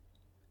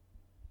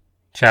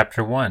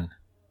Chapter 1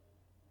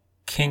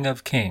 King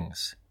of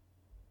Kings.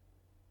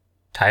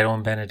 Title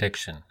and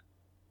Benediction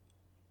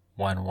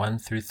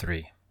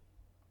 1:1-3.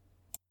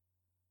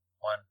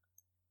 1.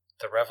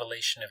 The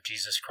revelation of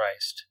Jesus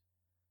Christ,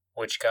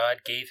 which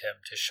God gave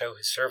him to show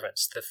his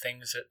servants the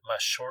things that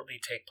must shortly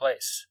take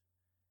place,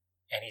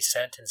 and he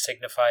sent and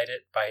signified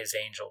it by his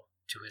angel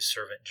to his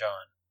servant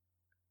John.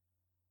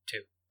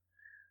 2.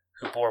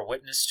 Who bore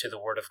witness to the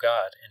word of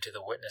God and to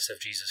the witness of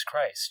Jesus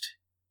Christ,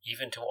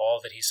 even to all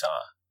that he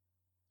saw.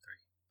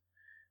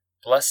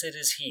 Blessed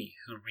is he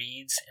who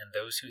reads and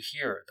those who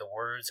hear the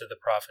words of the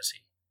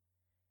prophecy,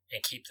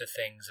 and keep the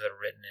things that are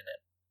written in it,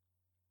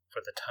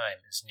 for the time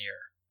is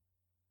near.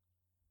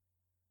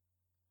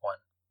 1.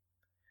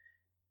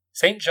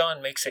 St. John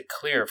makes it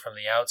clear from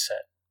the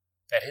outset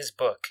that his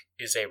book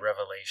is a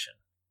revelation,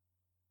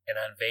 an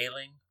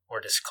unveiling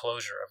or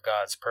disclosure of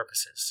God's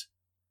purposes.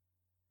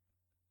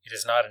 It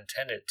is not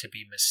intended to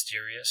be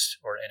mysterious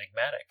or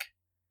enigmatic.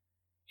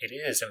 It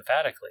is,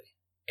 emphatically,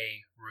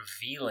 a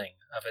revealing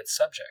of its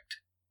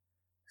subject.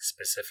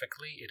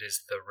 Specifically, it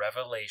is the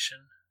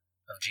revelation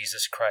of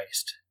Jesus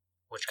Christ,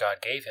 which God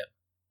gave him.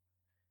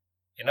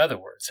 In other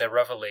words, a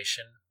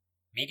revelation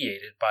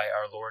mediated by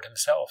our Lord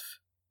himself.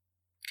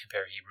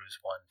 Compare Hebrews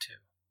 1:2,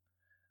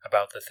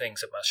 about the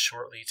things that must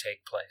shortly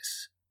take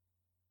place.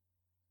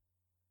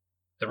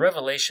 The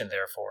revelation,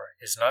 therefore,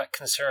 is not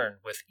concerned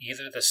with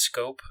either the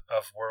scope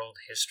of world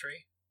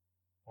history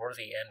or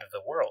the end of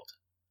the world,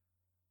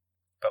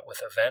 but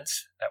with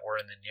events that were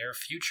in the near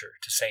future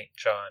to St.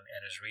 John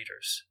and his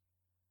readers.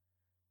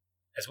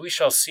 As we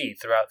shall see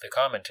throughout the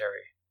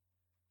commentary,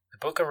 the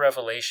book of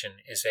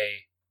Revelation is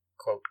a,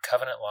 quote,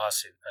 covenant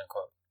lawsuit,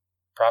 unquote,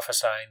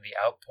 prophesying the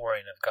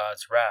outpouring of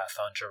God's wrath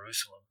on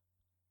Jerusalem.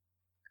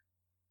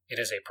 It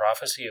is a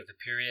prophecy of the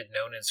period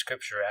known in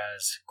Scripture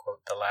as,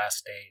 quote, the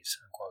last days,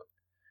 unquote,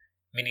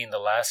 meaning the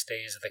last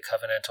days of the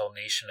covenantal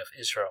nation of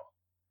Israel,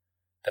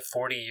 the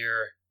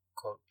 40-year,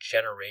 quote,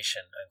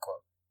 generation,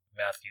 unquote,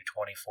 Matthew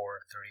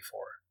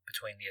 24:34,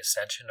 between the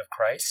ascension of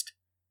Christ,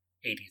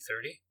 AD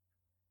 30,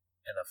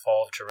 and the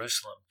fall of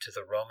Jerusalem to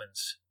the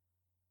Romans,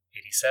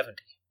 AD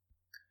 70.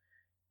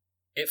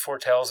 It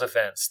foretells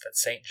events that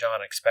St.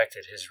 John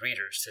expected his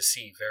readers to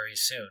see very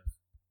soon.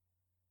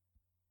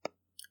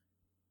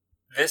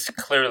 This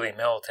clearly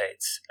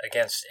militates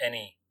against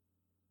any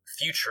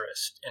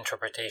futurist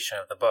interpretation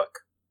of the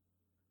book.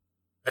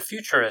 The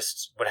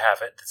futurists would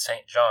have it that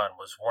St. John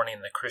was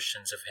warning the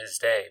Christians of his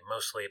day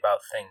mostly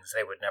about things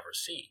they would never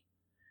see,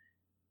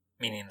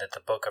 meaning that the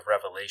book of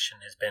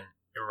Revelation has been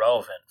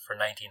irrelevant for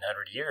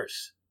 1900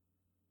 years.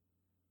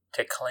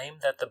 To claim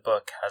that the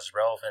book has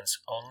relevance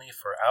only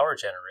for our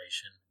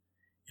generation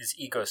is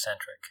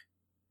egocentric,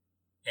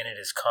 and it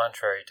is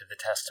contrary to the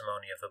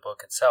testimony of the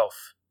book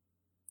itself.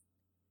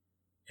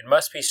 It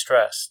must be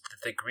stressed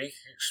that the Greek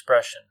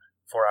expression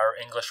for our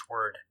English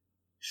word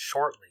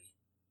shortly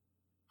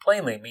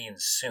plainly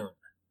means soon,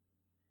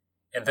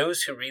 and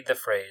those who read the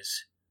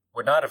phrase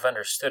would not have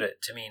understood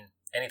it to mean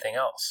anything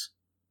else.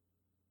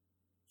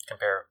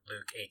 Compare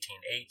Luke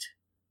 18:8,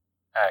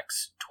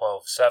 Acts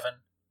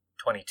 12:7,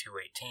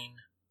 22:18,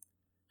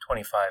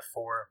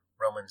 25:4,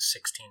 Romans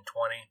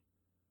 16:20,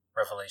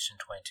 Revelation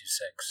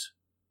 22:6.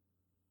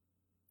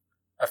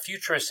 A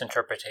futurist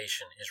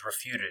interpretation is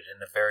refuted in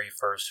the very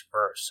first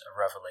verse of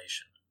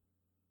Revelation.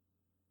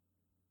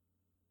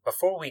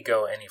 Before we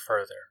go any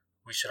further,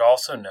 we should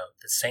also note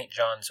that St.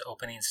 John's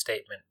opening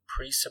statement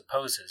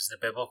presupposes the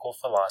biblical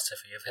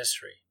philosophy of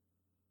history.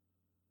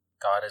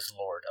 God is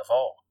Lord of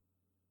all.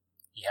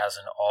 He has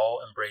an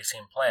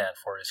all-embracing plan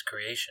for his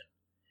creation,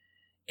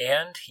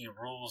 and he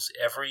rules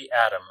every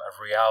atom of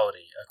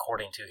reality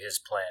according to his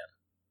plan.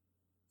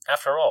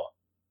 After all,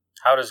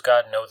 how does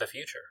God know the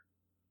future?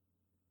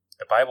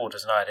 The Bible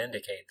does not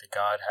indicate that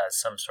God has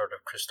some sort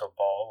of crystal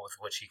ball with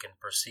which he can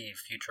perceive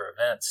future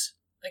events.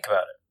 Think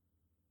about it.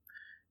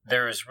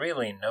 There is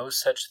really no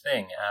such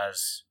thing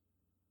as,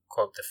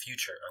 quote, the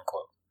future,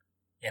 unquote,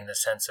 in the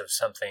sense of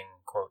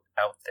something, quote,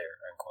 out there,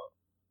 unquote,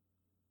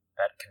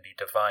 that can be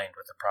divined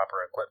with the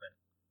proper equipment.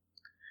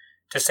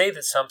 To say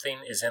that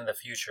something is in the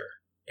future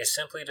is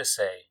simply to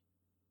say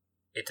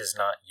it does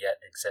not yet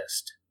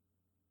exist.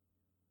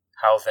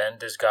 How then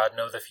does God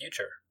know the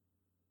future?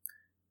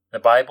 The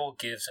Bible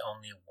gives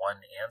only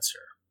one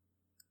answer.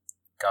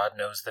 God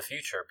knows the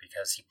future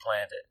because he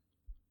planned it.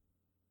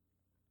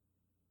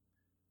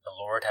 The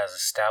Lord has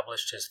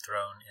established his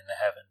throne in the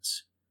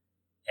heavens,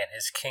 and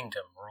his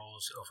kingdom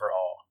rules over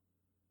all.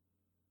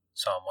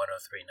 Psalm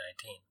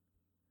 103:19.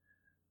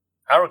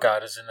 Our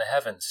God is in the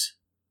heavens.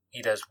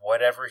 He does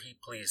whatever he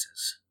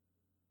pleases.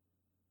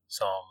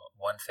 Psalm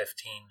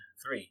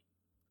 115:3.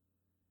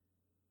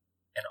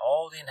 And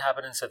all the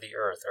inhabitants of the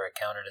earth are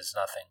accounted as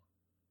nothing,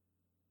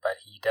 but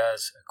he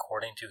does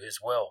according to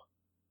his will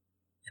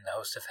in the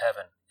host of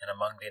heaven and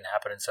among the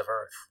inhabitants of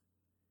earth.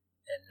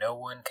 And no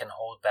one can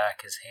hold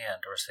back his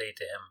hand or say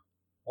to him,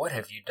 "What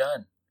have you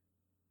done?"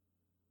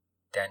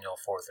 Daniel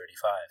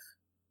 4:35.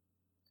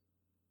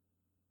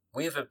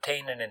 We have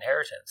obtained an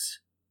inheritance,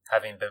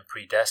 having been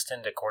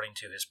predestined according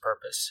to his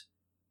purpose,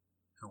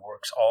 who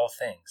works all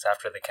things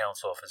after the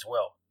counsel of his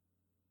will.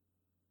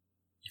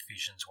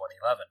 Ephesians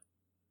 1:11.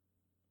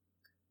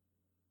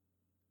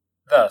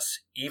 Thus,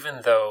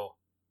 even though,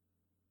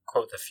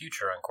 quote, the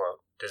future,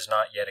 unquote, does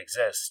not yet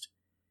exist,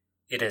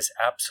 it is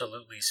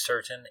absolutely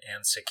certain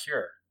and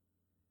secure,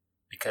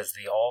 because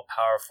the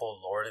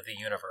all-powerful Lord of the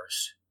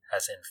universe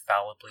has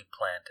infallibly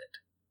planned it.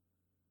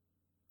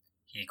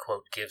 He,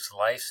 quote, gives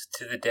life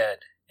to the dead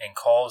and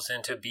calls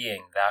into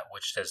being that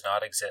which does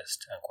not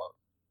exist, unquote.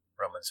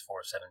 Romans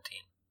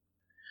 4:17.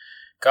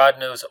 God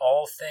knows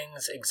all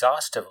things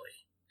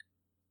exhaustively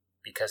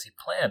because he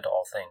planned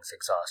all things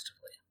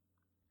exhaustively.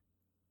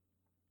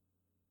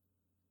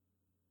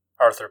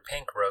 Arthur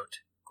Pink wrote,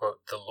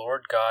 quote, "The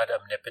Lord God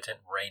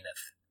omnipotent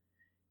reigneth.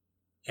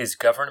 His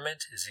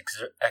government is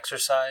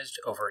exercised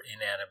over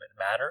inanimate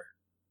matter,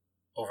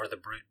 over the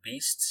brute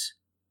beasts,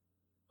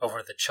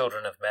 over the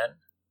children of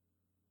men,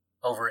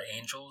 over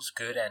angels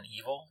good and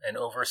evil, and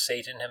over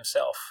Satan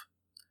himself.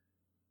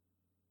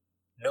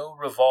 No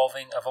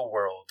revolving of a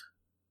world,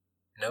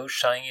 no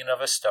shining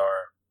of a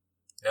star,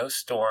 no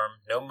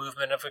storm, no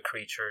movement of a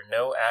creature,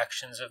 no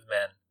actions of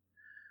men,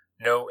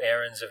 no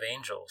errands of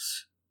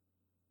angels,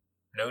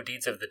 no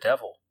deeds of the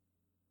devil.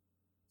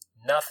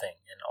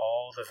 Nothing in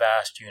all the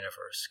vast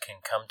universe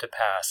can come to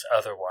pass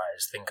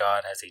otherwise than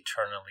God has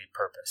eternally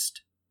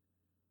purposed.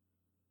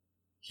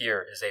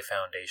 Here is a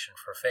foundation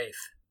for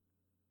faith.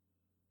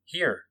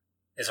 Here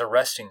is a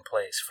resting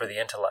place for the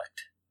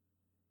intellect.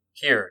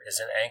 Here is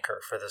an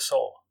anchor for the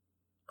soul,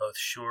 both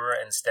sure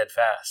and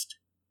steadfast.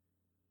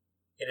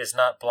 It is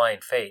not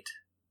blind fate,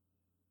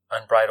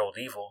 unbridled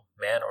evil,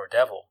 man or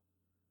devil,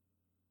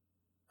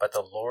 but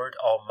the Lord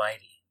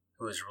Almighty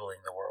who is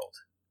ruling the world,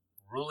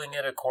 ruling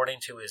it according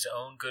to his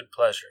own good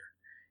pleasure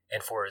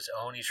and for his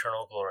own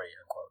eternal glory,"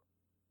 unquote.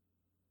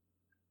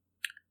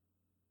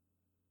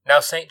 Now,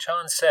 St.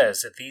 John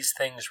says that these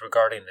things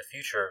regarding the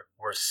future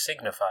were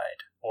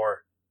signified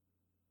or,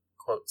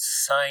 quote,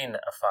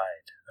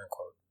 signified,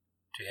 unquote,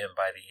 to him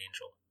by the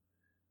angel.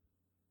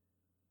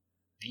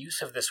 The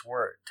use of this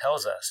word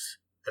tells us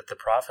that the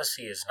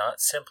prophecy is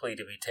not simply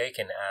to be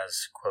taken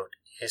as, quote,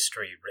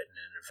 history written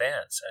in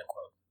advance,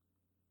 unquote.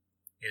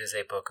 It is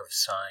a book of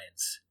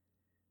signs,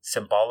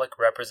 symbolic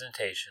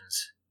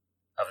representations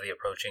of the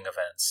approaching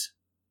events.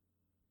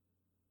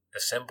 The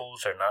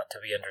symbols are not to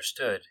be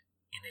understood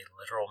in a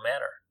literal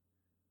manner.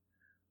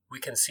 We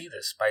can see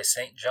this by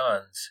St.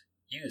 John's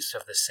use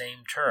of the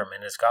same term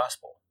in his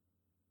Gospel,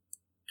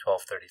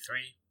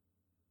 12:33,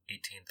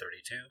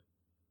 18:32,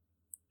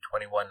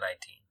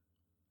 21:19.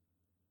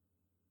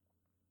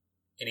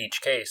 In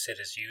each case, it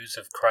is used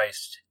of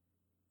Christ,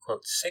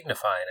 quote,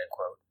 signifying,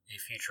 unquote, a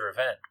future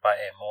event by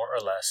a more or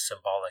less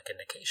symbolic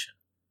indication,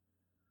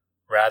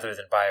 rather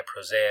than by a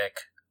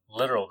prosaic,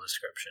 literal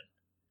description.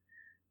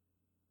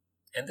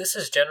 And this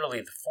is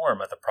generally the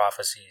form of the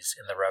prophecies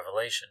in the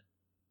Revelation.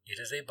 It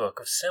is a book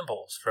of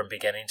symbols from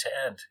beginning to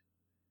end.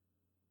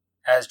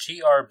 As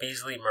G.R.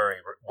 Beasley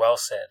Murray well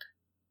said,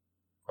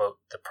 quote,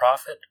 "The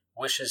prophet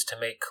wishes to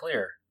make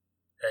clear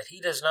that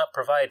he does not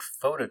provide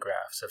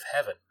photographs of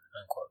heaven,"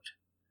 unquote.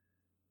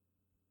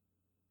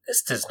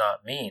 This does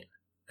not mean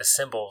the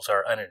symbols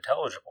are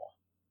unintelligible.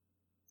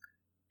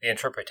 The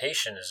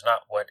interpretation is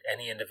not what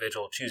any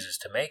individual chooses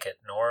to make it,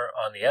 nor,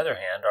 on the other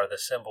hand, are the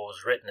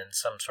symbols written in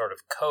some sort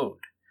of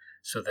code,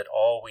 so that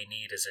all we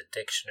need is a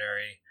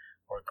dictionary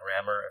or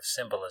grammar of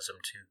symbolism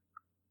to,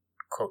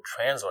 quote,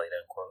 translate,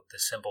 unquote, the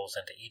symbols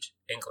into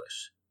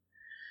English.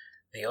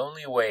 The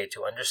only way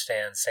to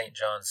understand St.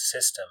 John's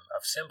system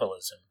of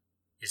symbolism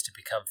is to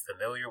become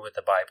familiar with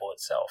the Bible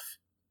itself.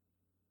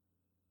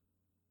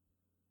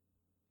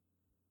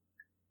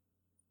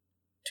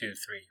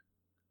 2:3.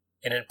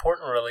 An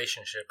important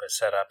relationship is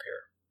set up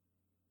here.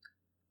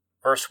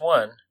 Verse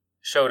 1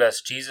 showed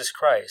us Jesus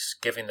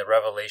Christ giving the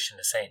revelation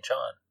to St.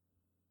 John.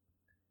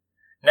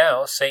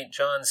 Now, St.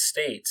 John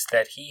states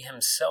that he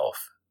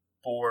himself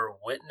bore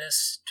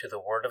witness to the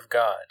Word of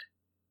God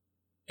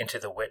and to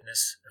the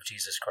witness of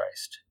Jesus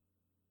Christ.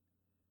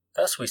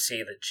 Thus we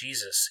see that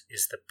Jesus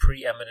is the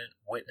preeminent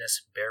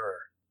witness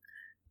bearer,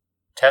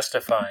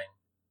 testifying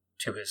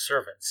to his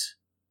servants.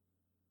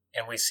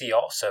 And we see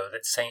also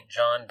that St.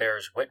 John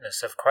bears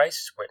witness of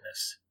Christ's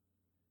witness,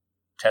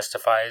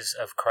 testifies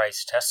of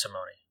Christ's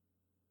testimony.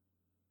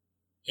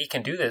 He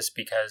can do this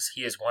because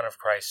he is one of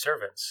Christ's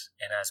servants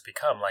and has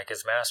become like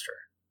his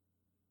master.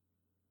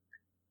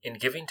 In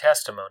giving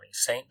testimony,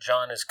 St.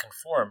 John is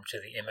conformed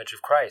to the image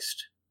of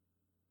Christ.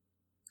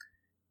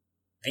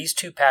 These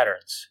two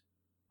patterns,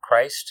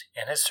 Christ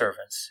and his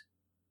servants,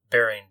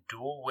 bearing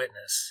dual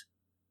witness,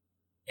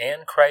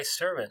 and Christ's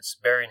servants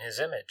bearing his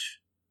image,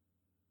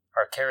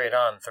 are carried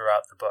on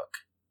throughout the book,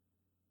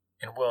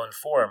 and will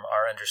inform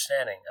our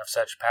understanding of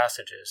such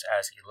passages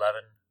as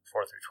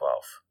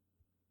 11:4-12.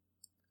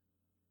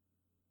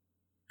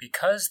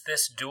 Because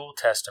this dual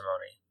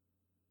testimony,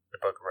 the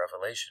book of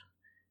Revelation,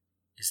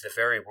 is the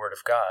very Word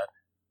of God,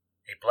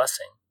 a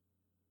blessing,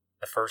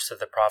 the first of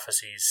the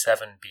prophecy's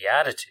 7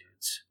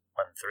 Beatitudes,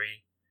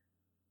 1:3,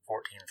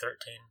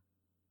 14:13,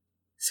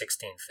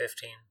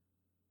 16:15,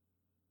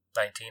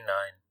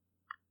 19:9,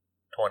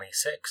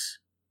 26,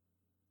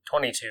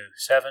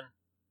 22:7,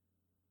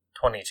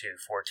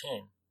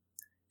 22:14,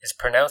 is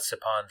pronounced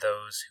upon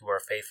those who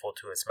are faithful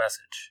to its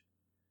message.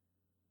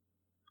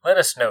 Let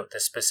us note the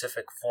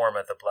specific form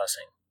of the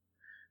blessing,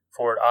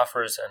 for it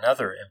offers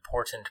another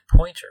important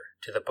pointer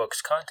to the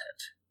book's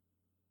content.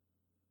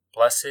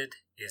 Blessed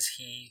is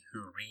he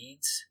who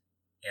reads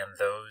and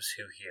those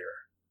who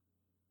hear.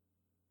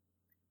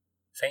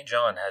 St.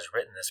 John has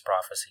written this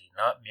prophecy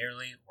not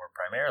merely or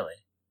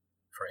primarily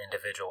for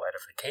individual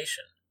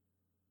edification,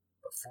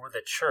 but for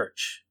the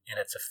church in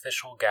its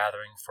official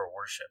gathering for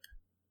worship.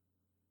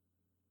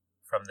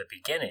 From the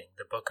beginning,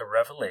 the book of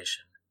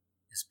Revelation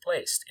is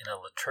placed in a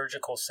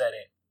liturgical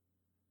setting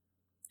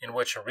in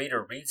which a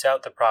reader reads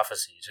out the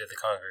prophecy to the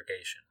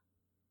congregation.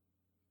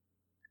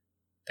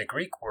 The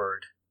Greek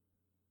word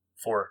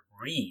for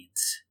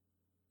reads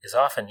is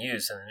often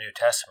used in the New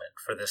Testament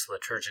for this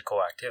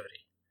liturgical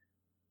activity.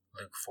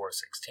 Luke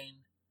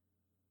 4:16,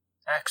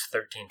 Acts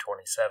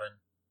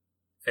 13:27,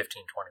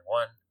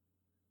 15:21,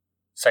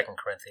 2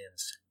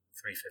 Corinthians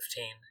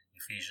 3:15,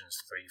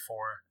 Ephesians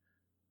 3:4,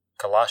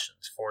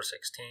 Colossians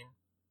 4:16,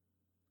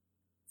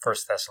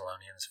 1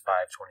 Thessalonians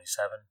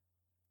 5:27,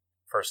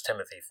 1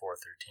 Timothy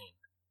 4:13.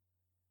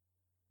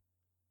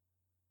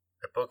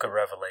 The book of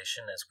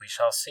Revelation, as we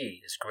shall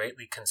see, is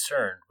greatly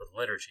concerned with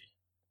liturgy.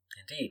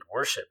 Indeed,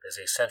 worship is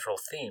a central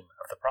theme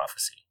of the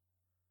prophecy.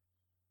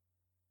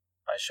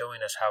 By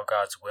showing us how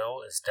God's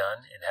will is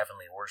done in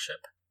heavenly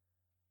worship,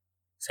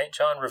 St.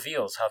 John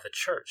reveals how the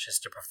church is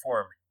to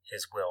perform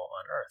his will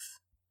on earth.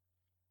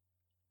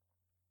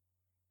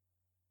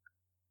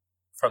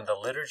 From the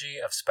liturgy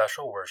of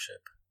special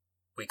worship,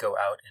 we go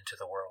out into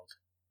the world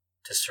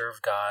to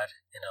serve God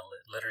in a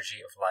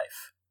liturgy of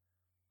life.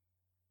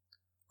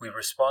 We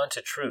respond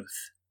to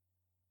truth,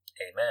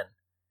 amen,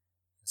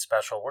 in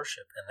special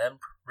worship, and then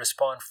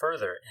respond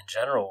further in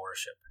general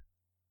worship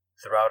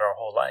throughout our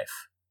whole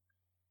life.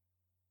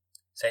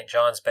 St.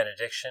 John's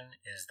benediction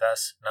is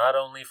thus not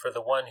only for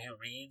the one who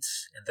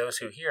reads and those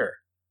who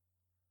hear,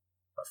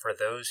 but for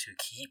those who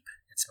keep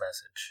its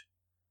message.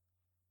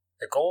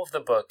 The goal of the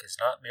book is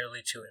not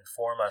merely to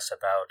inform us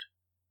about,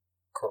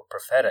 quote,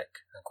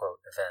 prophetic,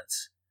 unquote,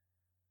 events.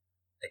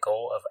 The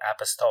goal of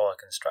apostolic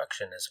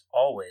instruction is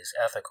always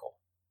ethical.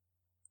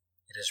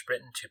 It is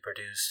written to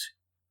produce,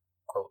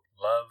 quote,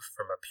 love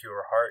from a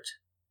pure heart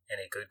and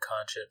a good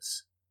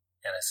conscience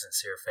and a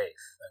sincere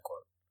faith,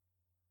 unquote.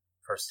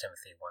 1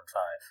 Timothy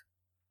 1:5.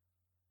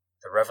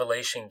 The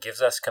revelation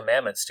gives us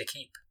commandments to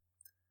keep.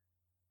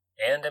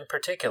 And in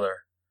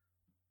particular,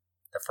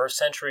 the first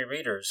century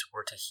readers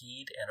were to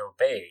heed and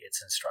obey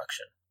its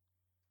instruction,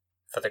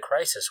 for the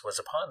crisis was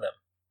upon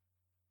them.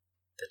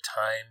 The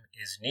time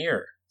is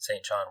near,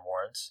 St. John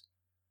warns,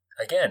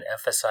 again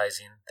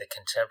emphasizing the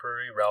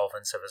contemporary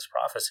relevance of his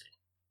prophecy.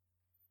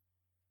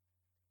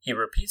 He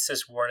repeats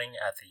this warning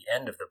at the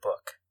end of the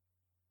book,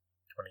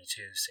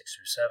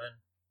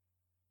 22:6-7,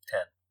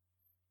 10.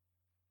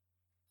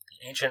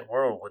 The ancient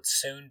world would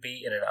soon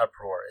be in an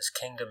uproar as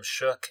kingdoms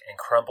shook and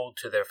crumbled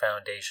to their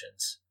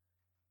foundations,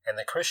 and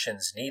the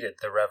Christians needed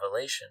the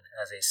revelation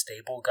as a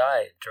stable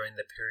guide during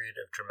the period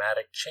of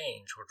dramatic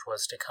change which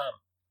was to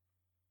come.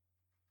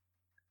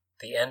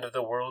 The end of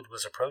the world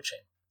was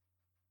approaching.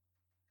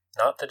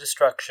 Not the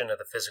destruction of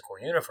the physical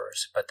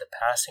universe, but the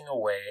passing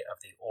away of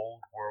the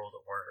old world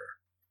order,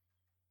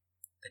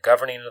 the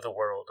governing of the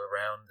world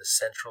around the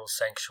central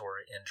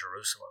sanctuary in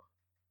Jerusalem.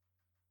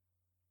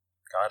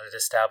 God had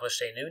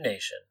established a new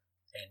nation,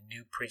 a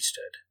new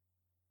priesthood,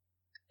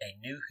 a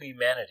new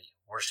humanity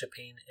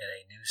worshiping in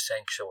a new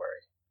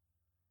sanctuary.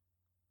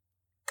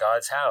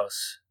 God's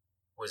house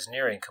was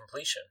nearing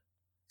completion,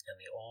 and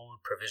the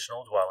old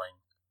provisional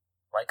dwelling,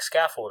 like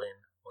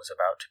scaffolding, was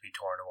about to be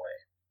torn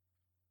away.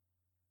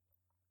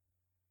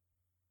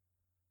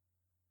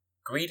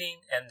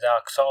 Greeting and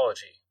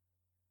Doxology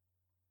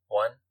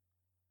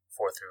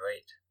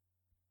 1:4-8.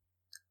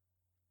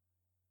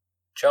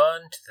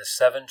 John to the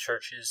 7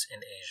 churches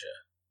in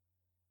Asia.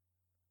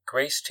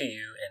 Grace to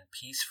you and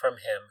peace from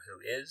him who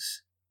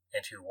is,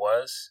 and who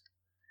was,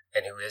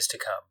 and who is to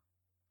come,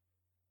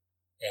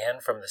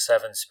 and from the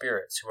 7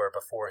 spirits who are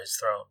before his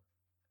throne,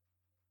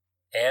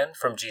 and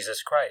from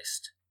Jesus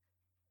Christ,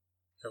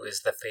 who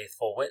is the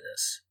faithful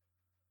witness,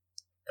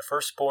 the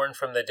firstborn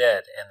from the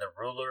dead and the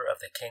ruler of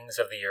the kings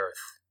of the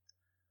earth.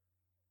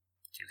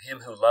 To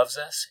him who loves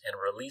us and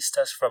released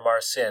us from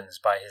our sins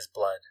by his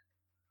blood,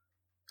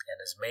 and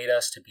has made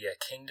us to be a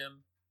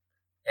kingdom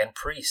and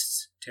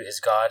priests to his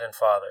God and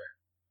Father.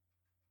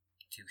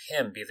 To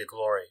him be the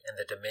glory and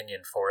the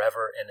dominion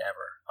forever and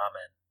ever.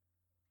 Amen.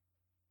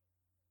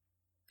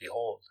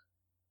 Behold,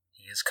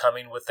 he is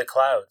coming with the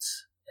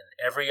clouds, and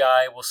every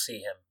eye will see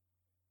him,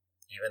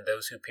 even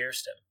those who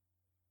pierced him.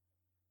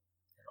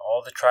 And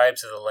all the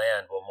tribes of the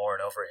land will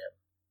mourn over him.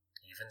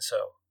 Even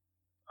so.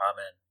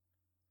 Amen.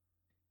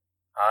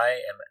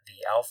 I am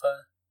the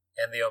Alpha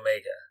and the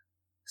Omega,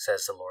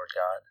 says the Lord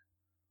God,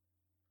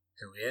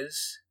 who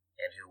is,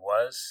 and who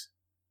was,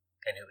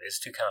 and who is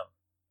to come,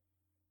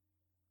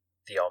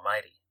 the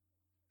Almighty.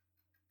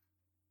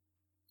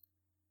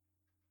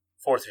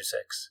 4 through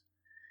 6.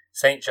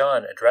 St.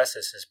 John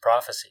addresses his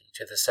prophecy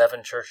to the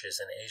 7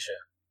 churches in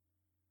Asia.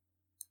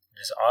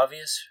 It is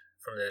obvious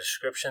from the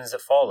descriptions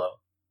that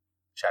follow,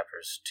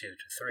 chapters 2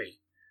 to 3,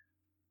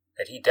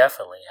 that he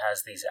definitely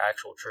has these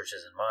actual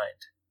churches in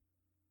mind.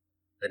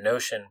 The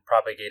notion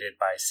propagated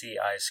by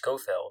C.I.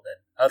 Scofield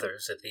and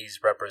others that these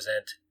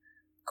represent,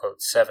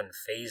 quote, 7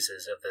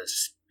 phases of the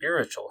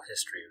spiritual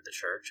history of the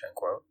church,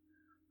 unquote,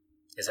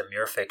 is a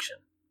mere fiction,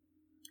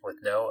 with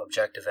no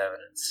objective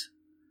evidence,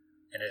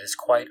 and it is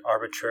quite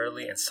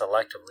arbitrarily and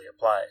selectively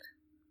applied.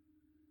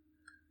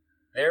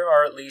 There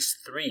are at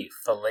least 3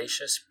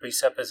 fallacious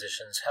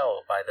presuppositions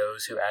held by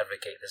those who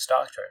advocate this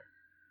doctrine.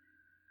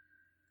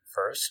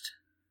 First,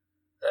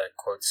 the,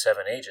 quote,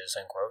 7 ages,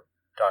 unquote,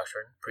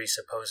 doctrine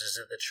presupposes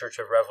that the Church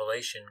of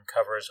Revelation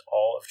covers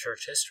all of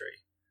church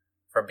history,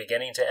 from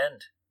beginning to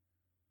end.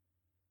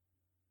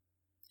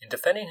 In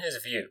defending his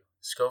view,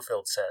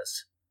 Scofield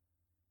says,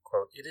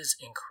 quote, "It is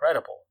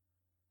incredible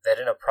that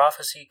in a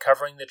prophecy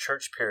covering the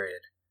church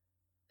period,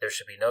 there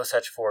should be no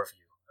such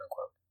foreview,"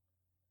 unquote.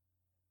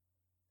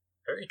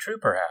 Very true,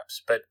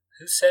 perhaps, but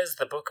who says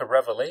the book of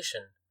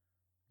Revelation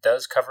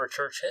does cover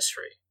church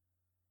history?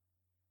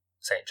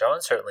 St.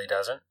 John certainly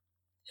doesn't.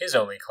 His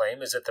only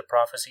claim is that the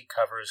prophecy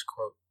covers,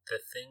 quote, "the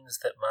things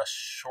that must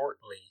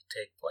shortly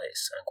take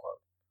place,"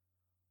 unquote,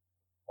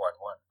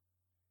 1:1,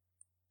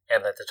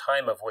 and that the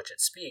time of which it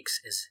speaks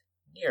is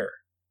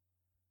near,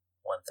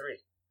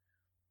 1:3.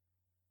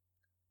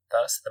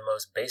 Thus, the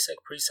most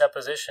basic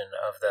presupposition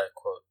of the,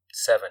 quote,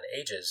 7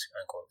 ages,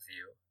 unquote,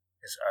 view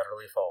is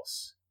utterly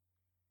false.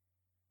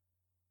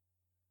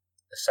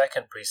 The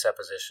second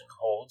presupposition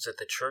holds that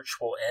the church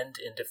will end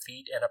in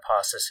defeat and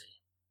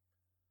apostasy.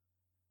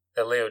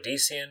 The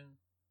Laodicean,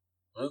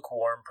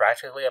 lukewarm,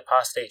 practically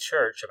apostate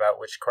church about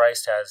which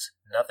Christ has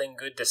nothing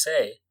good to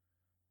say,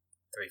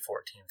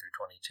 3:14 through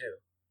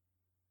 22,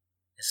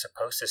 is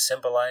supposed to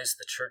symbolize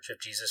the Church of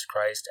Jesus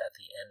Christ at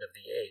the end of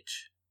the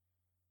age.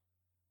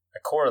 A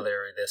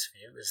corollary of this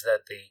view is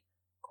that the,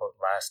 quote,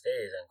 last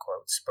days,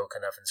 unquote,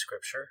 spoken of in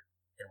Scripture,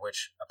 in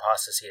which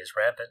apostasy is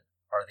rampant,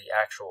 are the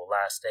actual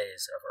last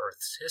days of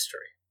Earth's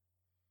history.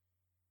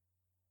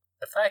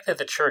 The fact that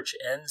the church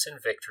ends in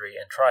victory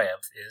and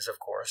triumph is, of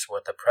course,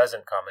 what the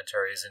present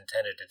commentary is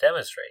intended to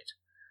demonstrate.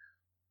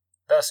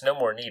 Thus, no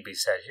more need be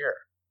said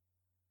here.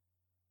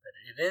 But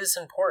it is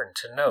important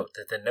to note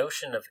that the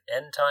notion of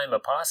end-time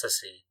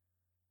apostasy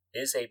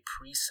is a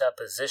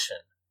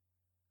presupposition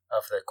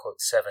of the,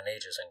 quote, 7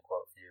 ages,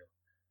 unquote, view,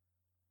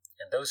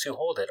 and those who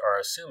hold it are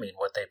assuming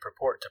what they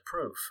purport to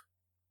prove.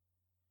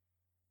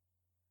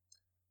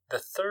 The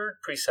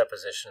third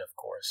presupposition, of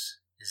course,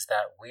 is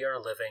that we are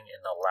living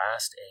in the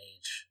last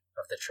age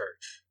of the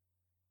church.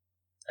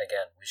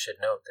 Again, we should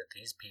note that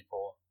these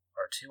people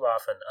are too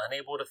often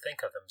unable to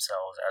think of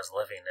themselves as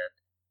living at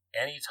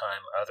any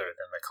time other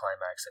than the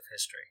climax of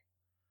history.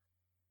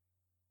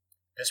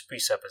 This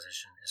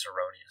presupposition is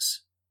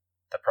erroneous.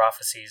 The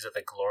prophecies of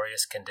the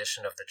glorious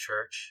condition of the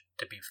church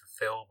to be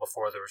fulfilled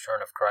before the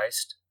return of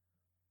Christ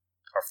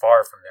are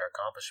far from their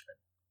accomplishment.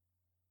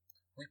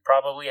 We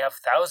probably have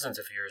thousands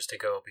of years to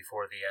go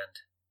before the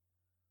end.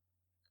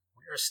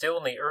 We are still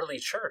in the early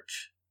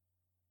church.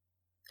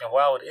 And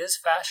while it is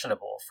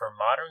fashionable for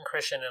modern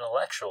Christian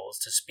intellectuals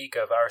to speak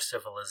of our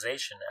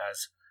civilization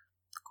as,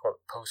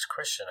 quote,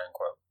 post-Christian,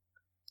 unquote,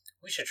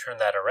 we should turn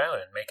that around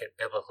and make it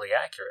biblically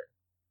accurate.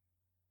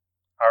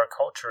 Our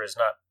culture is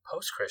not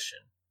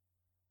post-Christian.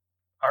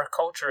 Our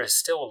culture is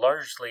still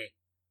largely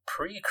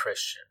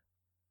pre-Christian.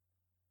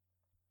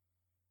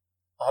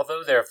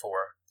 Although,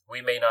 therefore,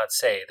 we may not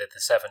say that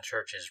the 7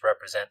 churches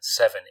represent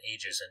 7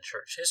 ages in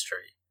church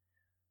history,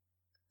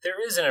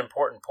 there is an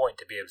important point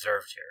to be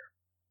observed here.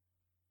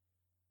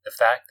 The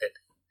fact that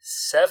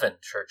 7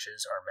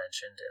 churches are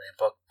mentioned in a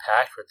book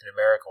packed with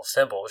numerical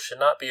symbols should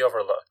not be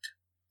overlooked.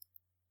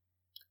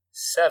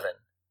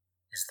 7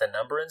 is the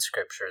number in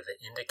Scripture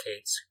that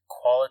indicates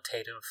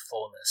qualitative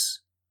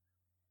fullness,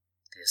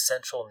 the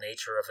essential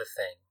nature of a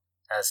thing,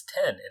 as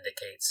 10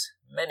 indicates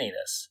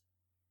manyness,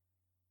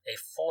 a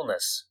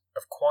fullness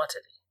of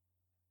quantity.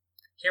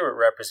 Here it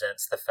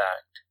represents the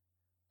fact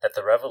that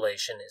the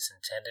revelation is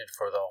intended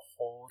for the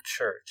whole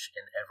church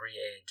in every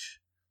age.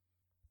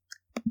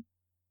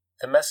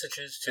 The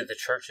messages to the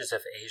churches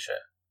of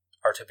Asia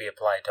are to be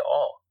applied to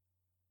all,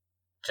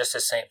 just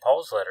as St.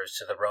 Paul's letters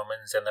to the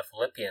Romans and the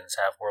Philippians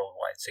have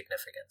worldwide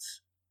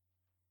significance.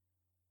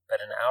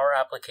 But in our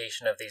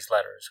application of these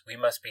letters, we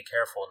must be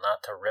careful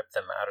not to rip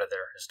them out of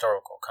their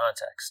historical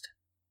context.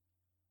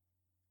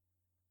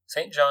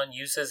 St. John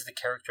uses the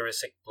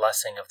characteristic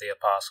blessing of the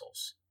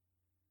apostles.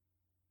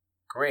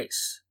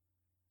 Grace,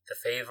 the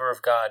favor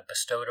of God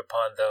bestowed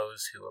upon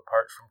those who,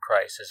 apart from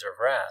Christ, deserve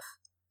wrath,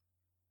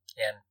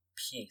 and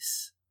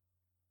peace,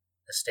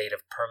 a state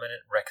of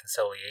permanent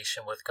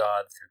reconciliation with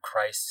God through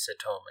Christ's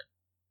atonement.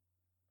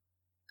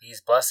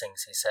 These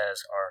blessings, he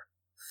says, are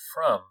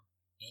from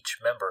each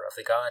member of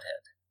the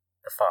Godhead,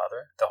 the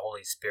Father, the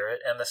Holy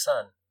Spirit, and the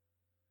Son.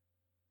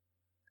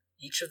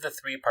 Each of the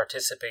 3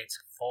 participates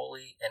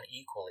fully and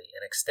equally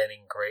in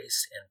extending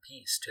grace and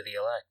peace to the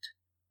elect.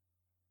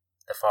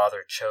 the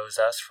Father chose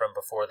us from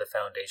before the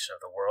foundation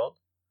of the world,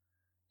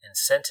 and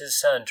sent his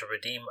Son to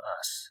redeem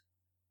us.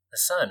 The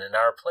Son, in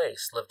our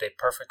place, lived a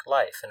perfect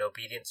life in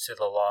obedience to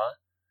the law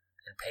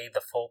and paid the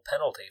full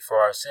penalty for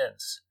our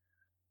sins.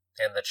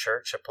 And the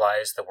Church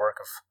applies the work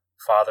of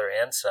Father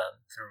and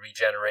Son through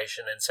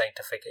regeneration and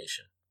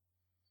sanctification.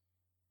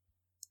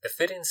 The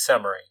fitting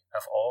summary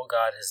of all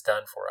God has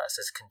done for us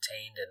is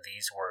contained in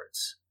these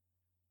words: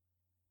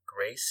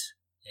 grace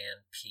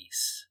and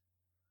peace.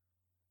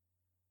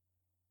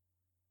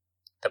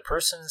 The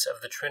persons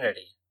of the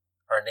Trinity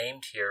are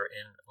named here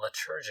in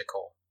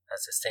liturgical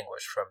as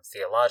distinguished from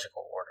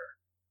theological order.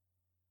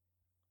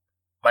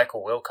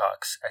 Michael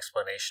Wilcox's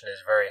explanation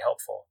is very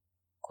helpful.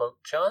 Quote,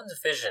 John's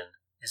vision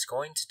is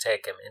going to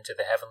take him into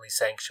the heavenly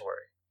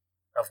sanctuary,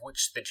 of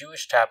which the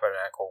Jewish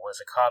tabernacle was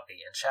a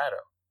copy and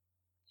shadow.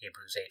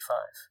 Hebrews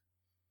 8:5.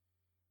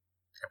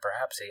 And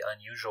perhaps the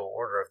unusual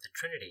order of the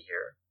Trinity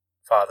here,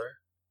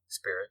 Father,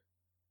 Spirit,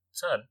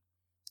 Son,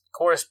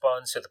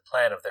 corresponds to the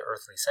plan of the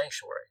earthly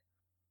sanctuary,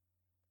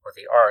 where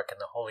the Ark in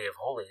the Holy of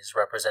Holies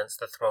represents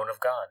the throne of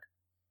God.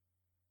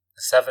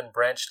 The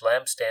 7-branched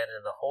lampstand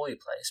in the holy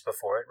place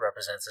before it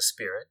represents the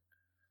Spirit,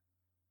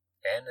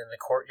 and in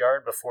the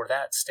courtyard before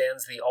that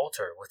stands the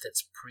altar with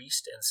its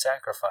priest and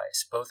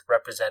sacrifice, both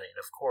representing,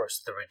 of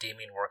course, the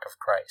redeeming work of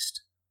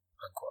Christ.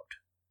 Unquote.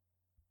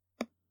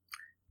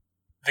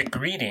 The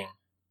greeting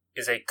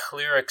is a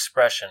clear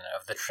expression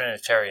of the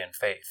Trinitarian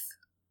faith,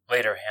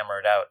 later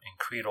hammered out in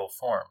creedal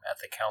form at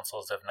the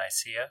Councils of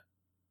Nicaea,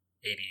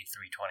 AD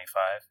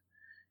 325,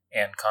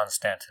 and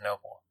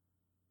Constantinople,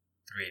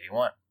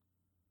 381,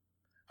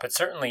 but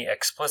certainly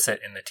explicit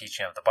in the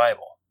teaching of the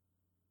Bible.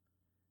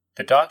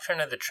 The doctrine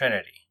of the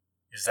Trinity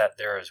is that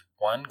there is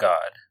one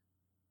God,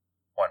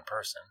 one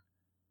person,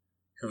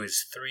 who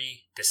is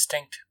 3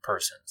 distinct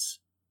persons,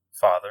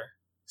 Father,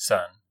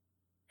 Son,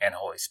 and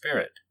Holy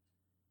Spirit,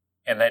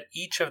 and that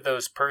each of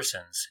those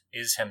persons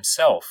is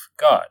himself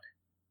God.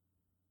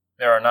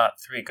 There are not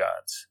 3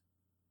 gods,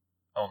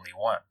 only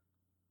one.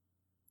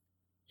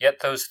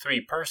 Yet those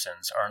 3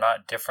 persons are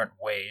not different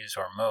ways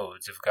or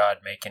modes of God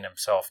making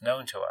himself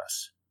known to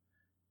us,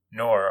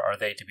 nor are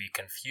they to be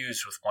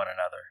confused with one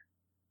another.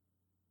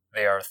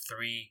 They are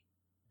 3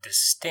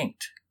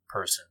 distinct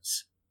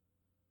persons.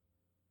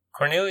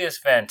 Cornelius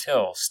Van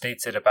Til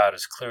states it about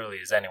as clearly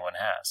as anyone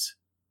has.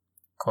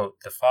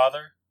 Quote, the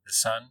Father, the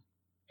Son,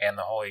 and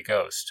the Holy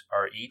Ghost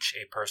are each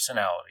a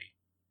personality,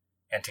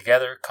 and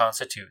together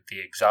constitute the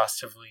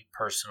exhaustively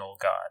personal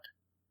God.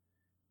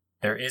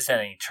 There is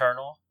an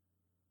eternal,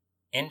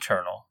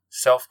 internal,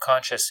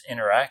 self-conscious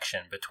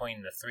interaction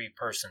between the 3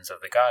 persons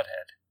of the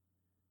Godhead.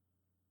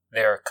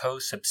 They are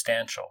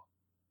co-substantial.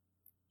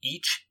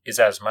 Each is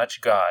as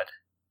much God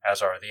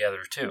as are the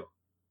other 2.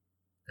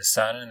 The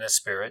Son and the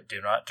Spirit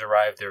do not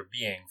derive their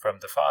being from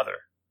the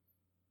Father.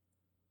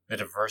 The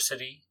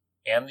diversity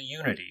and the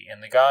unity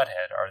in the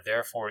Godhead are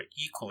therefore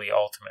equally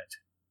ultimate.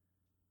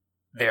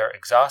 They are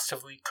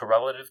exhaustively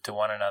correlative to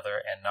one another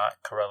and not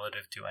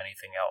correlative to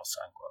anything else.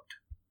 Unquote.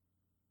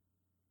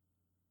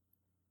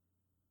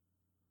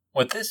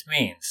 What this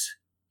means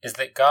is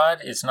that God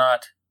is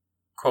not,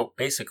 quote,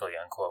 basically,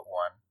 unquote,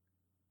 one,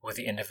 with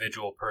the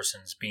individual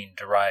persons being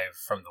derived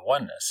from the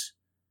oneness,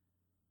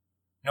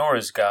 nor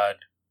is God,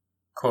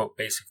 quote,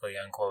 basically,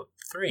 unquote,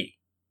 3,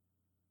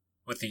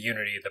 with the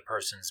unity of the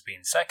persons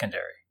being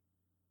secondary.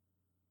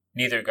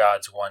 Neither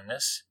God's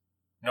oneness,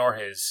 nor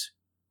his,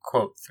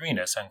 quote,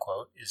 3ness,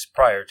 unquote, is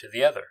prior to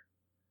the other.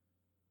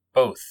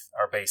 Both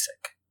are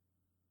basic.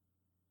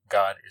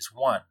 God is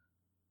 1,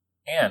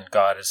 and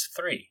God is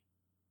 3.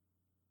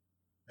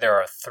 There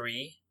are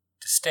 3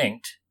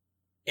 distinct,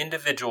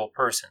 individual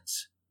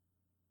persons,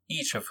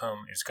 each of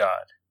whom is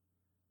God.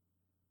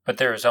 But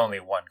there is only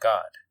one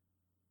God.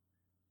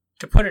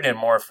 To put it in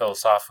more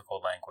philosophical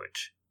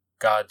language,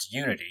 God's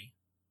unity,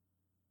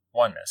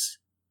 oneness,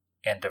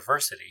 and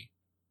diversity,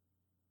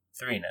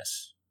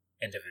 3ness,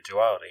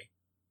 individuality,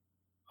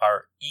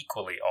 are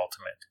equally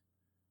ultimate.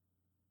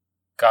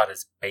 God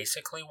is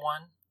basically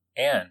 1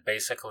 and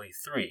basically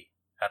 3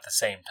 at the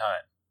same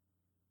time.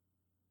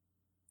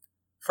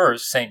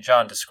 First, St.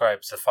 John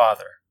describes the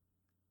Father,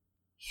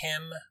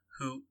 him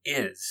who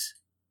is,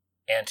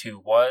 and who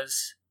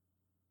was,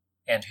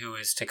 and who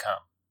is to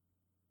come.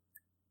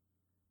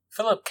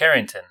 Philip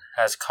Carrington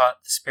has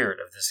caught the spirit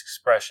of this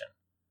expression,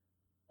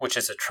 which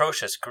is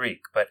atrocious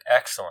Greek but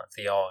excellent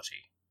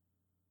theology.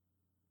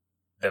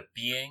 The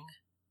being,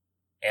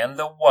 and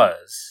the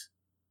was,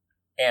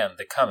 and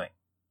the coming.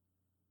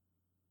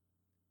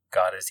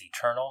 God is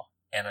eternal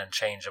and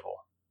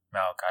unchangeable,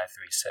 Malachi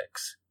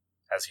 3:6.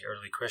 As the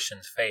early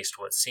Christians faced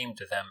what seemed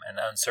to them an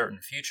uncertain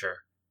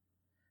future,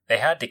 they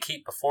had to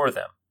keep before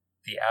them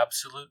the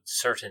absolute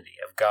certainty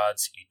of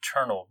God's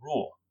eternal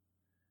rule.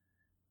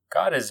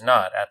 God is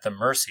not at the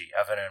mercy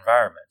of an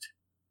environment.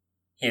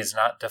 He is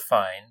not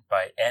defined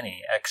by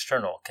any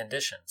external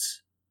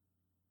conditions.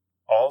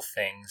 All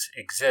things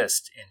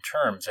exist in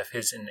terms of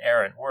his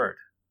inerrant word.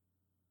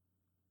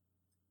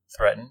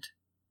 Threatened,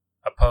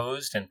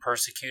 opposed, and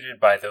persecuted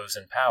by those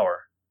in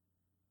power,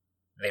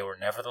 they were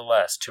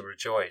nevertheless to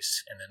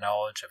rejoice in the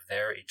knowledge of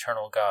their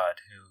eternal God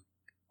who,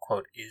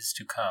 quote, is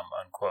to come,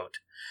 unquote,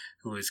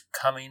 who is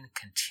coming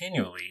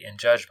continually in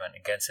judgment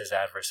against his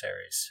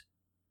adversaries.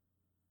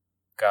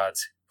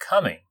 God's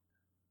coming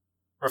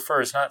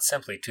refers not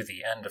simply to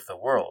the end of the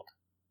world,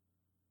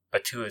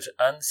 but to his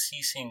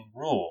unceasing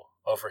rule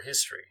over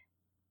history.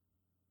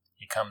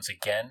 He comes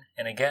again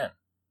and again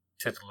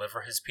to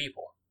deliver his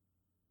people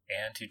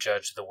and to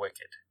judge the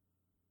wicked.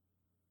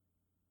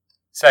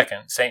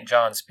 Second, St.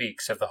 John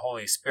speaks of the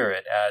Holy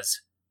Spirit as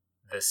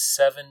the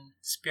 7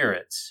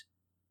 spirits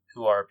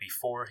who are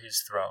before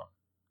his throne.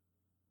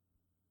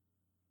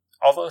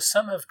 Although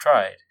some have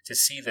tried to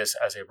see this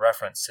as a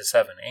reference to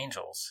 7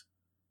 angels,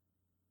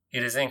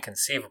 it is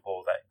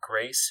inconceivable that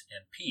grace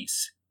and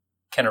peace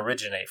can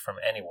originate from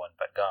anyone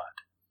but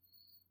God.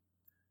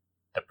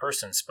 The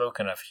person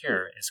spoken of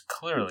here is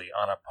clearly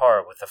on a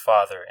par with the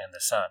Father and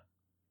the Son.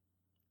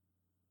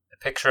 The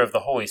picture of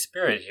the Holy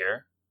Spirit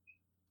here,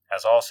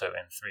 as also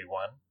in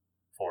 3:1,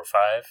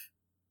 4:5,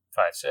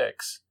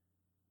 5:6,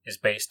 is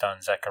based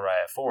on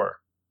Zechariah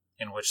 4,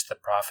 in which the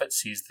prophet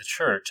sees the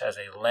church as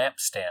a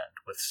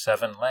lampstand with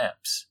 7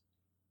 lamps,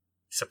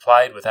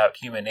 supplied without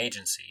human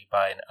agency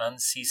by an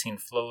unceasing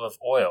flow of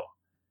oil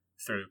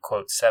through,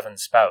 quote, 7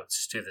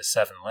 spouts to the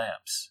 7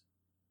 lamps,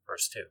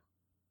 verse 2.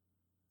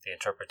 The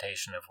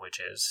interpretation of which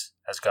is,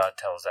 as God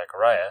tells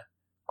Zechariah,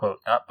 quote,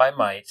 not by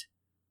might,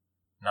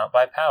 not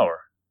by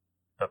power,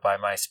 but by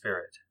my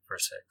Spirit,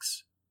 verse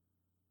 6.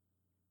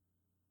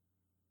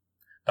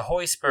 The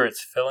Holy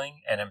Spirit's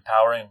filling and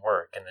empowering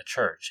work in the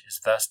church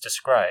is thus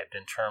described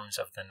in terms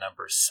of the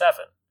number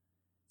 7,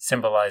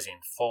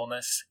 symbolizing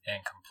fullness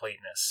and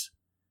completeness.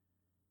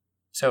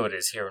 So it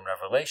is here in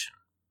Revelation.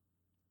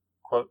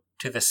 Quote,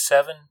 to the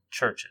 7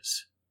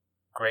 churches,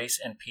 grace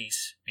and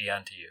peace be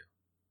unto you.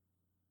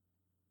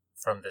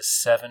 From the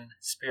 7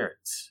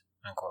 spirits,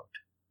 unquote.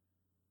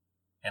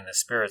 And the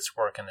Spirit's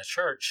work in the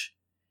church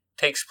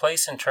takes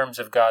place in terms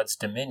of God's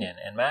dominion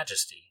and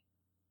majesty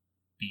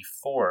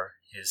before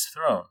his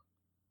throne.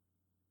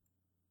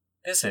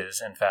 This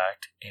is, in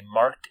fact, a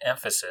marked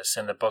emphasis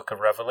in the book of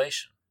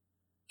Revelation.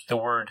 The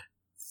word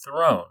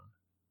throne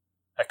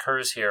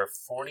occurs here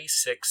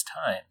 46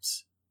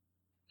 times.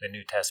 The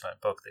New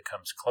Testament book that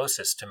comes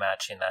closest to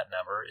matching that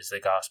number is the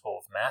Gospel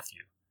of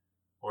Matthew,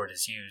 where it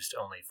is used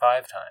only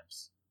 5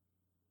 times.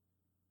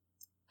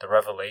 The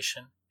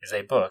Revelation is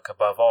a book,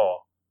 above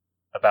all,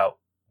 about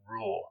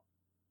rule.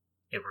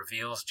 It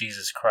reveals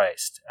Jesus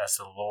Christ as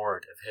the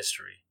Lord of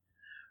history,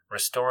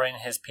 restoring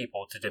his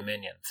people to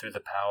dominion through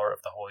the power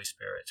of the Holy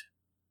Spirit.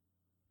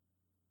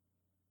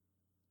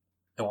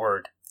 The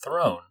word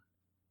throne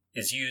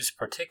is used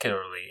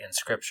particularly in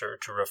Scripture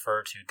to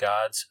refer to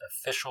God's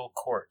official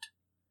court,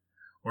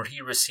 where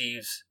he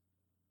receives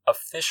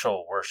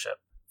official worship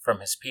from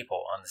his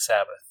people on the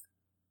Sabbath.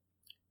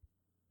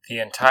 The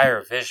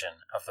entire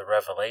vision of the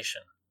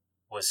Revelation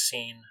was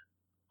seen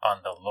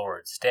on the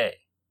Lord's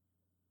Day,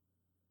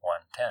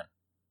 1:10,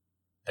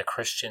 the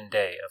Christian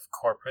day of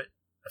corporate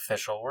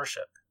official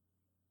worship.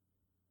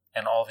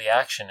 And all the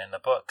action in the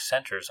book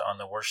centers on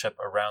the worship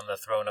around the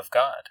throne of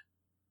God.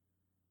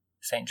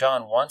 St.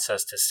 John wants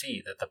us to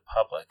see that the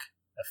public,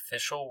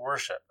 official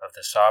worship of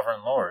the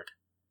sovereign Lord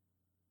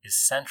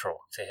is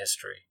central to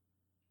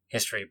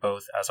history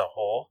both as a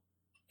whole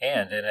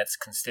and in its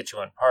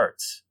constituent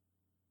parts.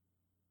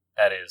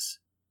 That is,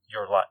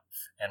 your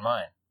life and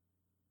mine.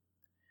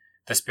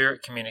 The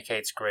Spirit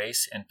communicates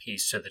grace and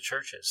peace to the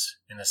churches,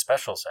 in the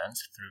special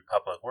sense, through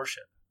public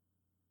worship.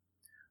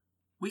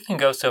 We can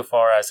go so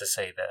far as to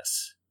say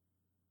this: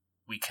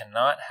 we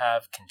cannot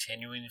have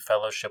continuing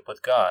fellowship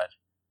with God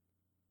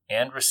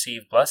and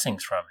receive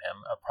blessings from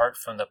him apart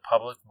from the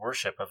public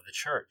worship of the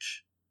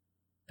church,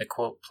 the,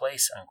 quote,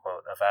 place,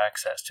 unquote, of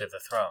access to the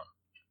throne.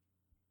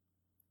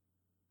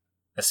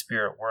 The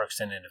Spirit works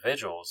in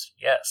individuals,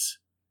 yes,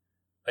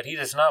 but he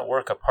does not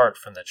work apart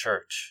from the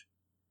church.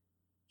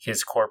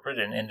 His corporate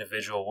and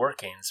individual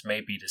workings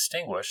may be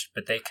distinguished,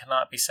 but they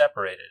cannot be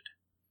separated.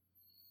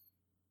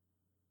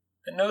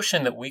 The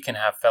notion that we can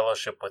have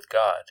fellowship with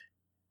God,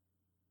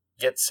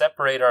 yet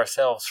separate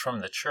ourselves from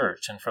the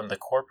church and from the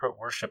corporate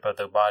worship of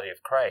the body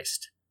of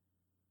Christ,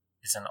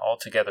 is an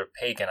altogether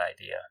pagan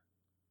idea,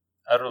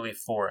 utterly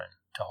foreign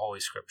to Holy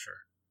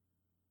Scripture.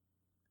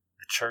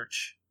 The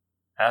church,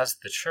 as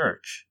the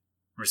church,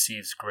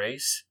 receives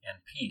grace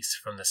and peace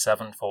from the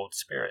sevenfold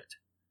Spirit,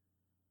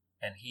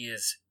 and he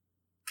is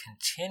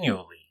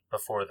continually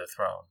before the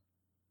throne,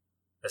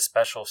 the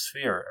special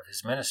sphere of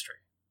his ministry.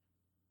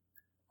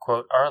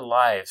 Quote, our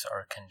lives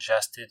are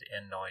congested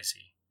and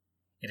noisy.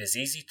 It is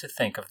easy to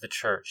think of the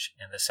church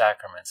and the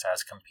sacraments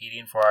as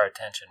competing for our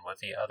attention with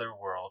the other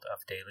world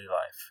of daily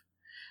life,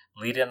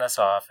 leading us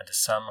off into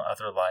some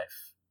other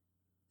life,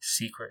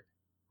 secret,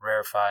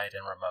 rarefied,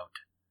 and remote.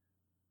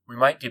 We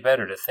might do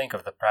better to think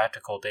of the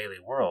practical daily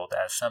world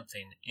as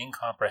something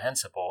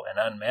incomprehensible and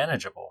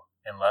unmanageable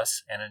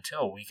unless and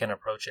until we can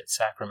approach it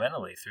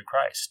sacramentally through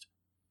Christ.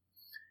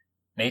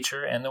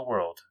 Nature and the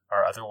world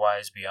are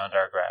otherwise beyond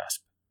our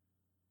grasp.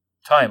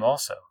 Time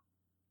also.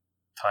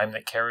 time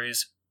that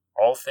carries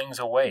all things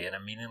away in a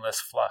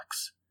meaningless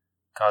flux,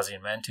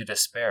 causing men to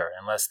despair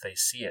unless they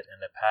see it in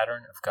the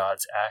pattern of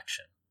God's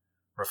action,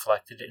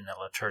 reflected in a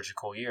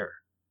liturgical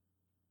year,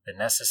 the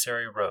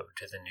necessary road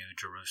to the New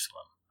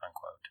Jerusalem."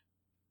 Unquote.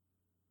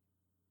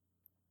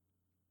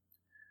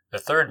 The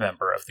third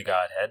member of the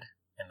Godhead,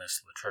 in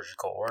this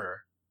liturgical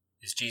order,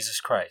 is Jesus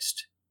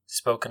Christ,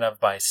 spoken of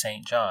by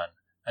St. John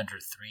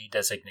under three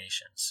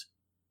designations: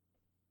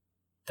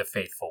 the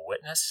faithful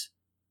witness,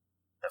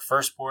 the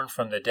firstborn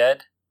from the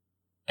dead,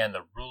 and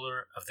the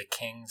ruler of the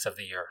kings of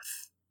the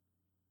earth.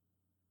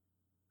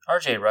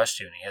 R.J.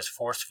 Rushdoony has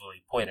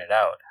forcefully pointed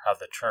out how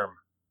the term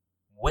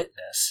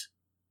witness,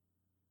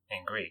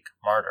 in Greek,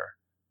 martyr,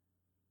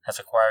 has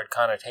acquired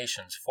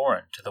connotations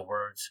foreign to the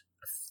word's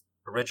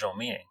original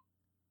meaning.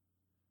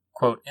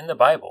 Quote, "In the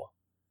Bible,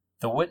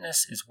 the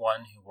witness is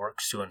one who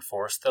works to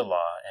enforce the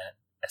law and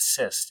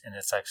assist in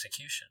its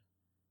execution,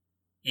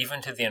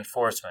 even to the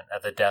enforcement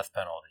of the death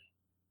penalty."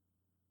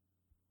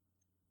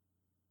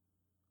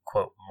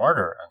 Quote,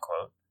 "Martyr,"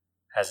 unquote,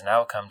 has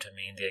now come to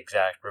mean the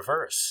exact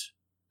reverse,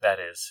 that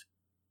is,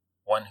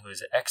 one who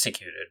is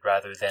executed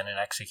rather than an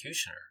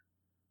executioner,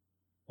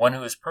 one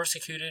who is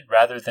persecuted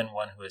rather than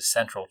one who is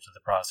central to the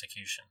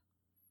prosecution.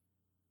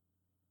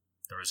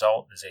 The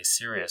result is a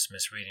serious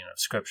misreading of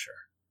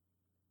Scripture.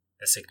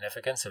 The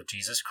significance of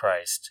Jesus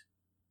Christ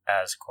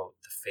as,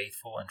 quote, "the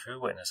faithful and true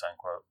witness,"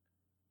 unquote,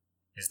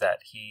 is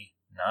that he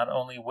not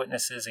only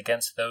witnesses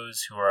against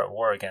those who are at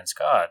war against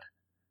God,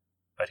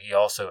 but he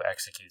also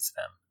executes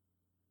them.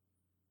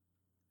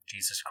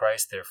 Jesus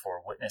Christ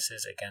therefore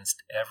witnesses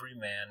against every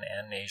man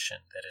and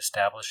nation that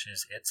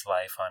establishes its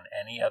life on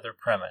any other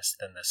premise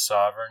than the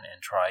sovereign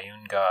and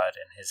triune God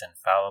and his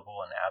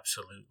infallible and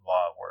absolute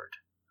law word.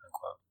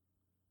 Unquote.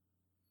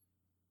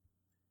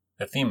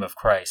 The theme of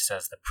Christ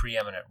as the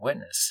preeminent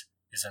witness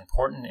is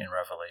important in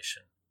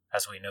Revelation,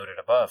 as we noted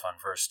above on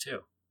verse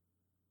 2.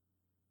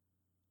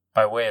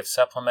 By way of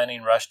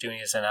supplementing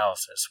Rushdoony's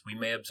analysis, we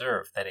may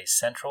observe that a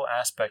central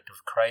aspect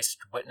of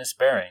Christ's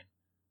witness-bearing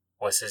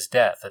was his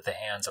death at the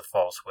hands of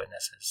false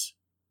witnesses.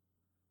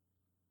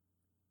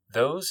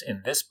 Those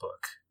in this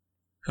book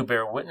who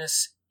bear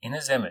witness in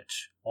his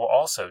image will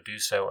also do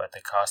so at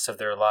the cost of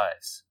their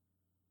lives.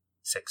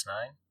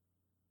 6:9,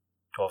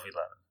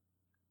 12:11.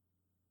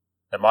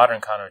 The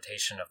modern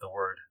connotation of the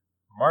word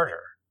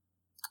martyr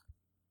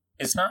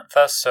is not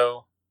thus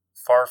so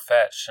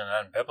far-fetched and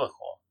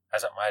unbiblical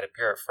as it might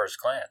appear at first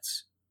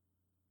glance.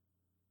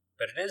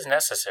 But it is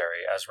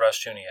necessary, as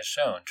Rushdoony has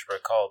shown, to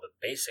recall the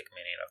basic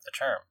meaning of the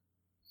term.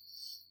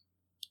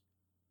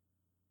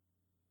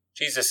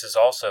 Jesus is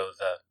also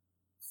the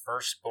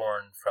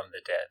firstborn from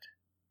the dead.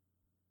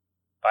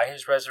 By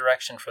his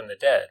resurrection from the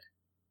dead,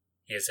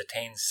 he has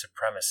attained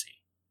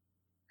supremacy,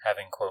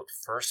 having, quote,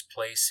 "first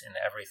place in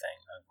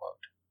everything,"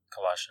 unquote,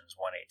 Colossians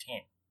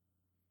 1:18.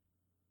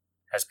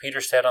 As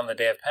Peter said on the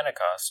day of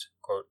Pentecost,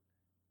 quote,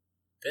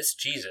 "This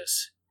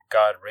Jesus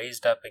God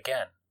raised up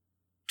again,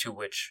 to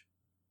which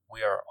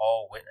we are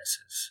all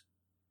witnesses.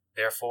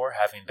 Therefore,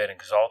 having been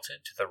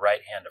exalted to the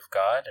right hand of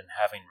God, and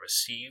having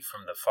received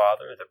from the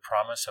Father the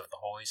promise of the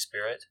Holy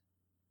Spirit,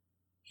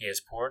 he has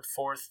poured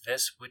forth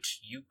this which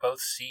you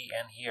both see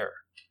and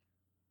hear.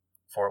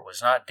 For it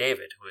was not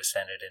David who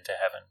ascended into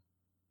heaven,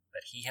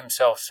 but he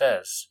himself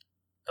says,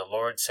 'The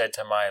Lord said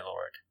to my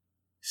Lord,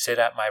 sit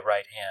at my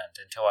right hand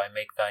until I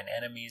make thine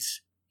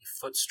enemies a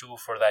footstool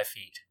for thy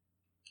feet.'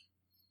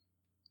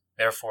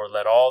 Therefore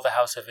let all the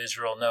house of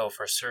Israel know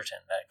for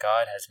certain that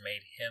God has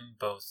made him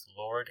both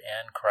Lord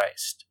and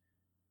Christ,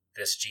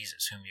 this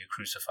Jesus whom you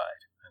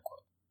crucified."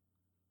 Unquote.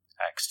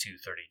 Acts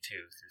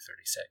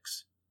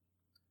 2:32-36.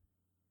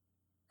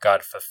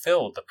 God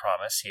fulfilled the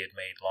promise he had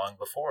made long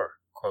before.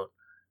 Quote,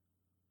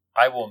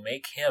 "I will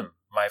make him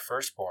my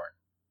firstborn,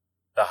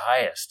 the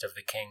highest of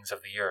the kings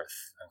of the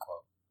earth."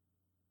 Unquote.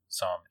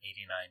 Psalm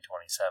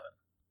 89:27.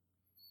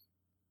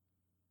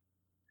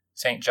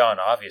 St. John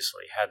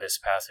obviously had this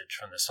passage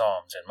from the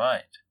Psalms in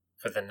mind,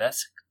 for the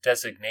next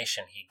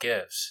designation he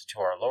gives to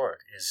our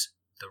Lord is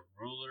the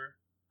ruler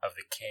of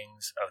the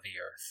kings of the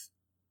earth.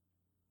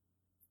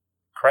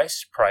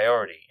 Christ's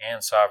priority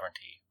and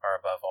sovereignty are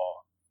above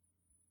all.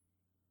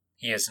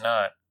 He is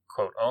not,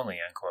 quote,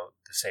 "only," unquote,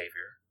 the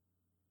Savior,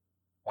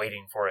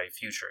 waiting for a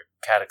future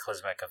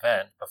cataclysmic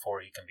event before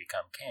he can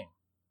become king.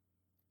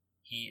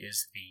 He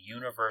is the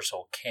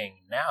universal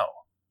king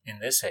now, in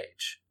this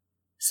age,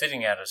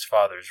 sitting at his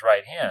Father's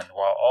right hand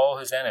while all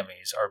his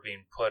enemies are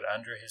being put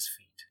under his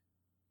feet.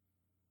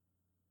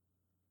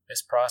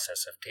 This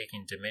process of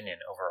taking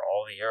dominion over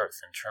all the earth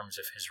in terms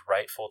of his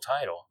rightful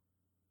title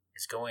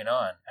is going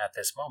on at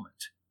this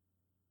moment,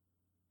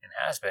 and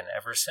has been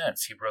ever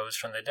since he rose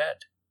from the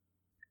dead.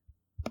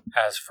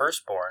 As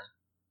firstborn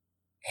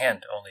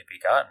and only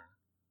begotten,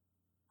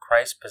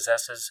 Christ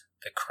possesses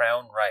the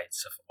crown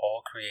rights of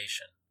all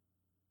creation.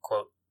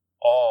 Quote,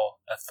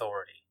 "All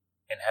authority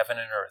in heaven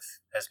and earth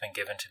has been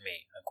given to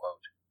me,"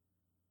 unquote,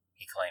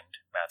 he claimed,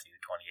 Matthew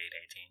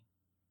 28:18.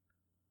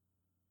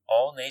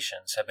 All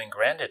nations have been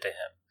granted to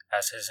him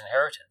as his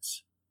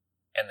inheritance,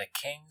 and the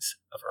kings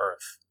of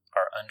earth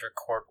are are under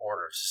court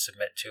orders to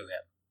submit to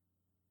him.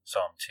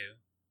 Psalm 2,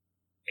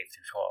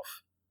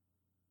 8-12.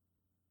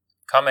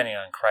 Commenting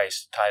on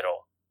Christ's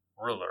title,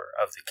 Ruler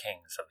of the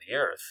Kings of the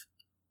Earth,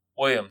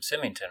 William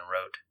Symington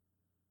wrote,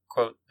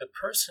 quote, "The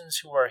persons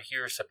who are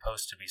here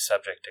supposed to be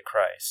subject to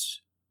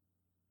Christ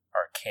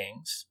are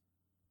kings,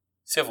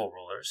 civil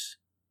rulers,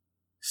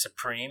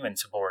 supreme and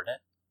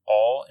subordinate,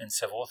 all in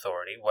civil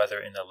authority,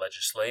 whether in the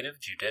legislative,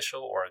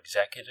 judicial, or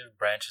executive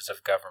branches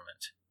of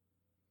government.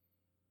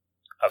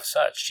 Of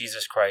such,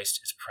 Jesus Christ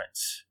is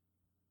Prince,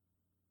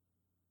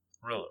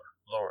 Ruler,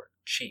 Lord,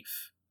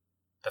 Chief,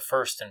 the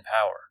first in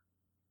power,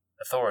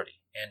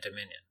 authority, and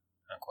dominion."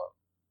 Unquote.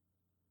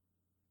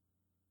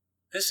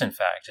 This, in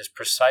fact, is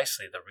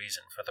precisely the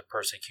reason for the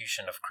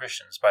persecution of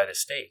Christians by the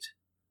state.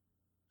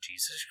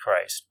 Jesus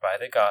Christ, by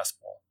the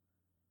gospel,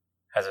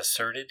 has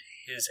asserted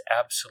his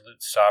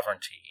absolute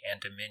sovereignty and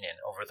dominion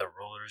over the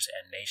rulers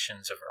and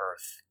nations of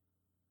earth.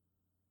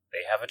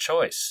 They have a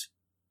choice: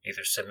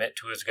 either submit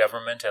to his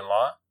government and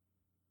law,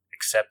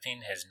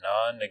 accepting his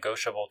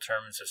non-negotiable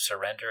terms of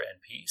surrender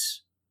and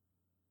peace,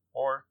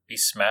 or be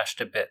smashed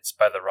to bits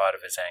by the rod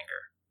of his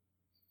anger.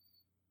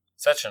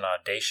 Such an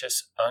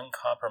audacious,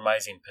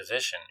 uncompromising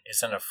position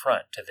is an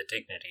affront to the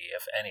dignity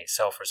of any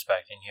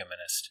self-respecting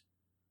humanist.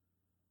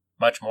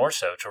 Much more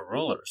so to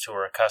rulers who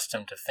are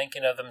accustomed to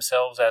thinking of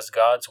themselves as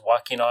gods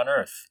walking on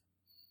earth.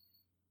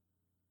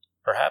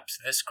 Perhaps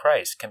this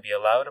Christ can be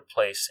allowed a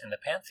place in the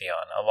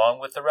pantheon along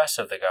with the rest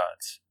of the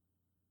gods,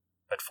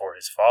 but for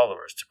his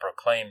followers to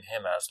proclaim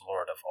him as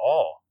Lord of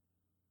all,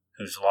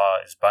 whose law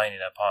is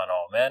binding upon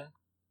all men,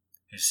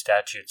 whose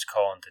statutes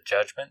call into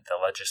judgment the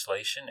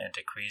legislation and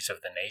decrees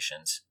of the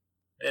nations,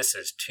 this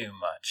is too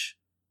much.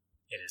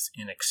 It is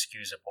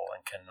inexcusable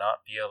and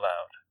cannot be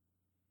allowed.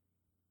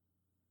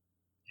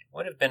 It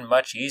would have been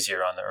much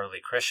easier on the early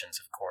Christians,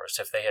 of course,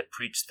 if they had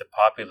preached the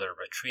popular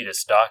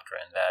retreatist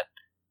doctrine that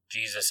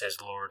Jesus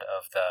is Lord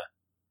of the,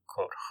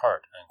 quote,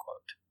 heart,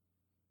 unquote,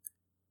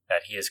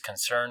 that he is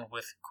concerned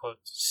with,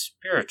 quote,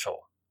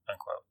 spiritual,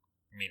 unquote,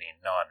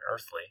 meaning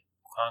non-earthly,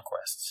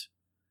 conquests,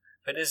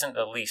 but isn't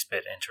the least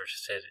bit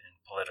interested in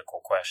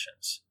political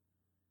questions,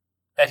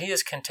 that he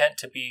is content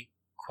to be,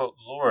 quote,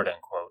 Lord,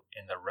 unquote,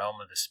 in the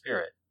realm of the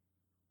Spirit,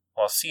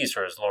 while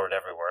Caesar is Lord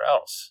everywhere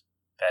else,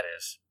 that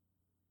is,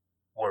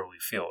 where we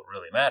feel it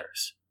really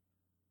matters.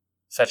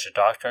 Such a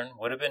doctrine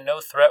would have been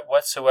no threat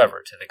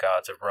whatsoever to the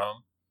gods of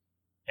Rome.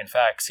 In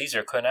fact,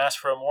 Caesar couldn't ask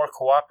for a more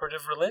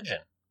cooperative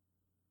religion.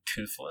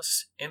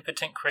 Toothless,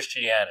 impotent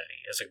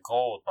Christianity is a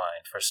gold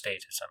mine for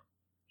statism.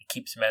 It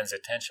keeps men's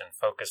attention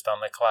focused on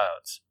the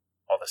clouds,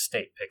 while the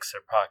state picks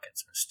their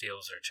pockets and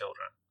steals their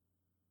children.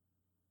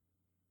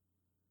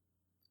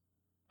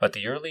 But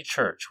the early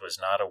church was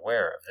not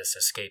aware of this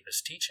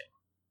escapist teaching.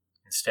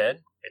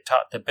 Instead, it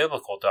taught the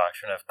biblical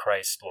doctrine of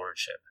Christ's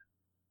lordship,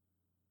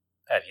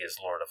 that he is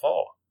Lord of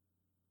all,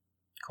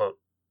 quote,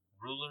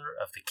 ruler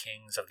of the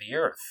kings of the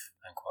earth,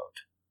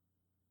 unquote.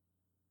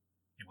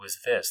 It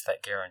was this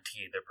that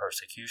guaranteed their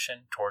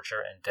persecution,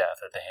 torture, and death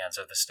at the hands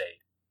of the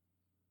state.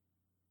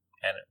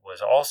 And it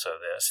was also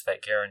this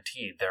that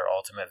guaranteed their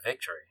ultimate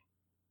victory.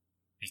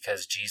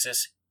 Because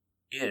Jesus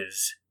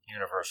is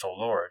universal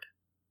Lord,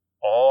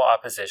 all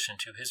opposition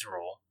to his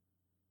rule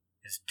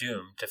is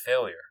doomed to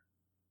failure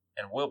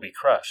and will be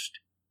crushed,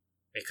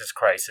 because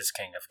Christ is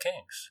King of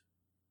Kings.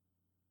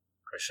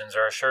 Christians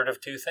are assured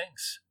of two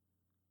things: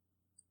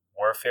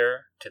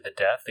 warfare to the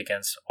death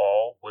against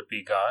all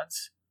would-be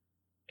gods,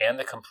 and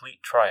the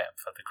complete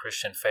triumph of the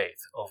Christian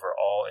faith over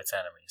all its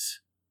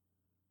enemies.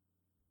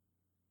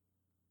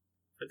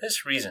 For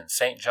this reason,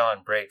 St.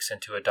 John breaks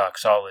into a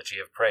doxology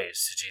of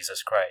praise to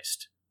Jesus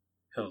Christ,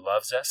 who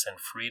loves us and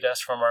freed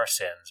us from our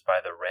sins by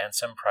the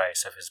ransom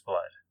price of his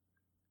blood,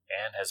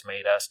 and has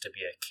made us to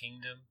be a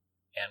kingdom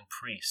and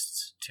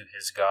priests to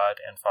his God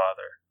and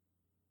Father.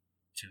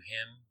 To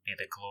him be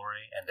the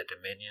glory and the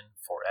dominion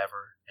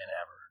forever and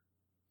ever.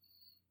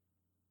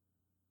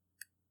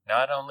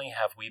 Not only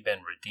have we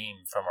been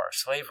redeemed from our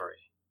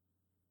slavery,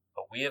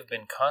 but we have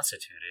been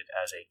constituted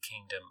as a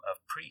kingdom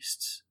of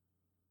priests.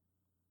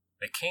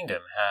 The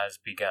kingdom has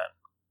begun.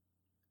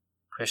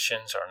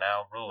 Christians are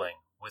now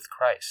ruling with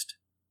Christ.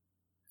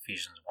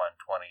 Ephesians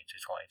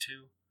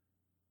 1:20-22,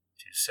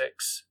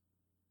 2:6,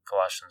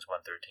 Colossians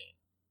 1:13.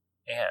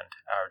 And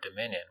our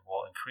dominion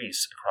will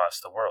increase across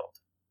the world.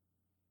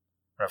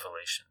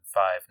 Revelation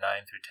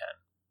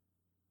 5:9-10.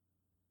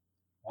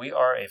 We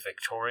are a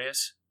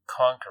victorious,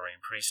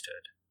 conquering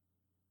priesthood,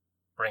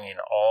 bringing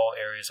all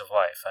areas of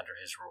life under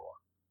his rule.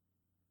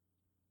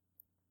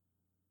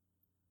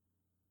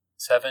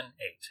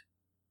 7:8.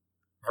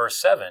 Verse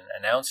 7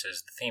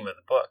 announces the theme of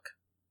the book,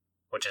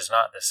 which is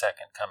not the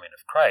second coming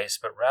of Christ,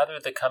 but rather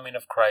the coming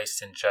of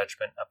Christ in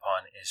judgment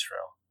upon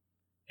Israel,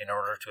 in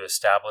order to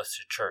establish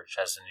the church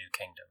as a new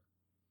kingdom.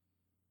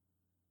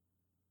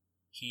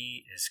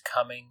 He is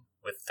coming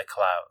with the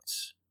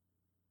clouds.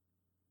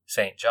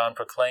 St. John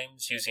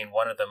proclaims, using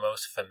one of the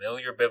most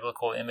familiar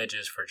biblical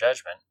images for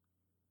judgment,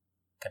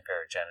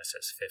 compare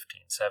Genesis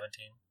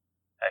 15:17,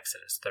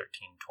 Exodus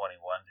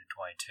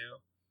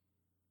 13:21-22,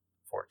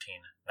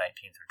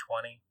 14:19 through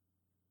 20,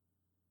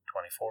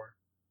 24,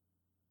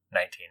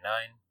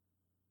 19:9,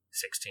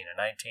 16 and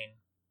 19,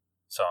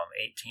 Psalm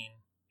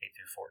 18, 8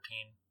 through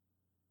 14,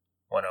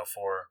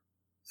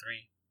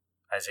 104:3,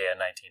 Isaiah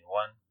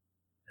 19:1,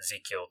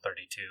 Ezekiel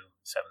 32,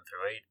 7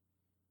 through 8,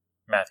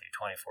 Matthew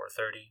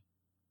 24:30,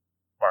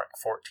 Mark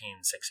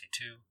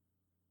 14:62,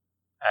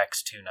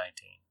 Acts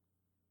 2:19.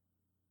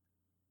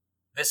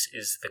 This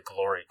is the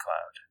glory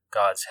cloud,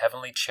 God's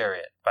heavenly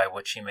chariot by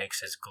which he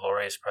makes his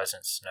glorious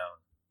presence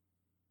known.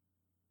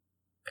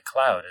 The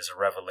cloud is a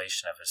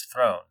revelation of his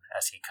throne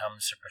as he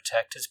comes to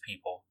protect his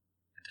people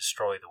and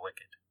destroy the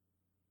wicked.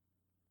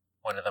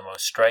 One of the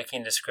most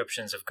striking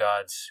descriptions of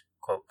God's,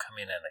 quote,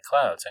 coming in the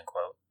clouds,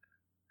 unquote,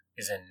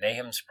 is in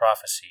Nahum's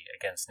prophecy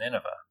against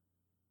Nineveh,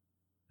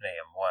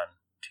 Nahum 1,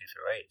 2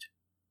 through 8.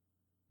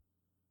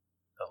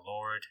 The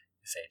Lord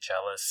is a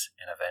jealous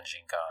and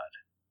avenging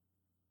God.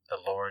 The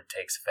Lord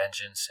takes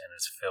vengeance and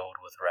is filled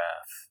with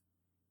wrath.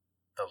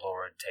 The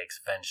Lord takes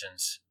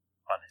vengeance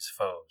on his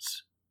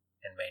foes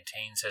and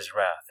maintains his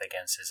wrath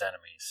against his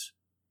enemies.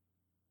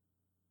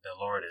 The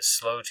Lord is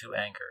slow to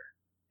anger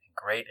and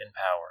great in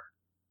power.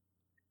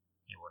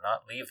 He will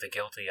not leave the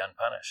guilty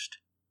unpunished.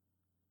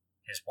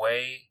 His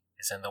way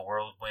is in the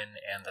whirlwind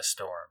and the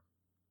storm,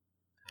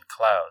 and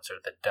clouds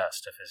are the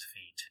dust of his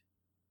feet.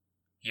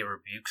 He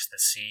rebukes the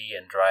sea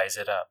and dries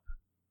it up.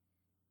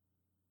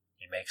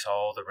 He makes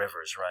all the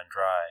rivers run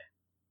dry.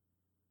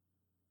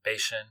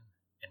 Bashan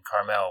and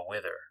Carmel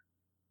wither,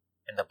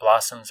 and the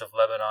blossoms of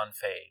Lebanon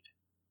fade.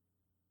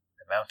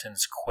 The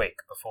mountains quake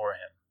before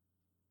him,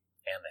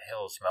 and the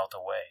hills melt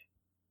away.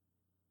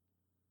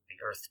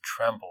 The earth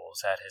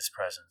trembles at his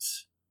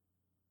presence,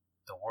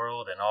 the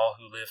world and all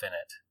who live in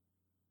it.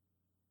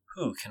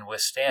 Who can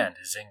withstand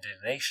his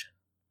indignation?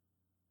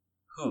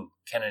 Who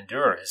can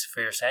endure his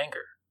fierce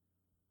anger?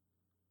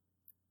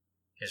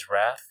 His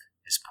wrath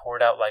is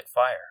poured out like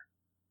fire.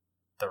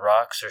 The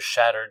rocks are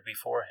shattered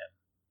before him.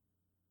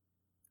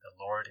 The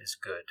Lord is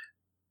good,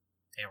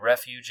 a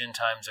refuge in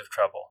times of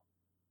trouble.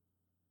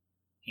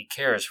 He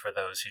cares for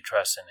those who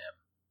trust in him.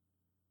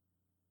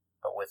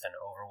 But with an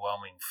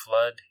overwhelming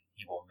flood,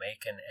 he will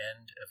make an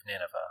end of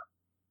Nineveh.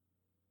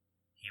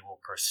 He will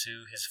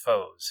pursue his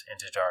foes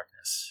into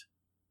darkness.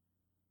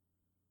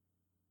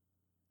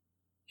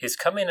 His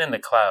coming in the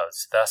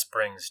clouds thus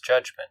brings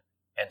judgment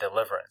and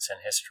deliverance in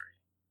history.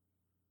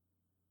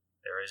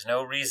 There is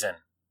no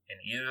reason in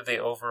either the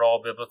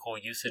overall biblical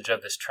usage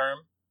of this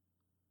term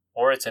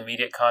or its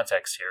immediate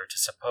context here to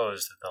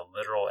suppose that the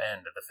literal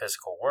end of the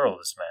physical world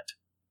is meant,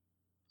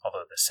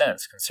 although the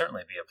sense can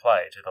certainly be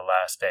applied to the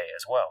last day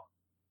as well.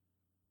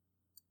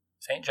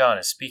 St. John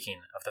is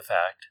speaking of the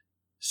fact,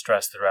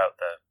 stressed throughout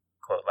the,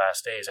 quote,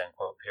 last days,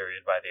 unquote,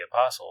 period by the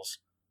apostles,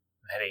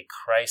 that a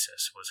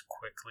crisis was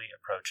quickly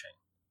approaching.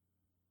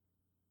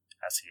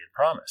 As he had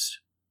promised,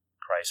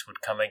 Christ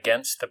would come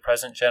against the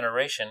present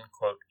generation,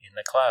 quote, in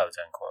the clouds,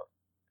 unquote,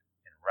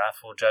 in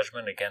wrathful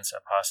judgment against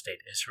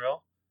apostate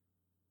Israel,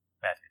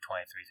 Matthew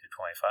 23 through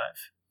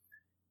 25,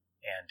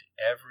 and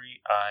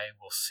every eye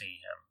will see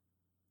him,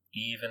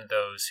 even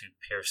those who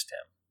pierced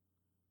him,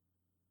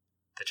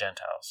 the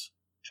Gentiles,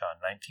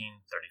 John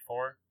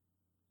 19:34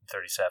 and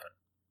 37.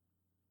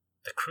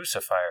 The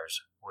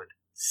crucifiers would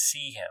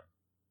see him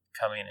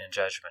coming in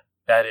judgment.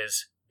 That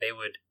is, they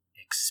would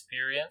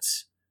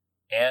experience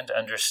and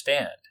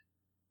understand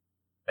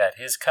that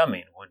his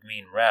coming would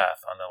mean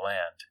wrath on the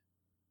land.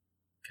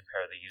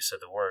 Compare the use of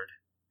the word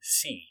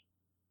see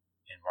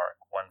in Mark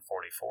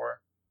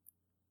 1:44,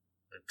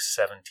 Luke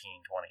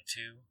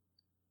 17:22,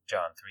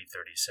 John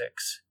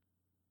 3:36,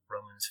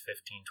 Romans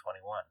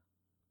 15:21.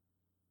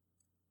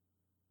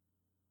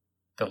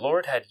 The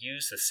Lord had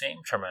used the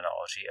same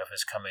terminology of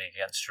his coming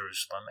against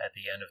Jerusalem at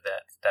the end of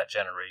that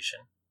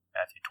generation,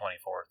 Matthew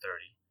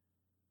 24:30,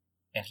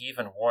 and he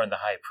even warned the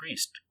high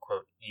priest,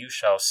 quote, "You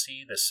shall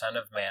see the Son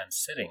of Man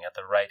sitting at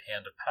the right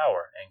hand of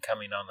power and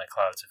coming on the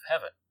clouds of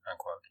heaven,"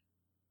 unquote,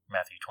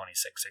 Matthew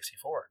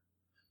 26:64.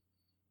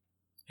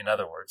 In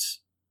other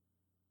words,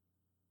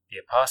 the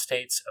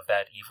apostates of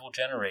that evil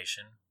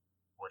generation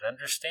would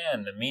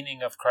understand the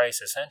meaning of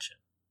Christ's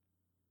ascension,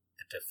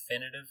 the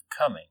definitive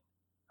coming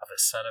of the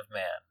Son of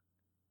Man,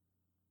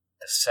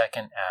 the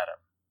second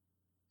Adam,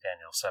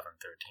 Daniel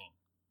 7:13.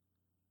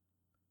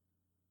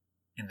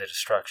 In the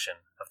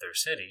destruction of their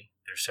city,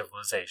 their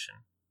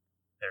civilization,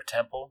 their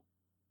temple,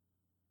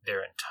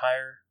 their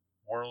entire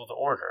world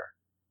order,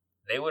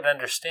 they would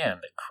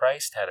understand that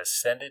Christ had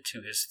ascended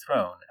to his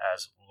throne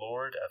as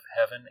Lord of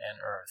heaven and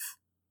earth.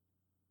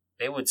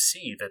 They would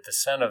see that the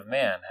Son of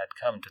Man had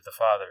come to the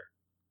Father.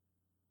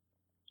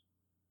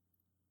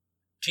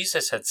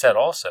 Jesus had said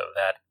also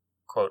that,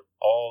 quote,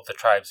 all the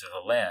tribes of the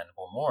land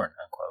will mourn,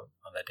 unquote,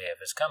 on the day of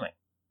his coming,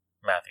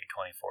 Matthew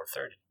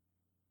 24:30.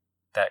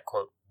 That,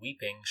 quote,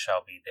 weeping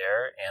shall be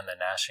there and the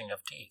gnashing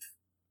of teeth,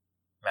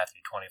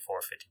 Matthew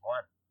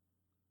 24:51.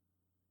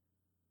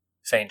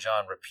 St.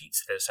 John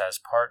repeats this as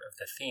part of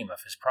the theme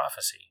of his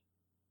prophecy.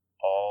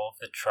 All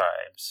the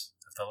tribes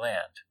of the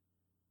land,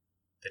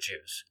 the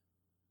Jews,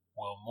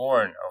 will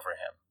mourn over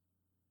him.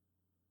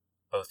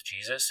 Both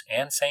Jesus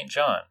and St.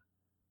 John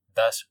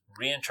thus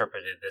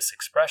reinterpreted this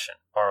expression,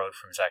 borrowed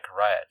from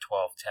Zechariah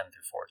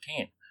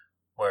 12:10-14,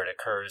 where it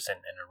occurs in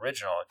an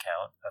original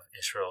account of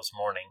Israel's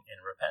mourning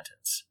in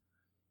repentance.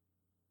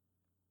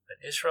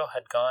 But Israel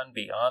had gone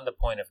beyond the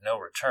point of no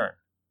return.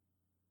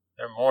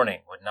 Their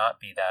mourning would not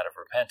be that of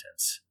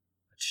repentance,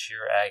 but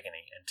sheer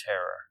agony and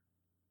terror.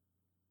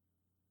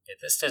 Yet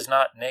this does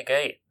not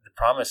negate the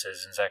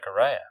promises in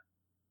Zechariah.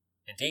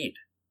 Indeed,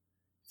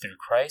 through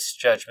Christ's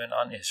judgment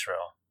on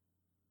Israel,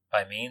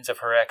 by means of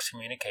her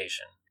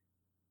excommunication,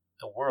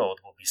 the world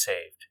will be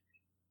saved.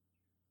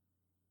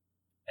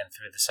 And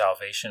through the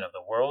salvation of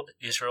the world,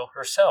 Israel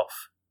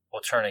herself will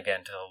turn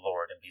again to the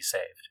Lord and be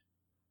saved.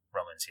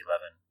 Romans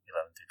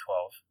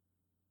 11:11-12,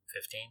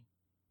 15,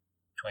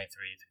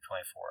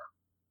 23-24.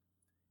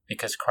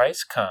 Because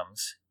Christ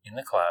comes in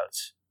the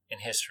clouds, in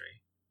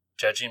history,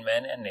 judging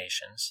men and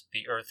nations,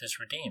 the earth is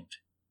redeemed.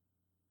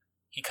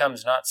 He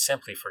comes not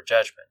simply for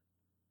judgment,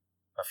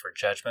 but for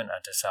judgment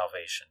unto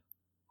salvation.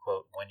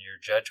 Quote, when your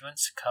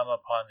judgments come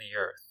upon the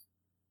earth,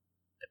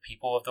 the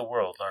people of the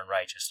world learn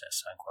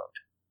righteousness. Unquote.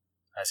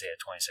 Isaiah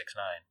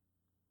 26:9.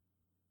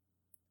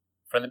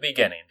 From the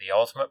beginning, the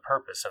ultimate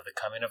purpose of the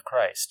coming of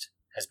Christ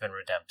has been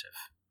redemptive.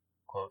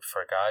 Quote,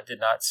 for God did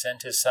not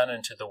send his Son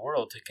into the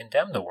world to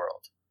condemn the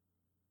world,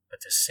 but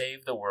to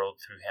save the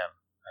world through him.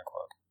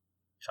 Unquote.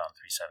 John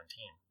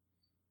 3:17.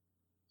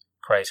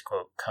 Christ,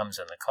 quote, comes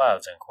in the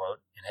clouds,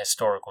 unquote, in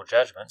historical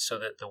judgment so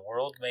that the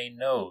world may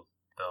know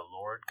the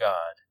Lord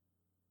God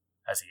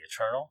as the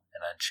eternal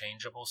and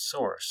unchangeable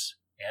source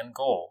and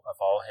goal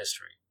of all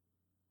history.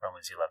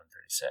 Romans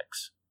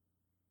 11:36.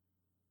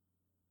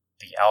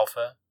 The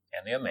Alpha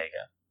and the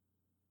Omega,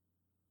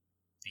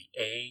 the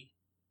A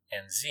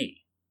and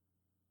Z.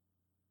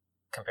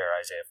 Compare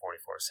Isaiah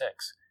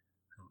 44:6.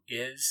 Who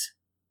is,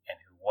 and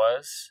who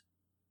was,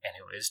 and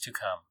who is to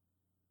come.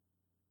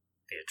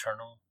 The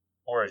eternal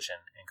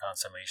origin and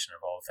consummation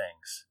of all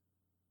things.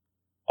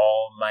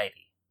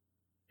 Almighty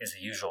is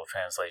the usual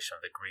translation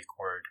of the Greek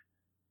word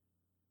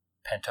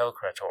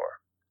Pantokrator,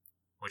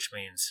 which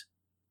means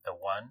the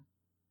one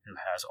who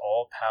has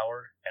all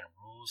power and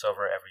rules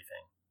over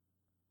everything.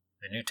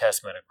 The New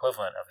Testament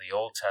equivalent of the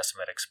Old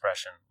Testament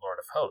expression Lord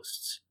of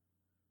Hosts,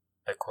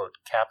 the, quote,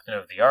 captain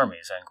of the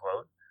armies,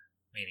 unquote,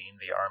 meaning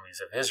the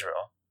armies of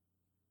Israel,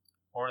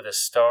 or the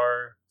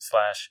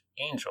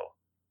star/angel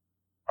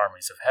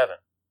armies of heaven,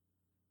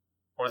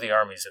 or the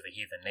armies of the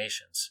heathen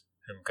nations,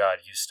 whom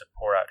God used to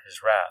pour out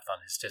his wrath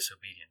on his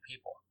disobedient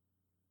people.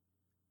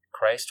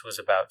 Christ was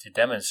about to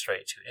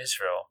demonstrate to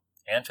Israel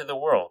and to the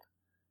world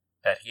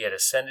that he had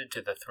ascended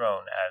to the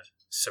throne as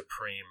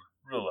supreme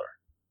ruler.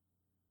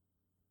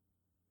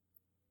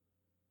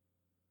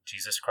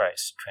 Jesus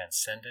Christ,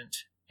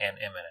 transcendent and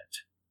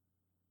immanent.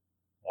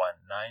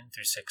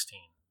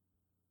 1:9-16.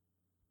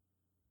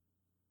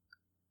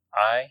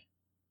 I,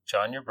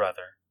 John your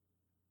brother,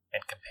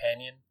 and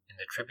companion in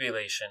the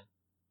tribulation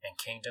and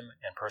kingdom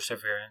and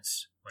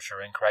perseverance which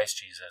are in Christ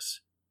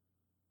Jesus,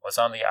 was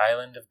on the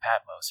island of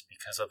Patmos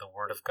because of the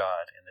word of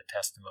God and the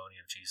testimony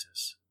of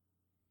Jesus.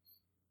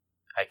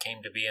 I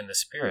came to be in the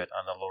Spirit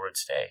on the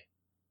Lord's day,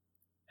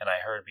 and I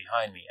heard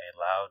behind me a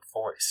loud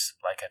voice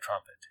like a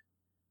trumpet,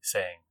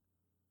 saying,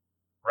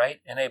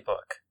 write in a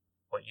book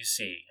what you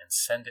see and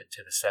send it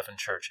to the 7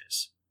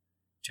 churches,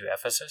 to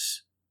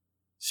Ephesus,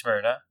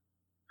 Smyrna,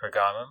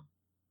 Pergamum,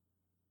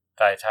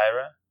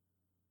 Thyatira,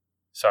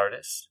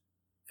 Sardis,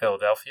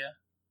 Philadelphia,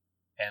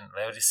 and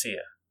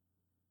Laodicea.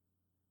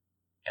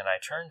 And I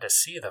turned to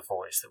see the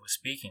voice that was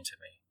speaking to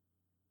me.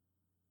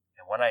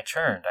 And when I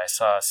turned, I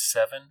saw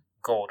 7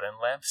 golden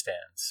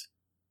lampstands.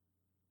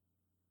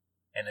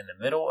 And in the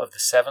middle of the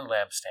 7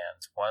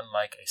 lampstands, one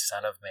like a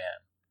son of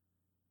man,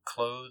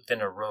 clothed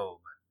in a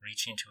robe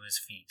reaching to his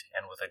feet,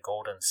 and with a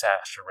golden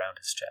sash around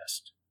his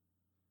chest.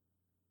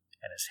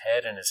 And his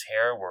head and his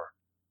hair were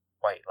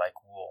white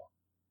like wool,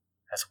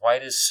 as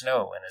white as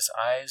snow, and his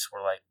eyes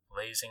were like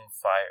blazing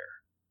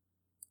fire.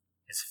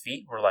 His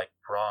feet were like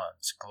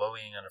bronze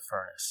glowing in a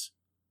furnace,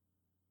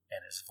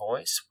 and his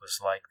voice was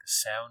like the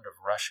sound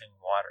of rushing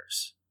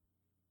waters.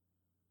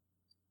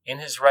 In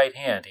his right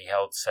hand he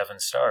held 7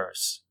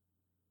 stars,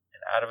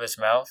 and out of his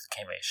mouth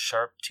came a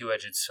sharp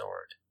 2-edged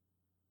sword,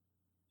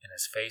 and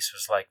his face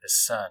was like the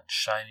sun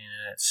shining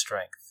in its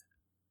strength.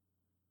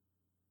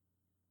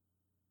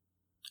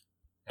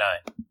 9.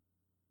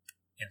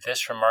 In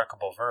this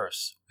remarkable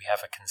verse, we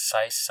have a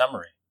concise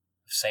summary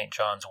of St.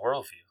 John's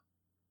worldview,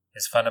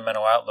 his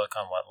fundamental outlook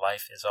on what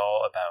life is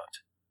all about.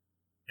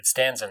 It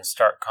stands in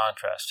stark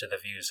contrast to the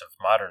views of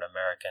modern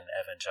American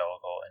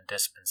evangelical and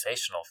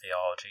dispensational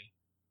theology,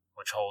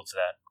 which holds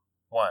that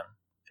 1.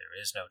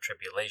 There is no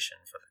tribulation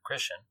for the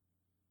Christian,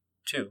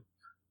 2.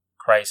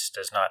 Christ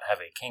does not have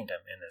a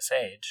kingdom in this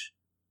age,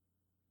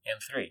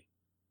 and 3.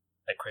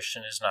 The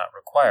Christian is not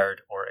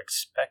required or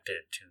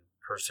expected to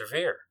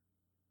persevere.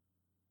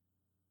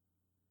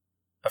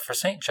 But for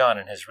St. John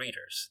and his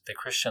readers, the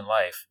Christian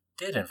life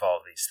did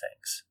involve these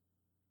things.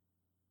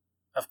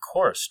 Of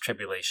course,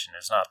 tribulation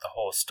is not the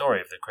whole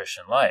story of the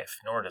Christian life,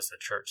 nor does the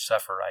church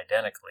suffer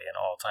identically in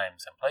all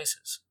times and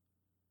places.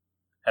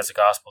 As the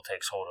gospel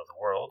takes hold of the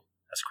world,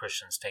 as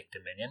Christians take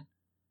dominion,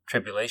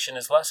 tribulation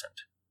is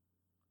lessened.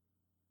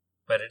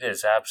 But it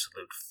is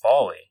absolute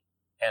folly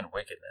and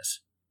wickedness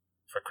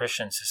for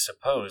Christians to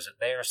suppose that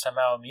they are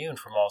somehow immune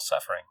from all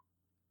suffering.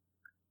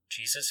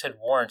 Jesus had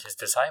warned his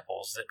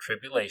disciples that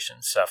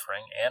tribulation,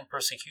 suffering, and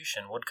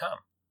persecution would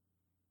come.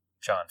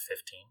 John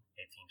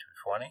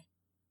 15:18-20,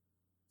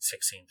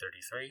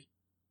 16:33,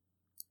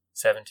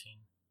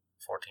 17,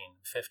 14,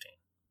 and 15.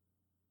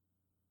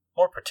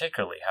 More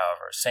particularly,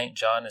 however, St.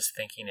 John is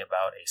thinking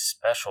about a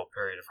special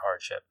period of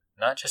hardship,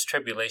 not just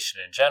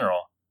tribulation in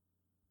general,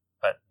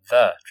 but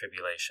the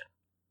tribulation,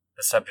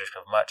 the subject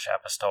of much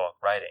apostolic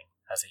writing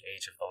as the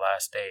age of the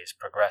last days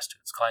progressed to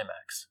its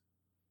climax.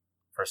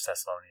 1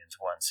 Thessalonians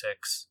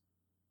 1:6,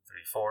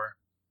 3:4,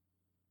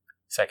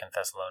 2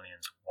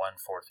 Thessalonians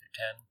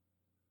 1:4-10,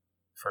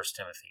 1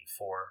 Timothy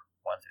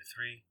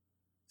 4:1-3,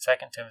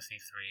 2 Timothy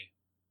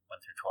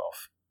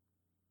 3:1-12.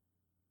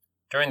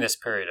 During this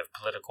period of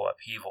political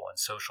upheaval and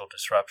social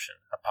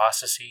disruption,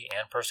 apostasy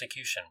and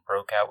persecution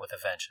broke out with a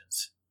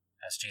vengeance,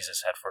 as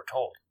Jesus had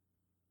foretold.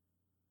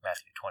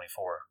 Matthew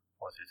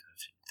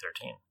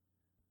 24:4-13.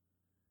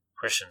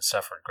 Christians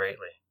suffered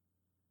greatly,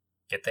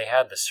 yet they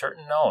had the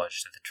certain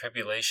knowledge that the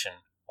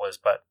tribulation was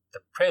but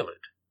the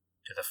prelude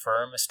to the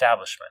firm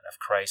establishment of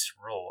Christ's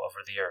rule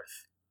over the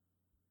earth.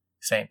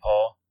 St.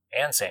 Paul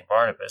and St.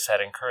 Barnabas had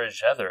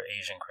encouraged other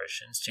Asian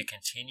Christians to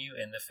continue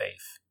in the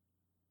faith,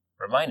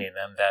 reminding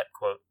them that,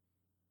 quote,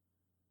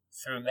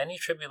 "through many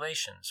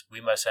tribulations we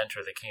must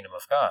enter the kingdom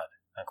of God,"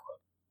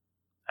 unquote.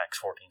 Acts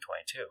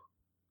 14:22.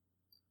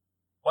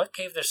 What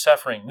gave their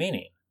suffering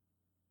meaning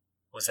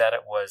was that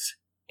it was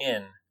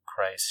in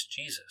Christ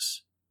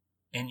Jesus,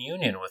 in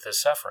union with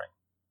his suffering.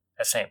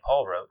 As St.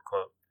 Paul wrote,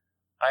 quote,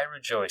 "I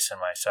rejoice in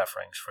my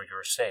sufferings for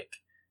your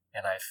sake,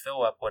 and I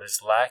fill up what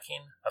is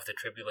lacking of the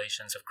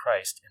tribulations of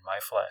Christ in my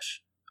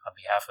flesh, on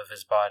behalf of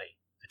his body,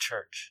 the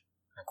church,"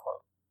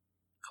 unquote.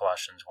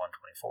 Colossians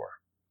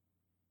 1:24.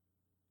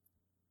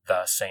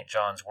 Thus, St.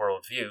 John's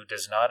worldview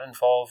does not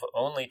involve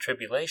only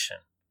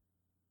tribulation.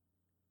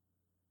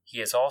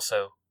 He is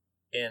also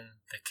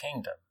in the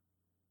kingdom,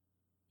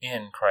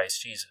 in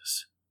Christ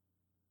Jesus.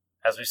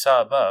 As we saw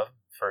above,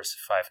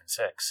 verses 5 and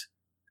 6,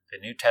 the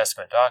New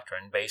Testament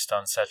doctrine, based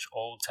on such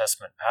Old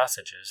Testament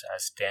passages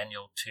as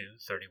Daniel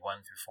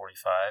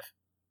 2:31-45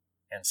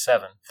 and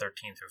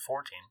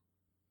 7:13-14,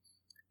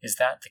 is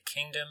that the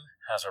kingdom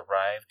has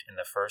arrived in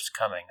the first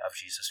coming of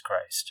Jesus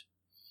Christ.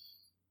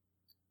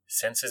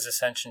 Since his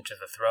ascension to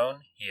the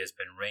throne, he has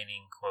been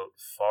reigning, quote,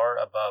 "far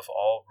above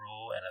all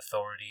rule and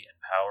authority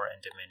and power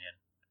and dominion,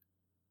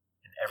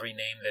 in every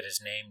name that is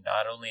named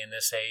not only in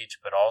this age,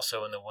 but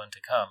also in the one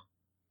to come.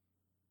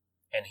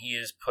 And he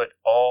has put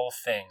all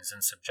things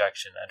in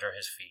subjection under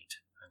his feet,"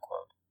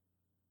 unquote.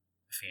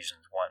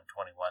 Ephesians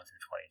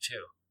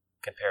 1:21-22.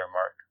 Compare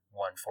Mark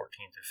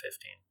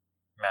 1:14-15,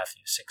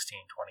 Matthew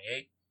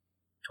 16:28,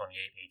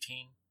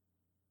 28:18,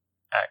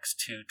 Acts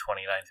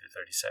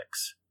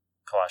 2:29-36,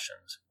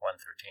 Colossians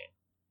 1:13.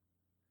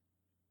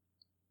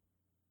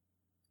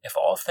 If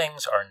all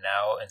things are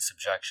now in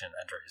subjection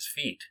under his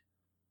feet,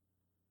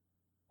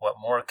 what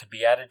more could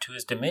be added to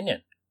his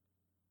dominion?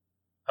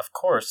 Of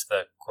course,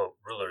 the, quote,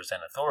 "rulers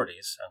and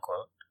authorities,"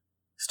 unquote,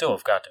 still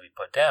have got to be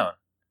put down.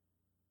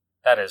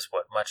 That is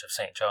what much of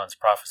St. John's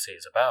prophecy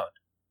is about.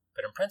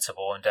 But in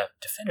principle and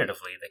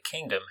definitively, the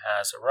kingdom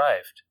has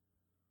arrived.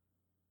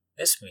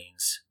 This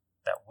means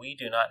that we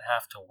do not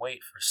have to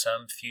wait for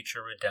some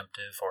future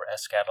redemptive or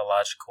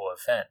eschatological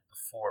event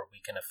before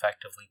we can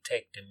effectively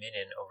take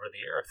dominion over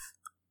the earth.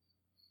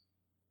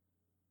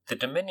 The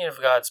dominion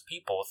of God's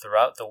people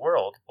throughout the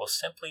world will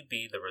simply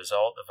be the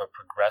result of a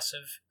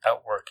progressive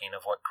outworking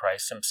of what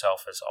Christ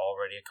himself has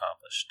already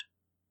accomplished.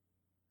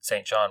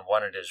 St. John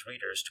wanted his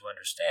readers to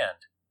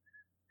understand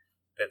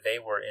that they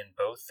were in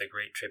both the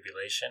Great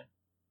Tribulation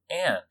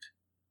and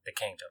the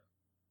kingdom.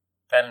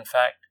 That in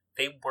fact,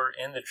 they were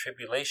in the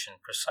tribulation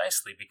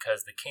precisely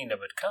because the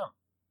kingdom had come.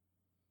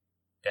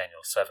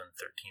 Daniel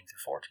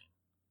 7:13-14.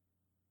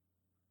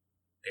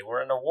 They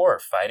were in a war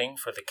fighting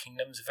for the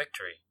kingdom's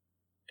victory.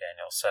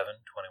 Daniel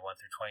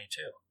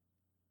 7:21-22.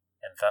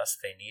 And thus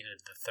they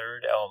needed the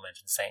third element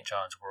in St.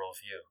 John's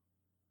worldview: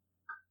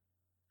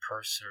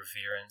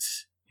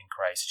 perseverance in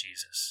Christ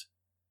Jesus.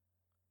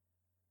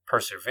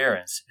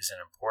 Perseverance is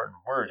an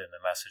important word in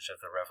the message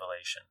of the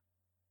Revelation,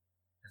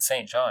 and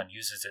St. John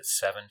uses it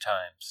 7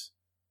 times.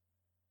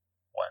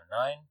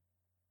 1:9,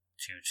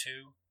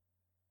 2:2,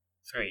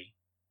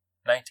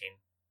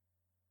 3:19,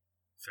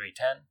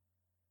 3:10,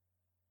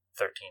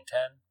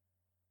 13:10,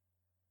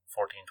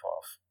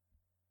 14:12.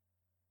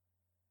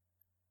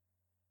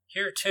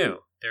 Here,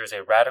 too, there is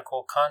a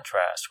radical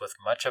contrast with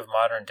much of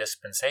modern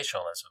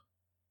dispensationalism.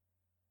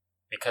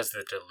 Because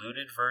the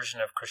diluted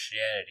version of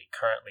Christianity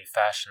currently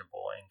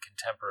fashionable in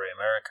contemporary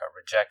America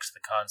rejects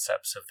the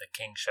concepts of the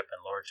kingship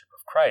and lordship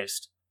of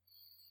Christ,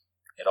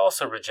 it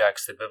also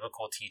rejects the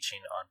biblical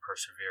teaching on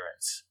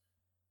perseverance.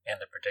 and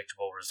the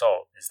predictable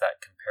result is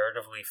that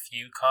comparatively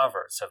few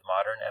converts of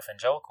modern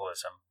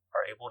evangelicalism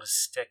are able to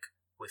stick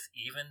with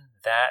even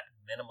that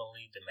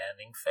minimally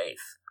demanding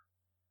faith.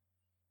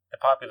 The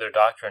popular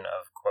doctrine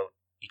of, quote,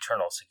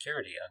 eternal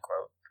security,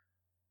 unquote,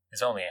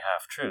 is only a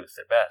half-truth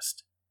at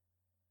best.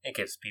 It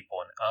gives people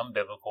an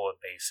unbiblical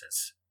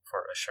basis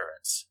for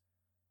assurance.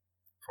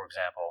 For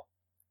example,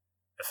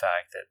 the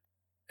fact that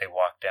they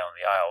walk down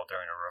the aisle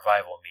during a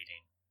revival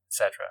meeting,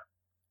 etc.,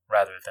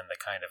 rather than the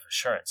kind of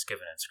assurance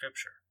given in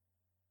Scripture.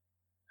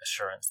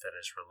 Assurance that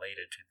is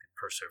related to the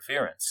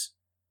perseverance.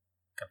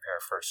 Compare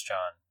 1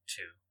 John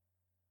 2,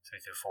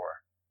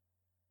 3-4.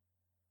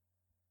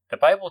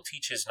 The Bible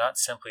teaches not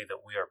simply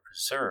that we are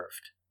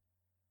preserved,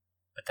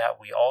 but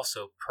that we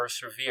also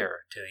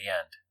persevere to the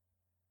end.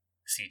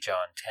 See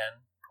John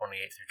 10,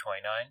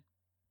 28-29,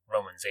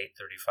 Romans 8,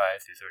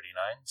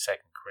 35-39,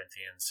 2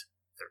 Corinthians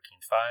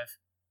 13:5,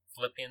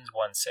 Philippians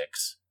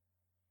 1:6,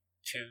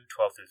 2,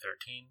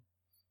 12-13,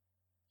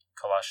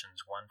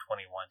 Colossians 1,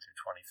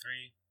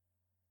 21-23,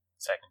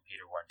 2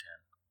 Peter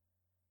 1:10.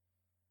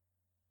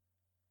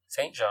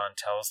 St. John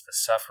tells the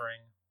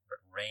suffering but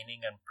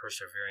reigning and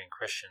persevering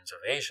Christians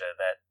of Asia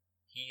that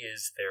he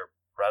is their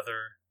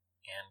brother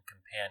and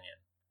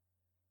companion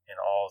in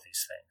all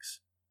these things,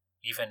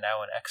 even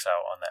now in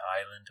exile on the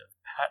island of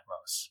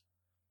Patmos.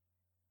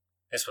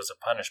 This was a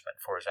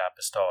punishment for his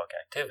apostolic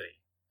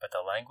activity, but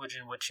the language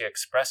in which he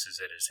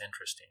expresses it is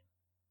interesting.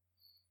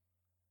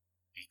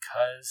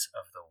 Because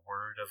of the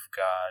Word of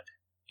God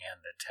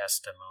and the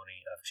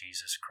testimony of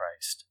Jesus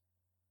Christ.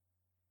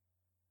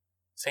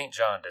 St.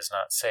 John does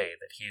not say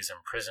that he is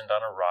imprisoned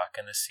on a rock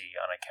in the sea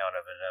on account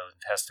of his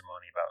own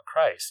testimony about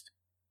Christ,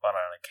 but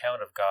on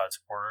account of God's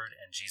Word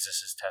and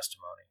Jesus'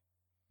 testimony.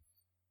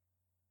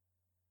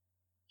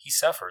 He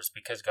suffers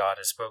because God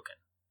has spoken,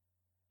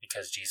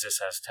 because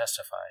Jesus has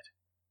testified.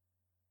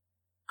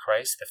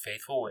 Christ, the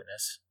faithful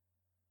witness,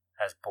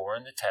 has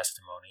borne the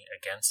testimony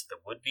against the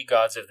would-be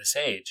gods of this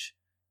age,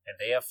 and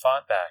they have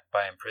fought back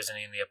by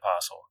imprisoning the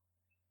apostle.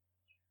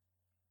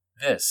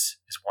 This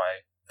is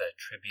why the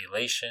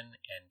tribulation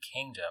and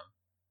kingdom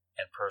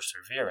and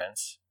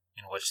perseverance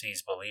in which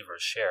these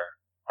believers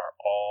share are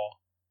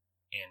all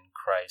in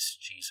Christ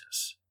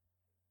Jesus.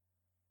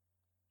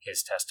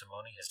 His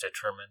testimony has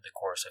determined the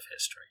course of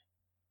history.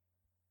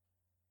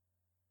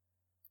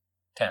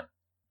 10.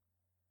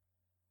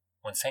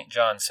 When St.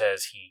 John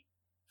says he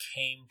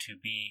came to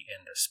be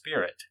in the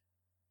Spirit,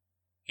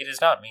 he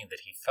does not mean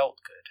that he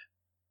felt good.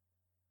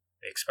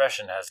 The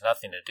expression has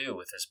nothing to do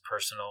with his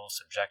personal,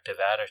 subjective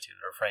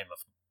attitude or frame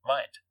of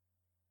mind,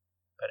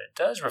 but it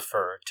does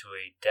refer to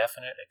a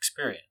definite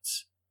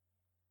experience.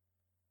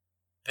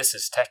 This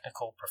is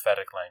technical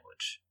prophetic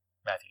language,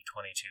 Matthew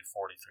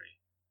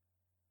 22:43.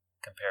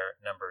 Compare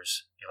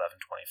Numbers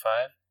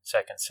 11:25,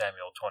 2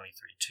 Samuel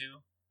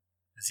 23:2,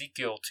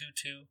 Ezekiel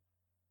 2:2,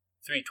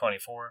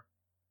 3:24,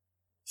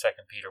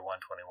 2 Peter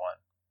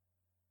 1:21.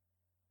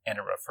 And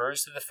it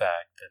refers to the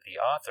fact that the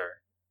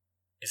author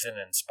is an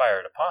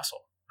inspired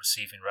apostle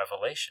receiving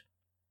revelation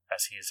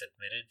as he is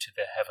admitted to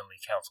the heavenly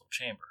council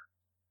chamber.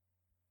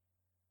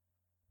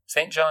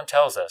 St. John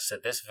tells us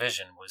that this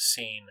vision was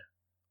seen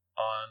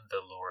on the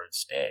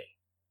Lord's day.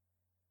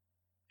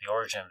 The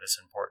origin of this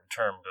important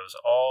term goes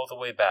all the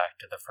way back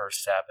to the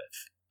first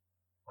Sabbath,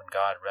 when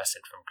God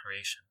rested from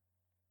creation.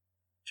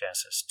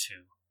 Genesis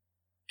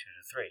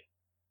 2:2-3.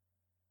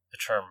 The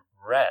term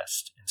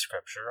rest in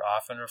Scripture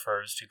often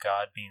refers to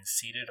God being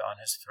seated on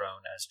his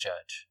throne as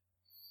judge,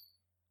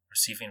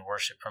 receiving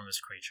worship from his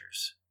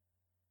creatures.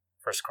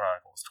 1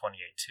 Chronicles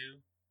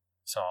 28:2,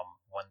 Psalm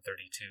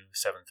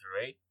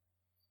 132:7-8,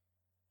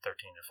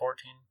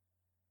 13-14,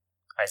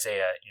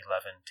 Isaiah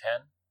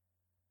 11:10,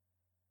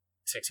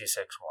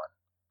 66:1.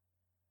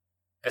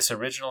 This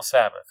original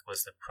Sabbath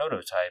was the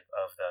prototype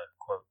of the,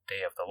 quote,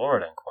 day of the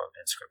Lord, unquote,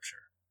 in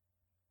Scripture,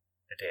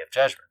 the day of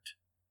judgment.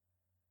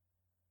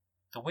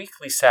 The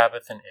weekly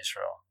Sabbath in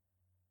Israel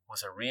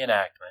was a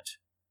reenactment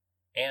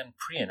and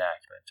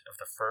pre-enactment of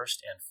the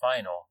first and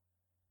final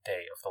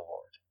day of the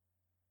Lord,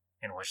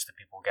 in which the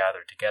people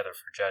gathered together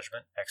for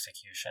judgment,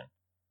 execution,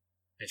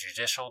 the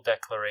judicial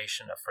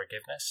declaration of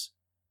forgiveness,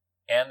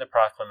 and the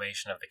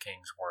proclamation of the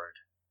King's word.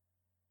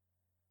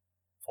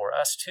 For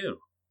us,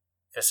 too,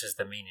 this is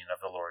the meaning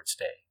of the Lord's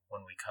Day,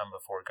 when we come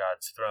before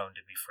God's throne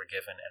to be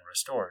forgiven and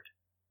restored,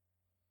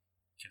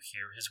 to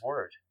hear his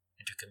word,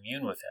 and to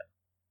commune with him.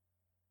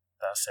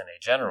 Thus, in a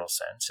general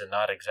sense, and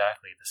not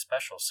exactly the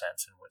special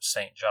sense in which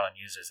St. John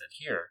uses it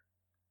here,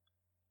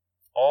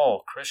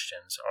 all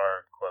Christians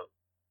are, quote,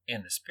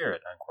 in the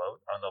Spirit,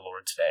 unquote, on the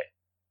Lord's Day.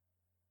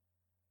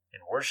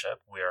 In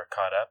worship, we are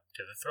caught up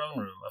to the throne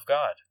room of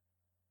God.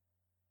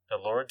 The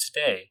Lord's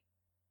Day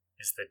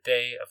is the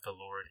day of the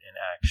Lord in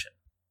action.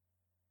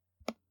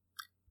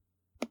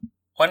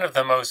 One of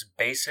the most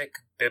basic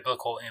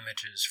biblical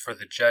images for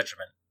the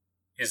judgment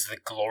is the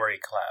glory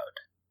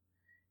cloud.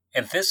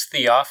 And this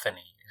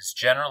theophany is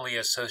generally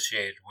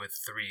associated with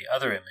three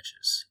other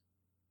images: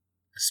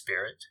 the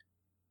Spirit,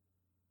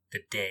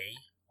 the day,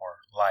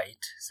 or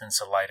light, since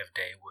the light of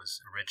day was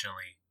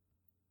originally,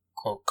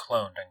 quote,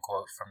 cloned,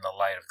 unquote, from the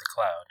light of the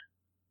cloud.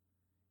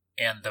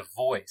 And the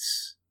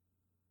voice,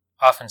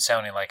 often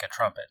sounding like a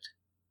trumpet.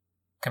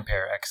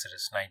 Compare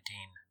Exodus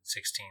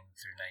 19:16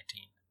 through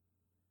 19.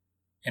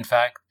 In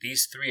fact,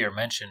 these three are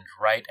mentioned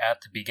right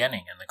at the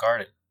beginning in the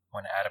garden,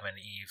 when Adam and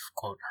Eve,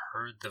 quote,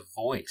 heard the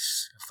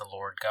voice of the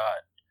Lord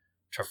God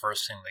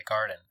traversing the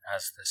garden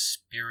as the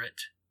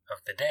Spirit of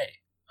the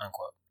day,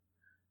 unquote.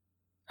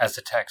 As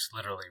the text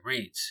literally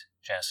reads,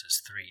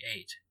 Genesis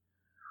 3:8,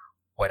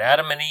 what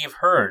Adam and Eve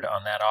heard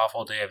on that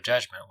awful day of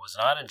judgment was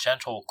not a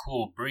gentle,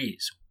 cool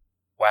breeze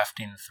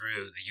wafting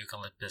through the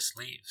eucalyptus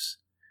leaves.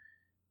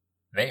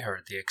 They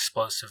heard the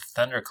explosive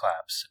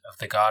thunderclaps of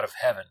the God of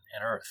heaven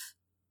and earth,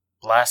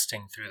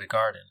 blasting through the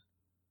garden.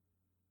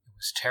 It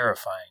was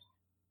terrifying,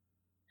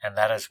 and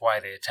that is why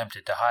they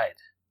attempted to hide.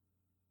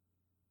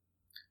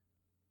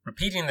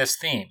 Repeating this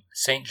theme,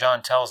 St.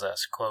 John tells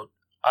us, quote,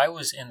 I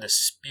was in the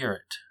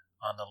Spirit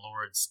on the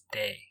Lord's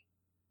day,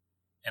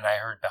 and I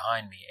heard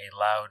behind me a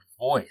loud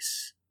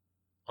voice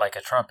like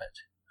a trumpet,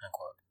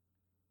 unquote.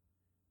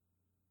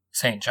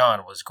 St.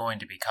 John was going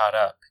to be caught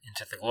up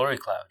into the glory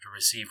cloud to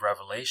receive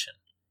revelation,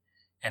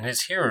 and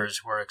his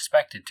hearers were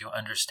expected to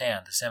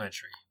understand this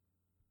imagery.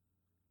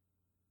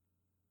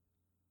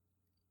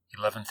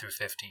 11 through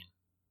 15.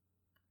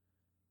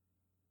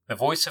 The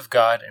voice of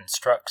God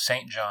instructs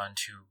St. John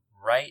to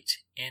write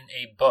in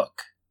a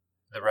book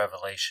the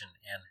revelation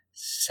and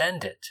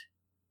send it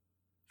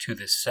to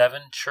the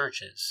 7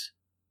 churches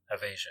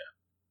of Asia.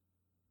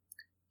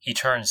 He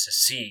turns to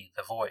see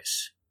the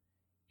voice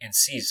and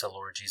sees the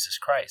Lord Jesus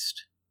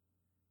Christ.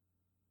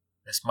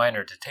 This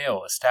minor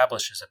detail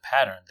establishes a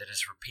pattern that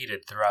is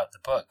repeated throughout the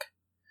book.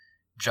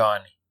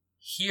 John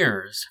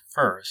hears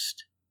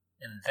first,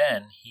 and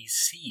then he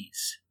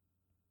sees.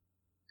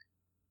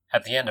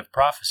 At the end of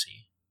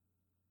prophecy,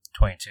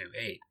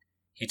 22:8,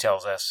 he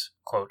tells us,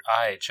 quote,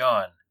 I,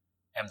 John,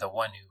 am the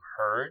one who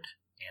heard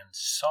and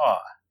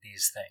saw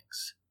these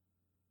things.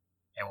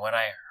 And when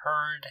I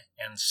heard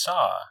and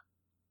saw,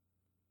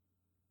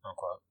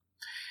 unquote.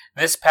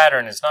 This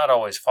pattern is not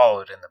always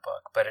followed in the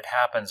book, but it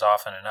happens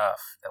often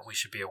enough that we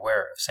should be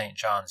aware of St.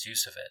 John's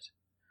use of it,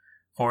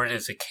 for it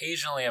is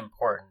occasionally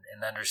important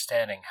in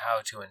understanding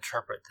how to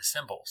interpret the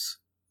symbols.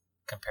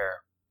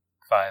 Compare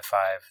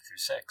 5:5 through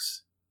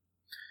 6.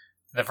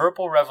 The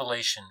verbal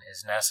revelation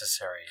is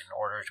necessary in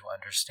order to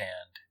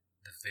understand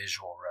the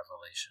visual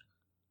revelation.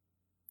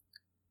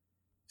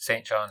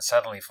 St. John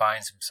suddenly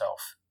finds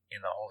himself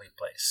in the holy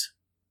place,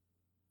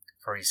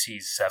 for he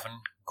sees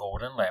 7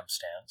 golden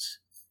lampstands,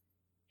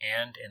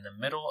 and in the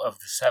middle of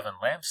the 7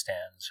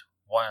 lampstands,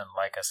 one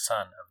like a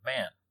son of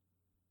man.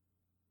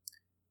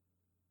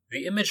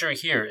 The imagery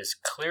here is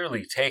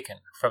clearly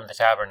taken from the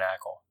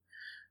tabernacle,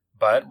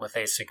 but with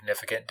a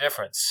significant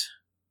difference.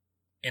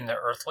 In the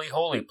earthly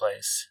holy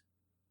place,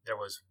 there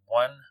was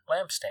 1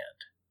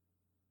 lampstand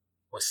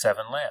with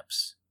 7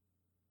 lamps.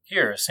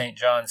 Here, St.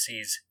 John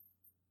sees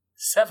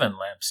 7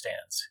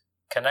 lampstands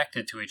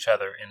connected to each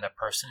other in the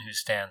person who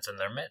stands in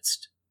their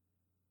midst.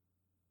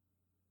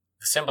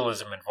 The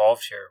symbolism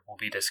involved here will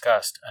be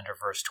discussed under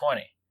verse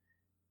 20.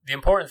 The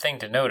important thing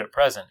to note at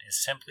present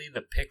is simply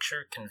the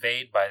picture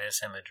conveyed by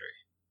this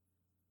imagery.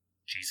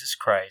 Jesus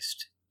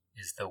Christ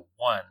is the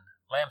 1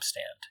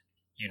 lampstand,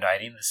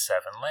 uniting the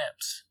 7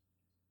 lamps,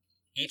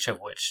 each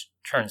of which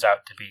turns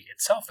out to be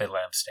itself a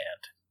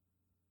lampstand.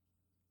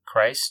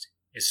 Christ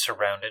is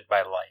surrounded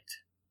by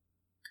light.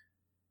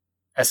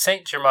 As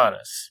St.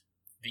 Germanus,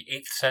 the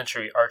 8th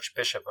century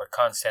Archbishop of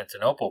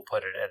Constantinople,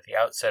 put it at the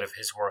outset of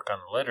his work on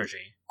the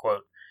liturgy,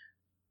 quote,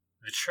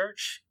 the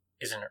Church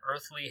is an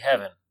earthly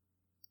heaven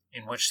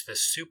in which the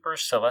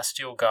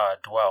super-celestial God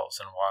dwells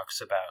and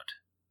walks about,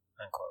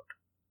 unquote.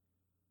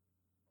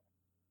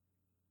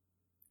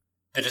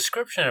 The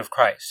description of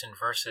Christ in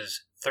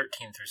verses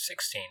 13 through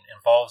 16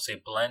 involves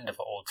a blend of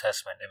Old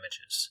Testament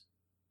images.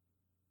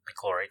 The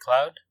glory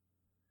cloud,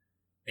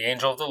 the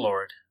angel of the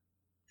Lord,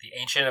 the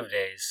Ancient of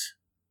Days,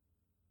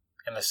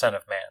 and the Son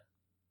of Man.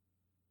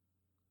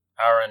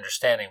 Our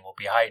understanding will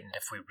be heightened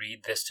if we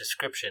read this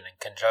description in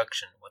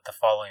conjunction with the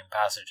following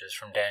passages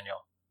from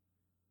Daniel.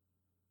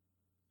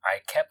 I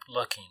kept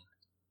looking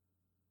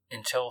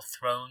until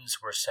thrones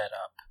were set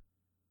up,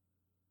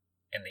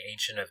 and the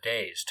Ancient of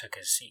Days took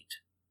his seat.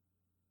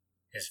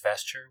 His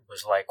vesture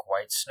was like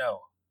white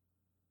snow,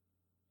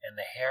 and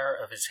the hair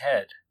of his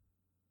head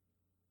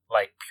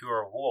like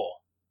pure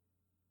wool.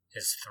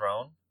 His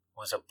throne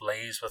was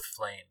ablaze with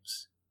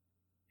flames.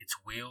 Its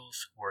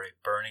wheels were a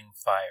burning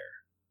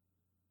fire.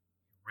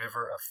 A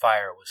river of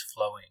fire was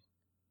flowing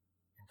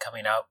and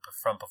coming out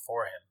from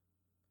before him.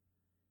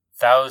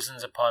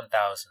 Thousands upon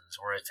thousands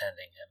were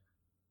attending him,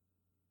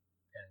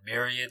 and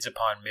myriads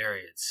upon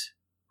myriads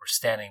were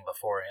standing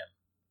before him.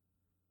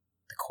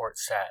 The court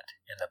sat,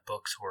 and the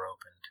books were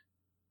opened.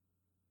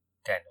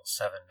 Daniel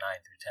 7:9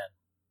 through 10.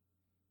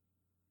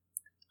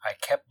 I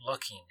kept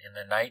looking in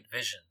the night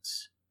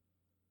visions,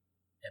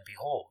 and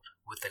behold,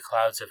 with the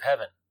clouds of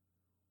heaven,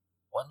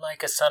 one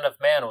like a son of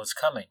man was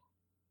coming.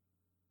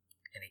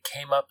 And he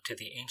came up to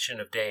the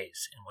Ancient of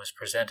Days and was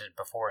presented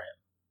before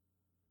him.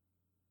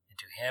 And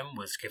to him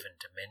was given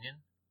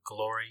dominion,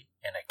 glory,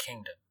 and a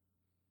kingdom,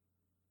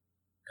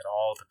 that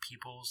all the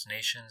peoples,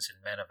 nations,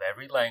 and men of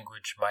every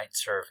language might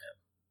serve him.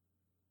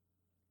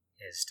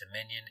 His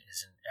dominion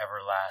is an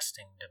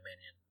everlasting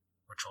dominion,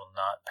 which will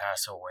not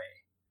pass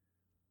away,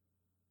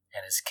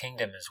 and his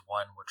kingdom is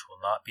one which will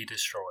not be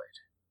destroyed.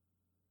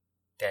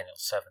 Daniel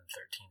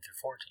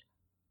 7:13-14.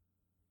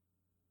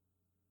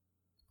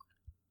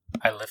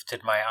 I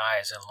lifted my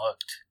eyes and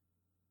looked,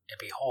 and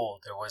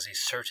behold, there was a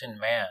certain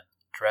man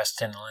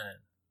dressed in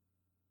linen,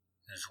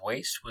 whose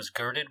waist was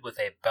girded with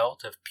a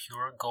belt of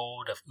pure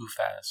gold of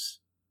Uphaz.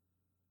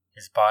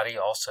 His body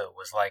also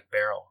was like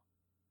beryl,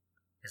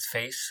 his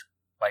face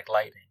like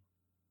lightning,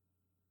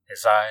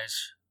 his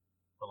eyes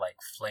were like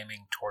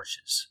flaming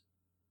torches,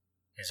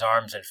 his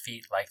arms and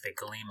feet like the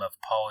gleam of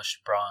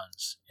polished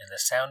bronze, and the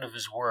sound of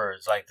his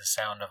words like the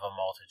sound of a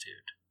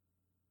multitude.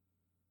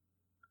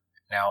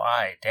 Now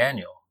I,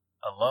 Daniel,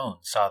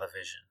 alone saw the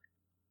vision.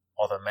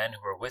 All the men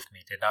who were with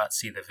me did not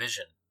see the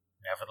vision.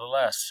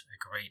 Nevertheless, a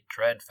great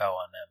dread fell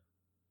on them,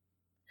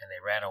 and they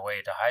ran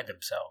away to hide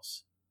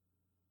themselves.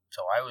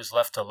 So I was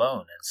left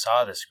alone and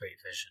saw this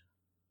great vision.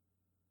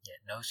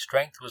 Yet no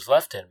strength was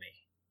left in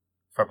me,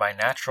 for my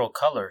natural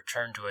color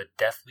turned to a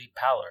deathly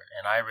pallor,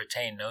 and I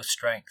retained no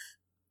strength.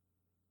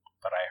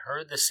 But I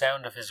heard the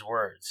sound of his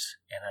words,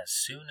 and as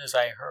soon as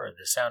I heard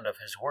the sound of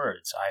his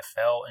words, I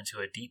fell into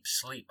a deep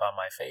sleep on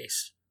my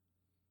face,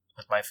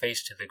 with my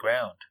face to the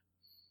ground.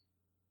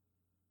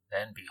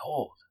 Then,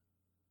 behold,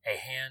 a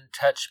hand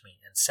touched me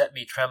and set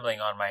me trembling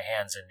on my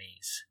hands and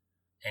knees.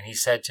 And he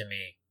said to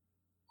me,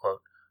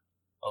 quote,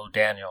 O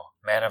Daniel,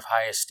 man of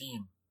high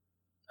esteem,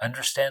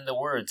 understand the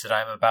words that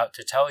I am about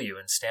to tell you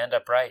and stand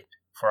upright,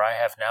 for I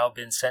have now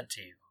been sent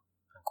to you.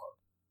 Unquote.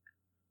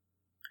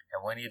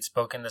 And when he had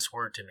spoken this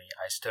word to me,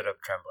 I stood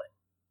up trembling.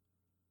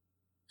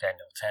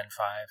 Daniel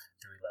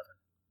 10:5-11.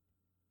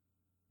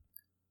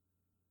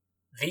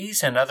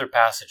 These and other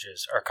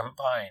passages are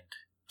combined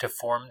to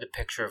form the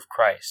picture of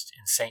Christ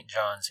in St.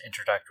 John's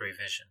introductory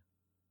vision.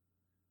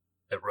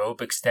 The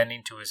robe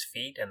extending to his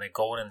feet and the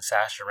golden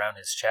sash around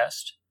his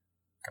chest,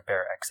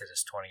 compare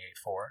Exodus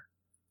 28:4,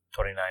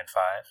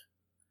 29:5,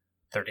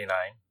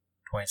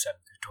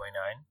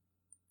 39:27-29,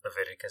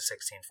 Leviticus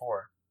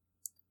 16:4,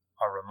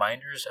 are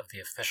reminders of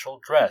the official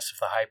dress of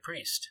the high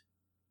priest,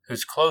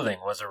 whose clothing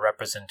was a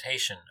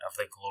representation of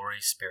the glory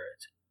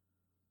spirit,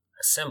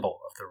 a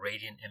symbol of the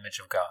radiant image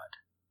of God.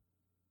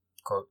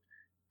 Quote,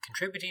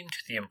 contributing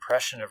to the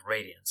impression of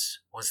radiance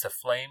was the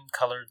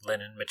flame-colored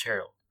linen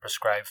material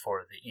prescribed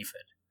for the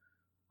ephod,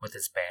 with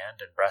its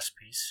band and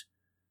breastpiece,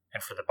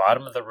 and for the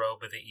bottom of the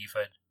robe of the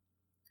ephod,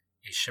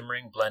 a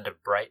shimmering blend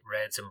of bright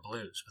reds and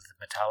blues with a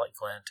metallic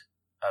glint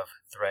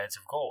of threads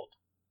of gold.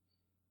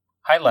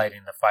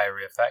 Highlighting the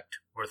fiery effect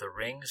were the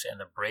rings and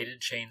the braided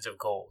chains of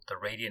gold, the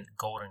radiant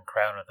golden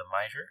crown of the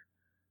mitre,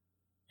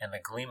 and the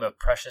gleam of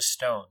precious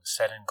stones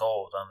set in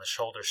gold on the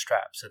shoulder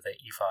straps of the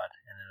ephod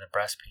and in the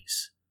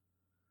breastpiece.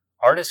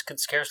 Artists could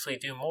scarcely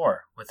do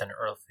more with an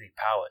earthly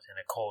palette and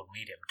a cold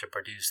medium to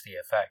produce the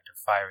effect of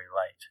fiery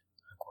light.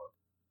 Unquote.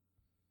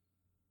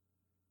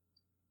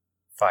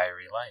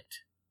 Fiery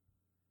light.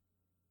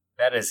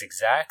 That is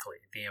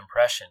exactly the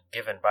impression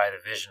given by the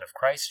vision of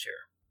Christ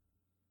here.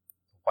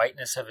 The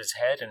whiteness of his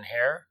head and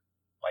hair,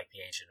 like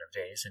the Ancient of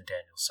Days in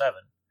Daniel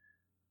 7,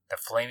 the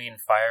flaming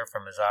fire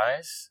from his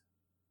eyes,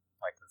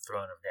 like the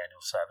throne of Daniel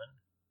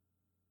 7,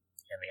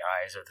 and the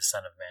eyes of the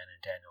Son of Man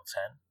in Daniel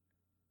 10,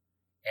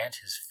 and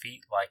his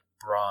feet like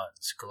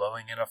bronze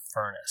glowing in a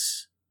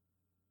furnace.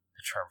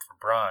 The term for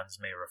bronze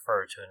may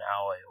refer to an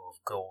alloy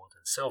of gold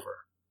and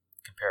silver.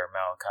 Compare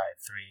Malachi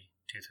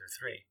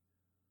 3:2-3.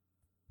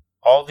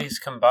 All these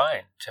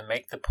combine to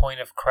make the point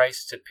of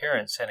Christ's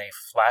appearance in a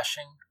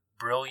flashing,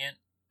 brilliant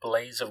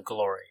blaze of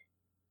glory.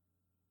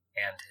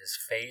 And his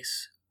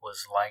face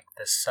was like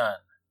the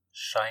sun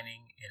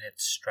shining in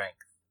its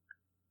strength.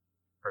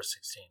 Verse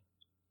 16.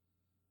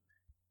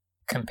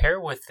 Compare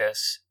with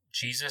this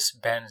Jesus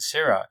ben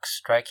Sirach's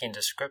striking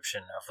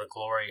description of the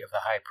glory of the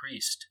high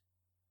priest.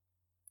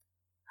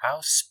 How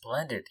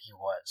splendid he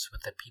was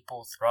with the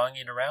people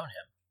thronging around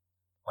him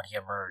when he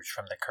emerged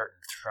from the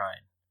curtained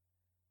shrine.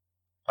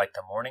 Like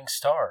the morning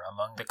star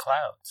among the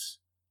clouds,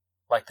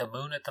 like the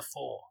moon at the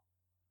full,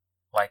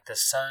 like the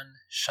sun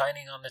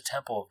shining on the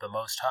temple of the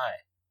Most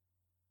High,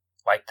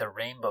 like the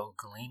rainbow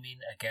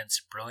gleaming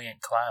against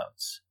brilliant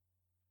clouds,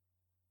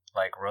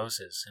 like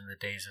roses in the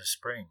days of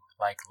spring,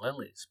 like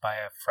lilies by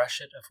a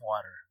freshet of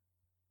water,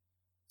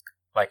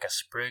 like a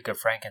sprig of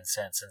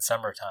frankincense in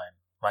summertime,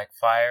 like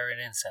fire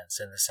and incense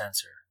in the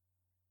censer,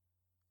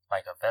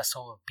 like a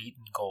vessel of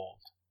beaten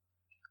gold,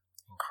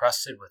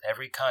 encrusted with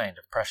every kind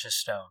of precious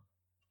stone,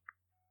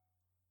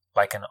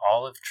 like an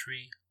olive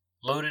tree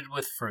loaded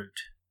with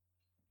fruit,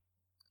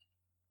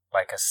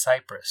 like a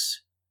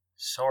cypress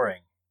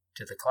soaring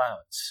to the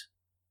clouds.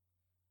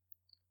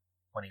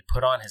 When he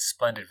put on his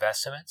splendid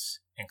vestments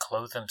and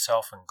clothed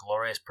himself in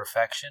glorious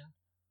perfection,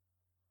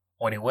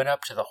 when he went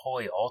up to the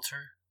holy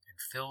altar and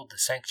filled the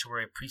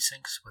sanctuary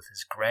precincts with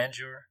his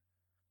grandeur,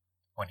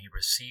 when he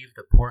received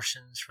the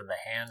portions from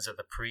the hands of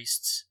the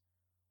priests,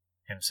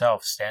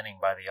 himself standing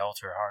by the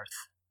altar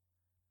hearth,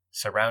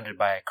 surrounded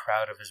by a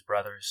crowd of his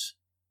brothers,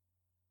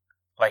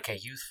 like a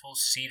youthful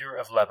cedar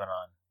of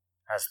Lebanon,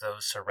 as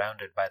those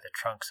surrounded by the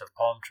trunks of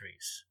palm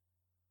trees.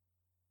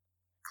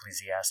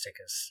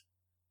 Ecclesiasticus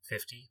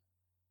 50,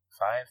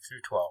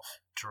 5-12,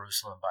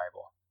 Jerusalem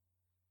Bible.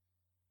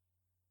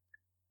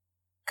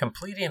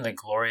 Completing the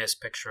glorious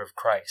picture of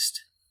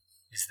Christ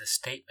is the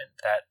statement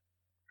that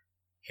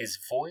his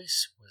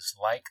voice was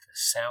like the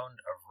sound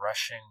of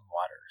rushing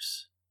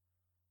waters.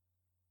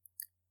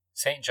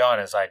 St. John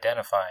is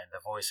identifying the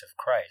voice of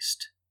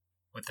Christ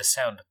with the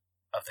sound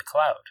of the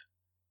cloud,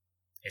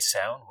 a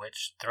sound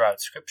which, throughout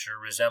Scripture,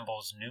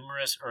 resembles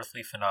numerous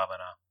earthly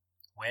phenomena: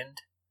 wind,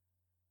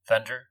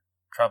 thunder,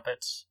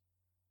 trumpets,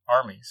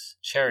 armies,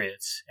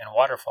 chariots, and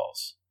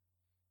waterfalls.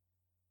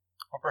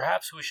 Or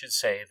perhaps we should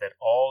say that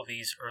all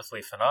these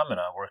earthly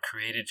phenomena were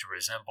created to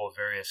resemble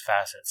various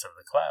facets of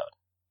the cloud.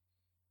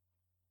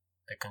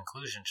 The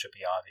conclusion should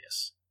be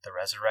obvious. The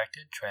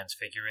resurrected,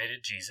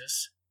 transfigurated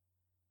Jesus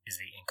is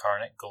the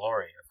incarnate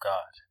glory of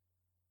God.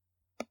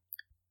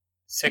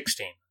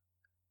 16.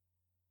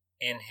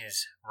 In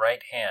his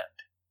right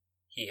hand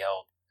he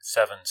held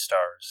 7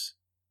 stars.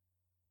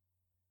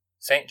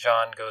 St.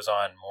 John goes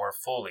on more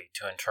fully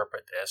to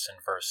interpret this in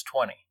verse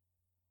 20.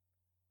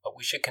 But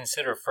we should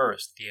consider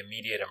first the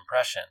immediate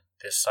impression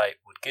this sight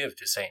would give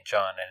to St.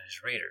 John and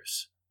his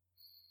readers.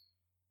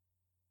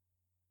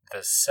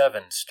 The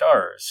 7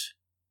 stars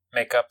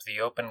make up the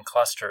open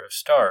cluster of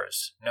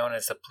stars known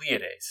as the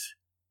Pleiades,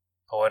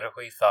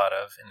 poetically thought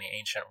of in the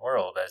ancient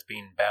world as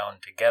being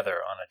bound together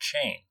on a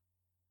chain,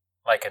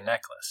 like a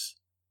necklace.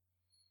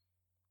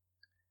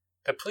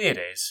 The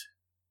Pleiades,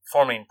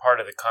 forming part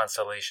of the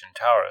constellation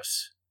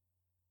Taurus,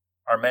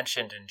 are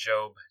mentioned in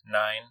Job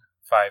 9,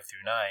 5-9,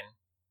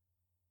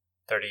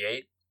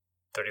 38,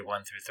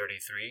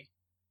 31-33,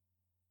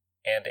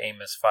 and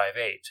Amos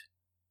 5:8.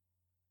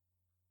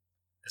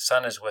 The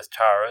sun is with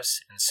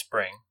Taurus in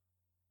spring,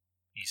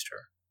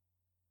 Easter,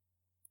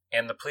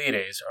 and the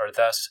Pleiades are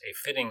thus a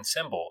fitting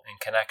symbol in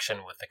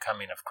connection with the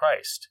coming of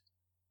Christ.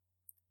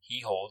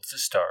 He holds the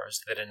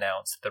stars that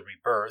announce the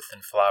rebirth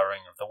and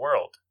flowering of the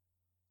world.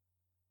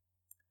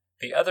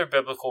 The other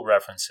biblical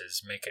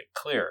references make it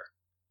clear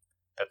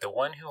that the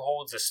one who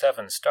holds the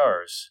 7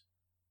 stars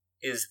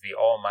is the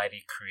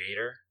Almighty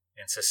Creator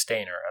and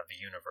Sustainer of the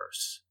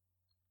universe.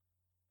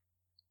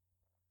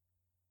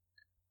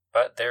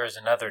 But there is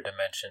another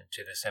dimension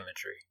to this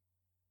imagery.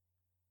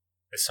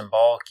 The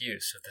symbolic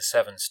use of the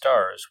 7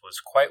 stars was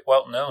quite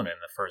well known in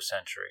the first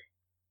century,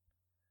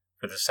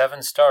 for the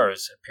 7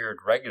 stars appeared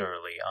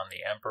regularly on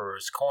the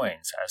emperor's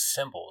coins as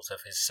symbols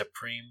of his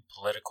supreme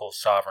political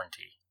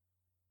sovereignty.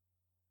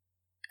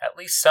 At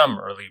least some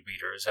early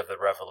readers of the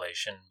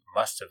Revelation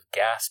must have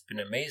gasped in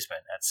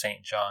amazement at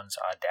St. John's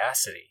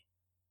audacity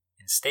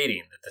in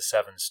stating that the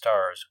 7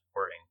 stars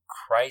were in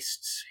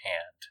Christ's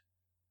hand.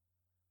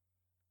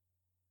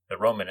 The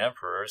Roman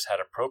emperors had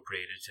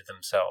appropriated to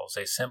themselves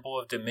a symbol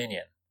of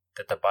dominion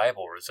that the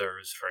Bible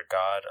reserves for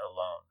God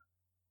alone.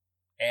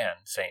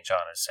 And, St.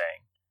 John is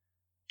saying,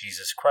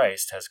 Jesus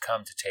Christ has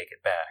come to take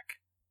it back.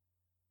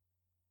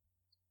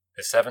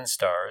 The 7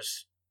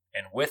 stars,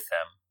 and with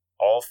them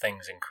all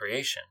things in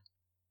creation,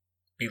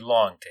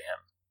 belong to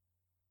him.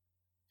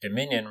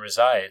 Dominion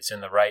resides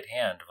in the right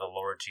hand of the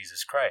Lord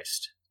Jesus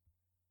Christ.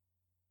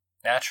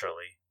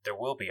 Naturally, there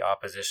will be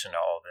opposition to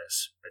all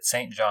this, but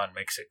St. John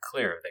makes it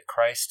clear that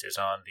Christ is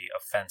on the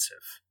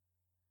offensive,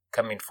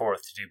 coming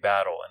forth to do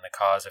battle in the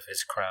cause of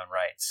his crown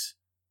rights.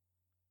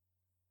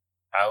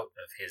 Out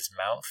of his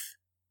mouth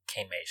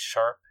came a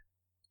sharp,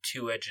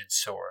 2-edged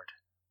sword.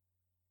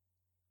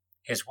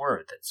 His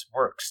word that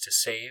works to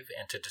save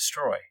and to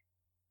destroy.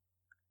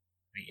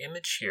 The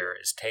image here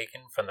is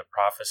taken from the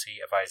prophecy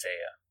of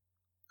Isaiah.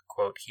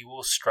 Quote, "He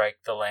will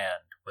strike the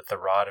land with the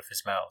rod of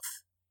his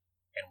mouth,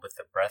 and with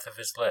the breath of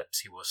his lips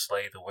he will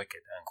slay the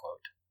wicked."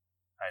 Unquote.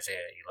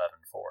 Isaiah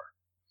 11:4.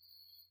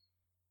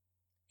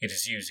 It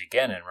is used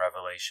again in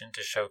Revelation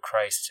to show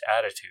Christ's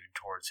attitude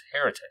towards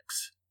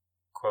heretics.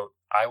 Quote,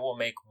 "I will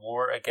make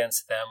war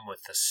against them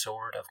with the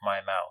sword of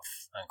my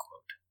mouth."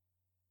 Unquote.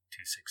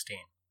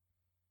 2:16.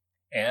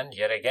 And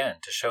yet again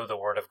to show the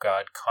word of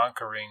God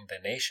conquering the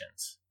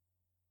nations.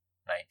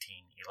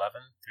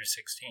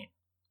 19:11-16.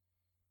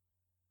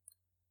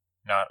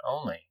 Not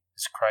only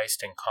is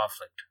Christ in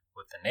conflict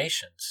with the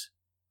nations,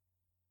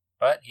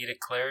 but he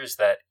declares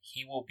that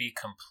he will be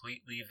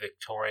completely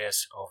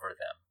victorious over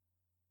them,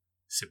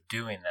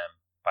 subduing them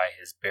by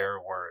his bare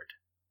word,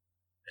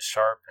 the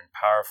sharp and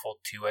powerful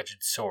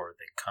 2-edged sword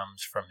that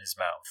comes from his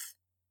mouth.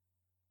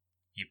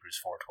 Hebrews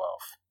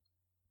 4:12.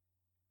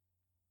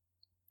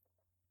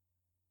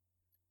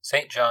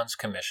 St. John's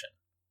Commission,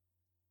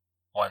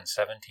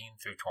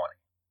 1:17-20.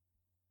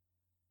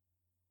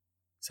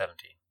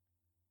 17.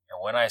 And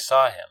when I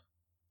saw him,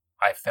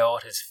 I fell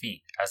at his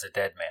feet as a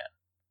dead man,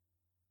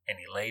 and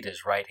he laid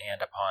his right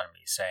hand upon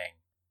me, saying,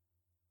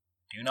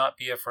 "Do not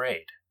be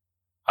afraid,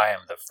 I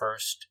am the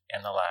first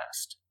and the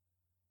last."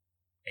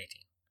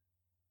 18.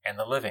 and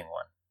the living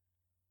one.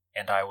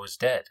 And I was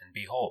dead, and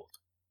behold,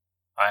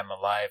 I am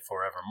alive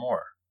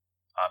forevermore.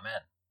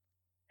 Amen.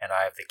 And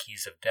I have the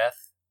keys of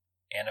death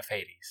and of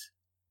Hades.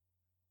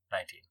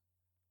 19.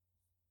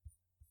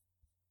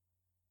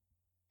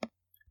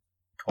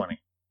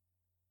 20.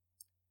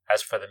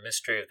 As for the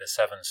mystery of the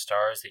 7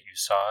 stars that you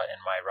saw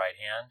in my right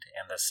hand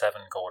and the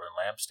 7 golden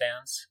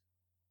lampstands,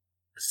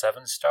 the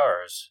 7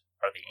 stars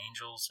are the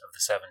angels of the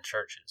 7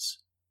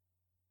 churches,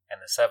 and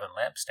the 7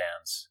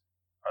 lampstands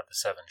are the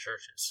 7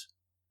 churches.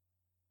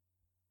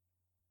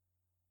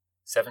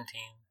 17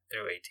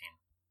 through 18.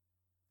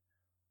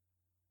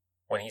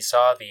 When he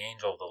saw the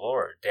angel of the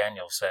Lord,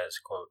 Daniel says,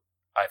 quote,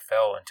 I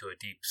fell into a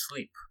deep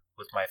sleep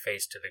with my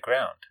face to the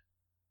ground.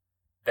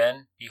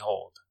 Then,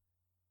 behold,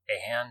 a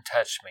hand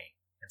touched me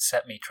and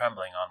set me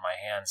trembling on my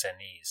hands and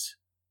knees.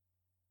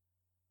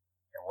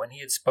 And when he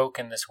had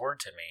spoken this word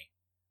to me,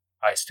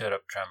 I stood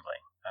up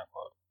trembling.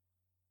 Unquote.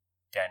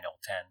 Daniel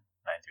 10,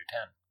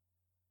 9-10.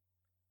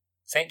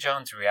 St.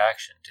 John's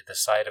reaction to the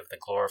sight of the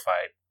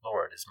glorified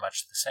Lord is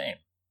much the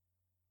same,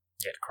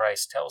 yet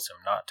Christ tells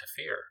him not to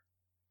fear.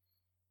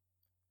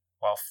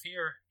 While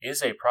fear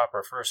is a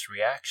proper first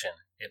reaction,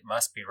 it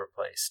must be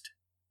replaced.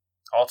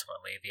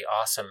 Ultimately, the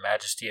awesome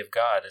majesty of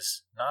God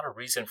is not a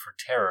reason for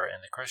terror in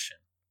the Christian.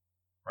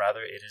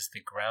 Rather, it is the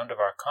ground of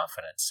our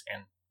confidence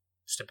and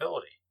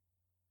stability.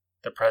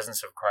 The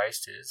presence of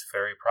Christ is,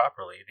 very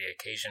properly, the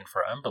occasion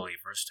for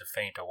unbelievers to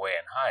faint away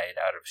and hide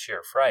out of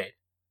sheer fright.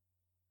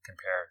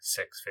 Compare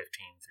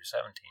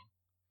 6:15-17.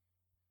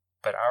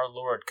 But our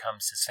Lord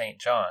comes to St.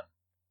 John,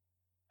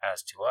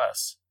 as to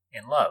us,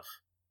 in love,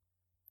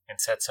 and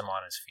sets him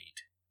on his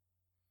feet.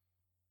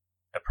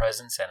 The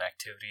presence and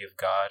activity of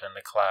God in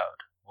the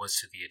cloud was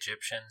to the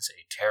Egyptians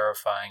a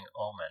terrifying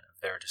omen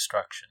of their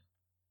destruction.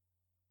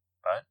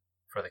 But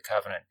for the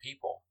covenant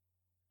people,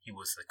 he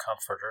was the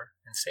comforter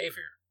and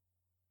savior.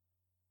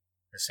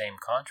 The same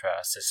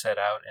contrast is set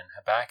out in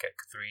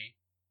Habakkuk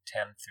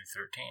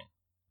 3:10-13.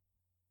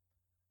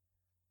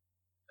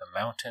 The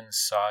mountains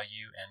saw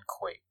you and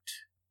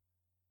quaked.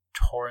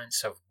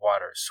 Torrents of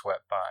water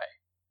swept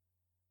by.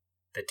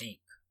 The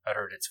deep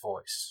uttered its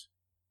voice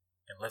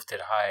and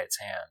lifted high its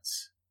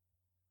hands.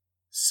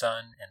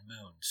 Sun and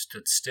moon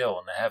stood still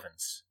in the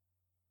heavens.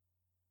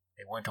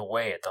 They went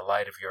away at the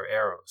light of your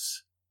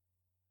arrows,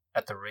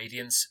 at the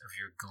radiance of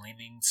your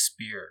gleaming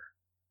spear.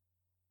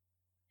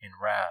 In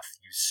wrath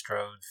you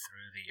strode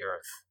through the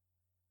earth,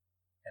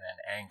 and in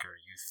anger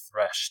you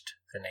threshed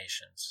the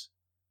nations.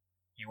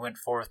 You went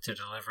forth to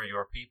deliver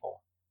your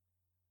people,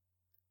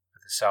 for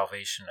the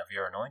salvation of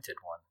your anointed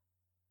one.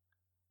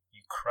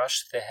 You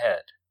crushed the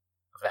head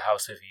of the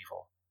house of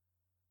evil.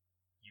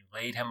 You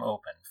laid him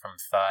open from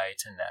thigh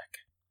to neck.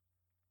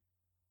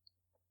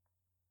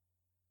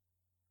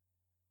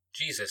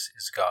 Jesus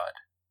is God,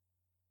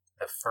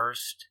 the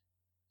first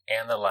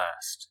and the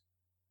last.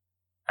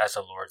 As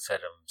the Lord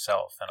said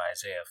himself in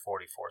Isaiah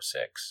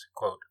 44:6,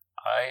 quote,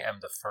 I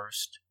am the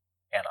first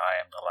and I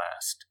am the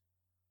last,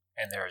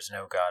 and there is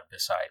no God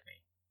beside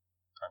me.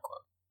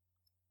 Unquote.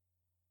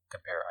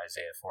 Compare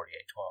Isaiah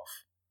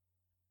 48:12.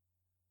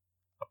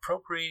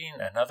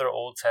 Appropriating another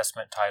Old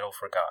Testament title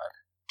for God,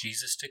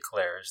 Jesus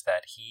declares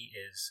that he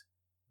is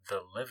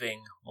the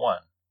living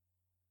one.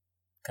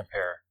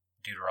 Compare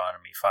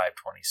Deuteronomy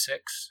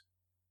 5:26,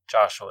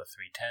 Joshua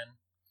 3:10,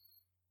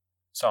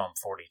 Psalm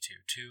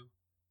 42:2,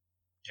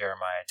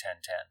 Jeremiah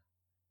 10:10.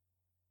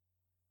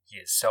 He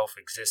is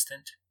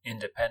self-existent,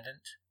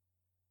 independent,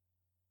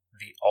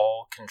 the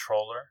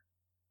all-controller,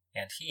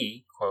 and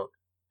he, quote,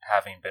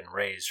 having been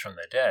raised from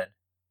the dead,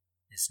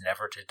 is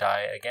never to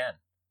die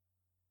again.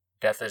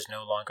 Death is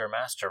no longer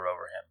master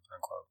over him,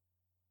 unquote.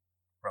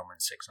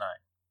 Romans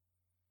 6:9.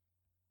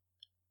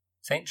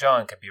 St.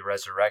 John can be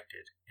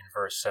resurrected in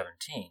verse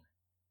 17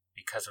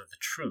 because of the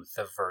truth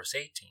of verse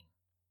 18,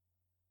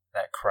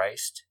 that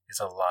Christ is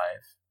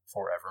alive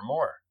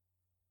forevermore.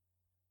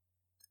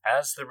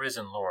 As the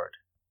risen Lord,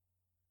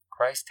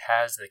 Christ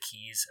has the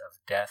keys of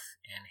death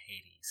and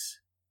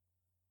Hades.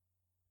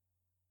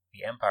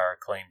 The empire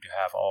claimed to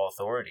have all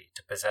authority,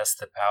 to possess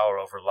the power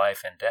over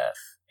life and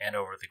death, and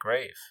over the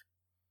grave.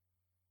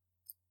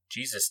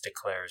 Jesus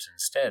declares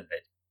instead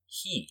that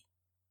he,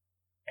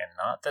 and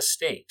not the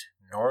state,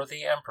 nor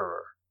the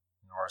emperor,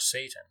 nor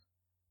Satan,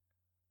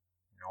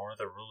 nor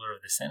the ruler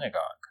of the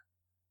synagogue,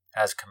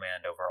 has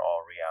command over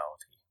all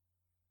reality.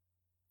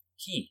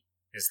 He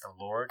is the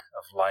Lord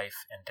of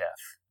life and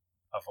death,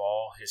 of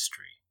all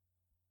history,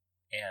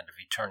 and of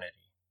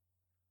eternity.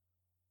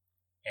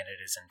 And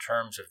it is in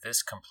terms of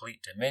this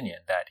complete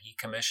dominion that he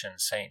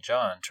commissions St.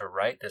 John to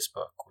write this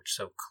book, which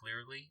so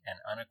clearly and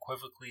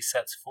unequivocally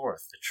sets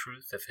forth the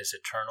truth of his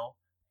eternal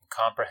and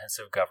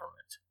comprehensive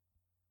government.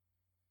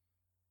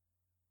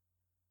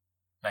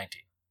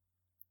 19.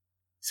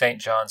 St.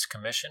 John's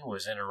commission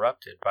was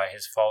interrupted by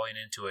his falling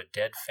into a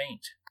dead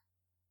faint.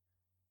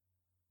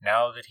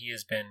 Now that he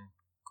has been,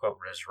 quote,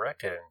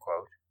 resurrected,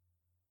 unquote,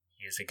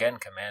 he is again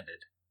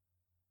commanded,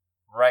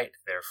 write,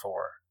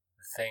 therefore,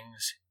 the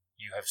things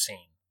you have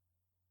seen,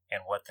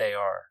 and what they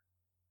are,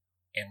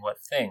 and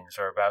what things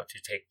are about to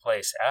take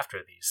place after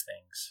these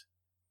things.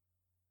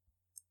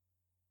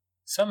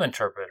 Some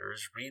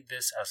interpreters read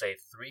this as a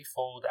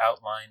threefold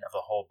outline of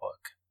the whole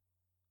book.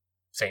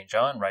 St.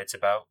 John writes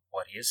about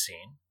what he has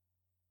seen,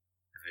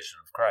 the vision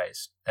of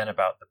Christ, then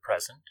about the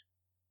present,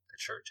 the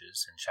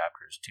churches in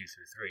chapters 2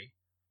 through 3,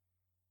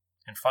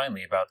 and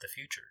finally about the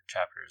future,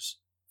 chapters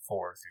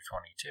 4 through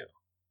 22.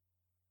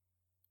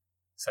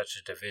 Such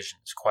a division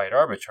is quite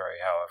arbitrary,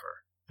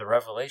 however. The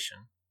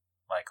Revelation,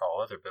 like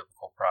all other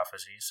biblical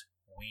prophecies,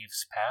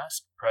 weaves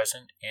past,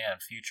 present,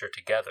 and future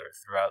together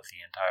throughout the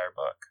entire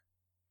book.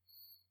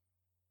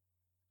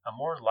 A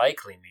more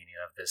likely meaning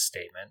of this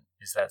statement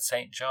is that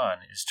St. John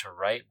is to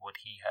write what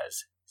he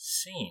has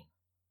seen,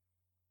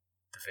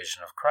 the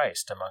vision of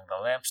Christ among the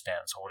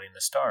lampstands holding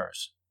the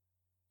stars,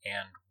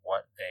 and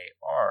what they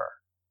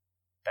are,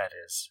 that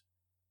is,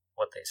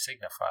 what they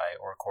signify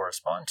or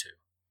correspond to.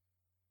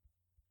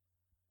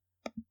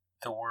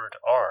 The word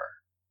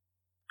are,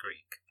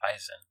 Greek,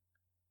 eisen,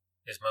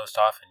 is most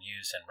often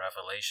used in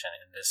Revelation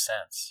in this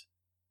sense.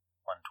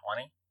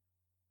 1:20,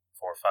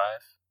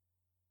 4:5,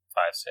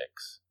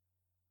 5:6,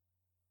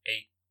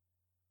 8,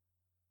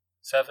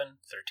 7,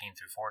 13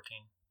 through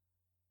 14,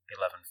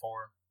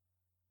 11:4,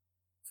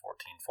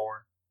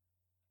 14:4,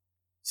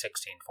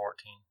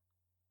 16:14,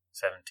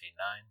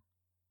 17:9,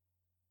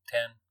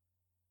 10,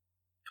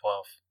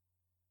 12,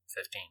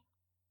 15.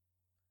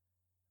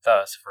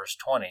 Thus, verse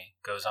 20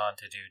 goes on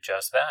to do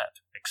just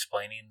that,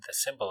 explaining the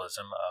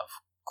symbolism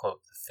of,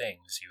 quote, the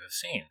things you have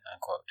seen,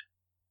 unquote,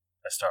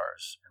 the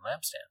stars and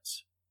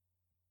lampstands.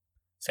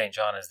 St.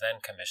 John is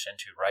then commissioned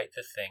to write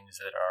the things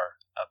that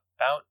are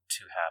about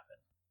to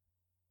happen,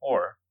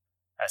 or,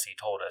 as he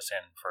told us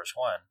in verse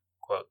 1,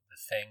 quote, the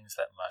things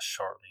that must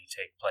shortly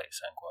take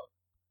place, unquote.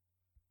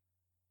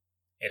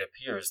 It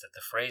appears that the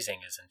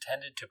phrasing is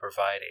intended to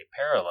provide a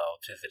parallel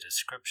to the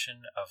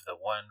description of the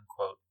one,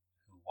 quote,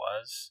 who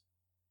was,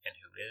 and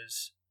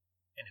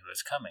who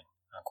is coming,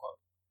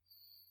 unquote.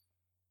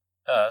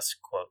 Thus,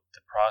 quote,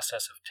 the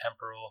process of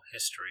temporal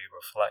history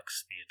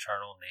reflects the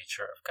eternal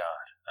nature of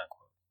God,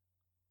 unquote.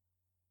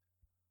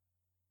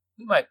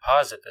 We might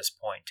pause at this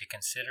point to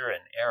consider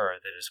an error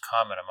that is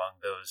common among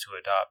those who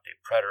adopt a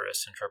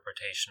preterist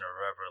interpretation of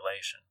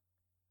Revelation.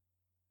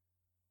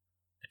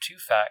 The two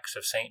facts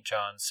of St.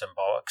 John's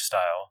symbolic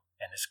style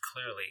and his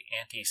clearly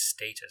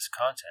anti-status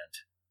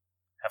content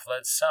have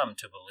led some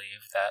to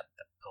believe that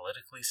the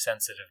politically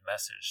sensitive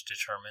message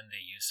determined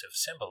the use of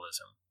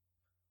symbolism,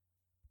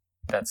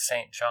 that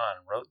St.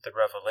 John wrote the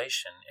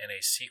Revelation in a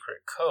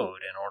secret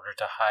code in order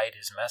to hide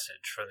his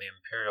message from the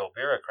imperial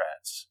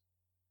bureaucrats.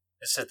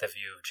 This is the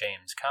view of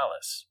James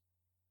Callis,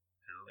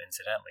 who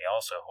incidentally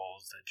also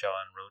holds that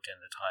John wrote in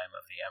the time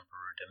of the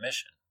Emperor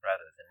Domitian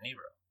rather than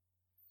Nero.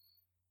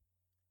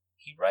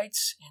 He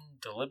writes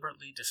in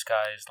deliberately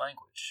disguised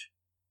language.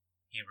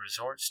 He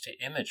resorts to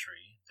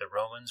imagery the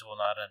Romans will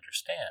not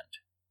understand.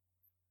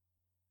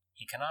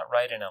 He cannot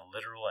write in a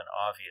literal and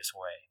obvious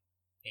way.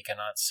 He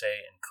cannot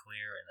say in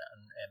clear and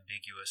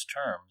unambiguous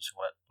terms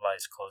what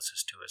lies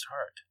closest to his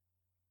heart.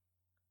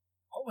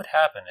 What would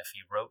happen if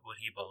he wrote what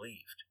he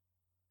believed?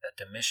 That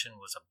Domitian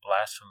was a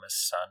blasphemous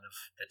son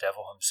of the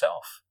devil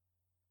himself?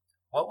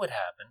 What would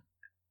happen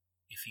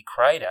if he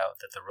cried out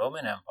that the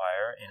Roman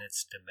Empire, in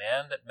its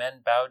demand that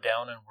men bow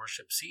down and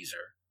worship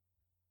Caesar,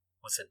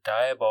 was a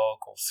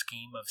diabolical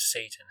scheme of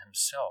Satan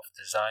himself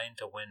designed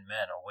to win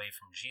men away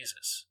from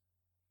Jesus?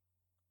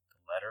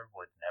 The letter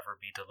would never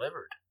be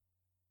delivered.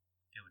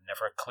 It would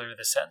never clear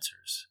the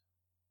censors.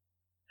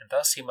 And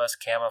thus he must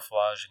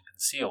camouflage and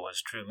conceal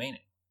his true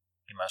meaning.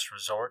 He must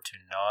resort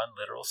to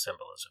non-literal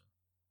symbolism,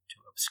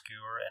 to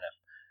obscure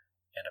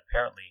and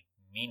apparently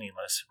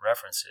meaningless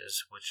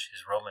references which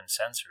his Roman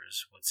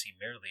censors would see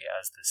merely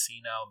as the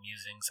senile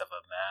musings of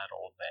a mad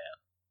old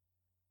man.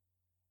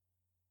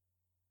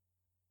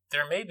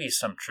 There may be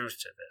some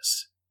truth to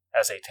this,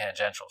 as a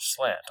tangential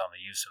slant on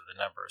the use of the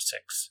number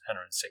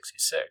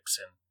 666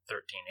 in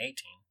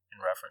 1318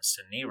 in reference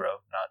to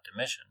Nero, not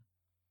Domitian,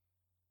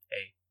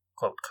 a,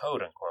 quote,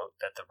 code, unquote,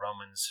 that the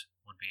Romans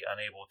would be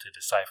unable to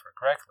decipher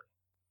correctly.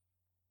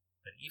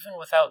 But even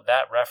without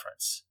that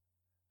reference,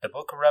 the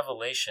Book of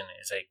Revelation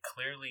is a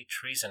clearly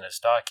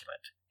treasonous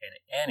document, and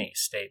any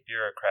state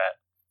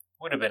bureaucrat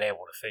would have been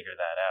able to figure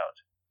that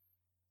out.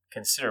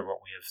 Consider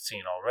what we have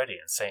seen already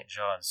in St.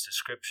 John's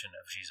description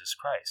of Jesus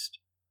Christ.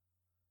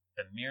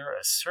 The mere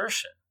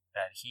assertion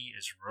that he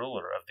is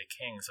ruler of the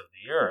kings of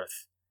the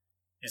earth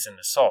is an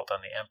assault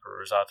on the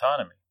emperor's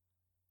autonomy.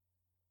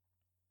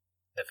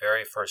 The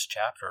very first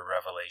chapter of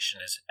Revelation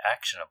is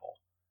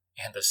actionable,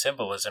 and the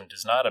symbolism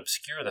does not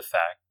obscure the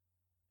fact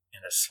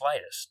in the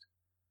slightest.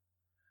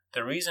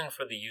 The reason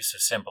for the use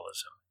of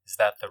symbolism is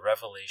that the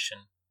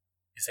revelation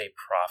is a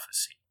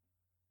prophecy.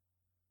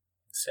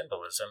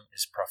 Symbolism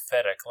is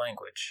prophetic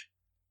language.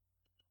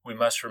 We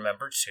must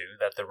remember, too,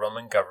 that the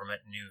Roman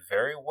government knew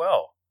very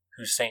well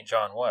who St.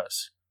 John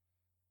was.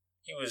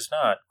 He was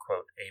not,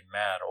 quote, a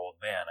mad old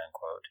man,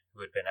 unquote,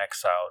 who had been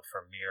exiled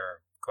for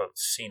mere, quote,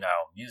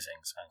 senile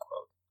musings,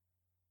 unquote.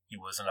 He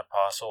was an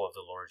apostle of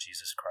the Lord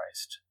Jesus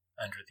Christ,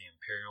 under the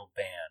imperial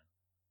ban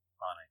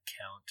on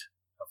account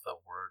of the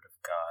word of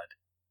God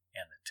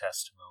and the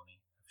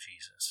testimony of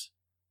Jesus.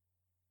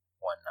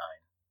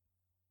 1:9.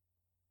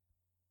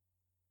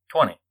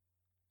 20.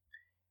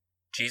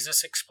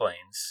 Jesus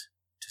explains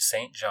to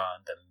St.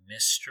 John the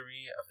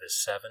mystery of the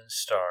 7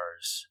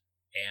 stars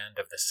and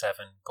of the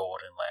 7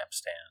 golden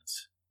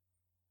lampstands.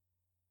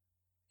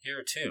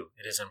 Here, too,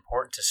 it is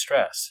important to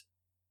stress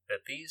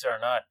that these are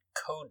not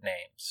code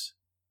names.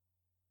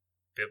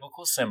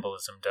 Biblical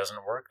symbolism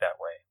doesn't work that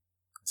way.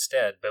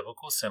 Instead,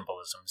 biblical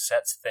symbolism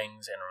sets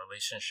things in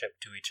relationship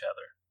to each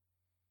other.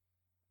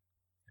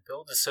 It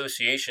builds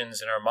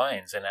associations in our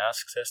minds and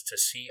asks us to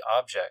see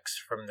objects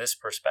from this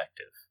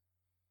perspective.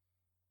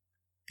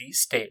 These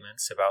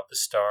statements about the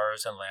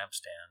stars and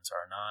lampstands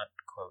are not,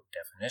 quote,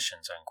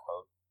 definitions,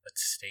 unquote, but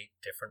state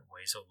different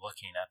ways of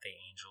looking at the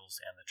angels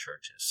and the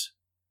churches.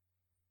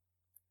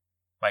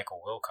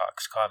 Michael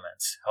Wilcock's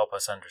comments help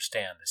us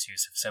understand this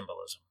use of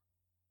symbolism.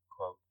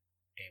 Quote,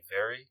 a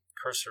very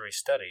cursory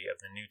study of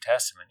the New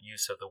Testament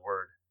use of the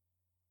word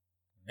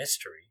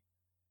mystery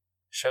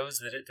shows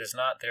that it does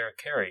not there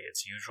carry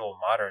its usual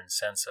modern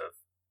sense of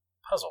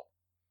puzzle.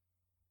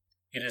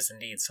 It is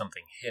indeed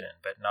something hidden,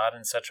 but not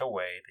in such a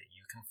way that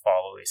you can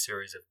follow a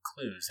series of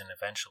clues and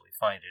eventually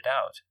find it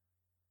out.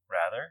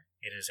 Rather,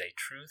 it is a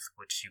truth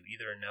which you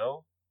either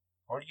know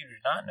or you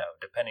do not know,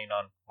 depending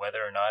on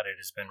whether or not it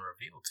has been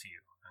revealed to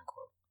you,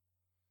 unquote.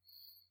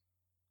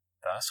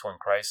 Thus,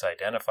 when Christ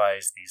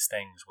identifies these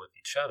things with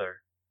each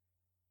other,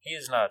 he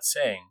is not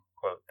saying,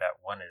 quote, that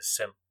one is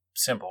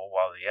symbol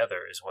while the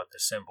other is what the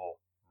symbol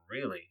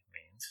really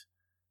means.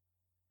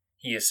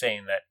 He is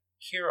saying that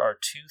here are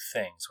 2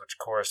 things which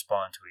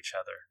correspond to each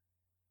other,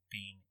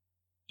 being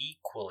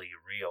equally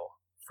real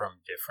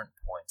from different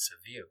points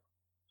of view,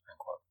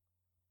 unquote.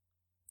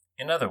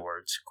 In other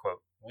words,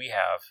 quote, we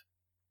have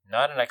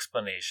not an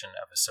explanation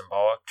of a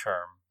symbolic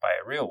term by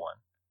a real one,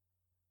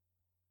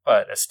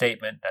 but a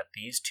statement that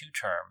these 2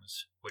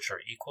 terms, which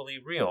are equally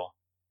real,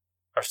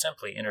 are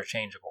simply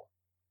interchangeable.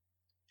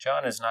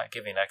 John is not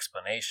giving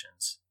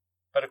explanations,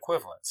 but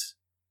equivalents.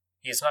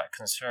 He is not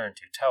concerned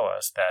to tell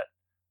us that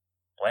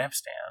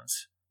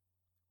lampstands,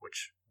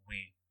 which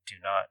we do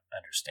not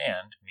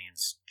understand,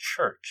 means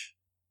church,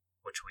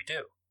 which we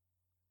do.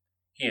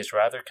 He is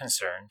rather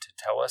concerned to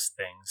tell us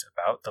things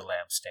about the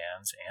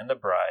lampstands and the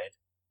bride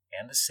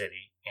and the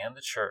city and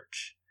the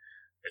church,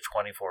 the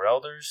 24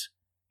 elders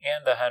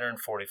and the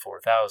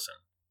 144,000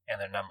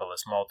 and their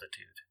numberless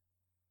multitude.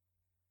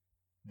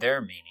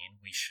 Their meaning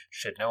we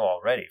should know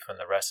already from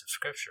the rest of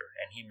Scripture,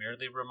 and he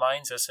merely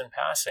reminds us in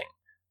passing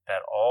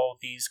that all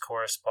these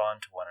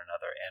correspond to one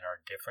another and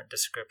are different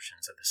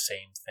descriptions of the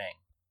same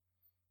thing.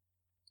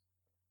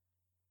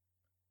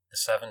 The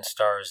 7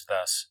 stars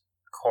thus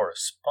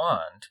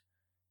correspond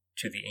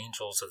to the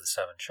angels of the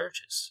 7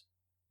 churches.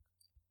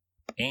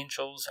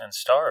 Angels and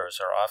stars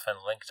are often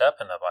linked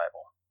up in the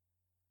Bible.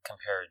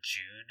 Compare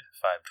Jude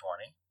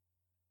 5:20,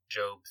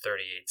 Job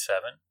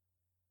 38:7,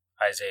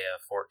 Isaiah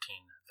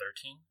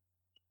 14:13,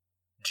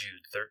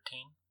 Jude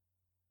 13,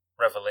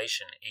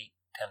 Revelation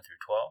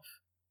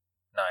 8:10-12,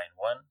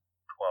 9:1,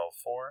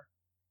 12:4,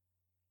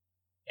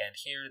 and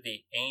here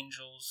the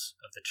angels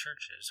of the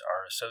churches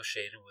are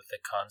associated with the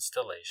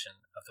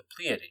constellation of the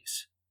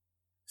Pleiades.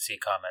 See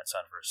comments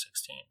on verse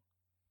 16.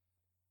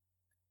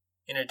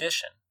 In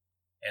addition,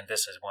 and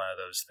this is one of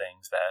those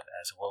things that,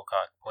 as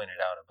Wilcock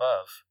pointed out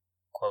above,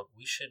 quote,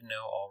 we should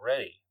know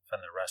already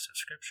from the rest of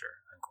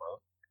Scripture,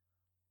 unquote,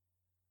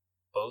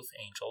 both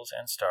angels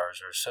and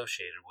stars are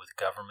associated with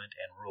government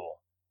and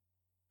rule.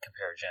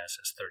 Compare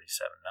Genesis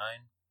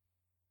 37:9,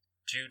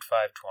 Jude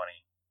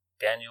 5:20,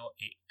 Daniel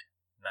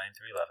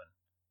 8:9-11,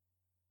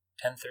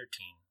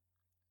 10:13,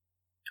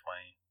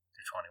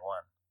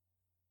 20-21.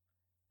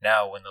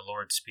 Now, when the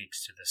Lord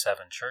speaks to the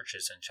 7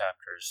 churches in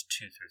chapters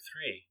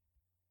 2-3,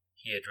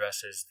 he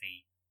addresses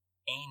the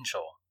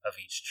angel of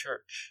each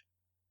church.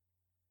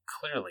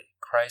 Clearly,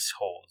 Christ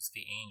holds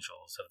the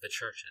angels of the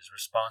churches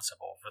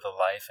responsible for the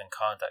life and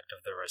conduct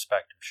of their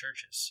respective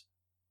churches.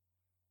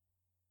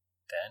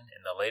 Then,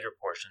 in the later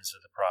portions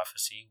of the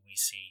prophecy, we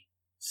see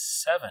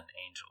 7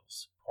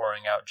 angels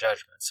pouring out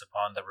judgments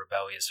upon the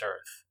rebellious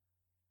earth.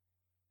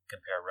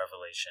 Compare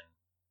Revelation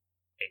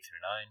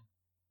 8-9,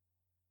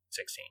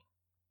 16.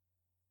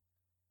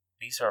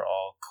 These are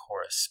all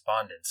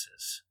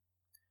correspondences.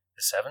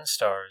 The 7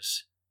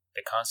 stars,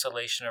 the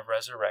constellation of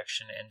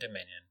resurrection and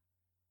dominion,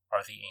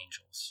 are the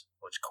angels,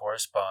 which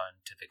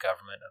correspond to the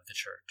government of the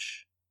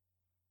church.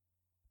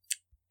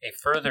 A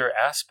further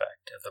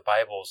aspect of the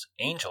Bible's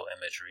angel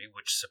imagery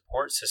which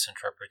supports this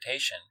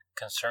interpretation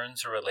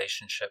concerns the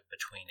relationship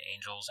between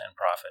angels and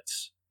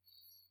prophets.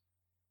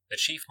 The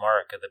chief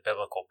mark of the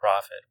biblical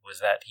prophet was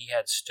that he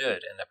had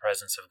stood in the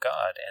presence of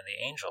God and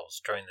the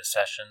angels during the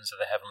sessions of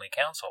the heavenly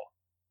council.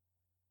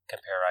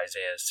 Compare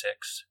Isaiah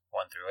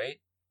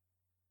 6:1-8,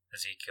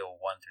 Ezekiel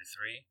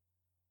 1-3,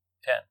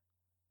 10.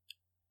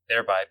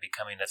 Thereby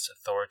becoming its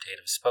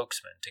authoritative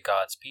spokesman to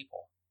God's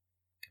people.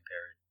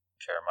 Compare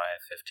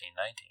Jeremiah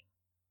 15:19.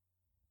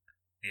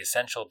 The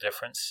essential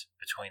difference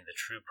between the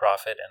true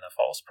prophet and the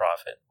false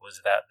prophet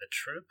was that the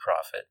true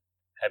prophet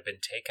had been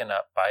taken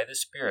up by the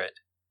Spirit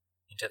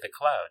into the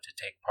cloud to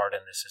take part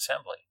in this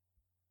assembly.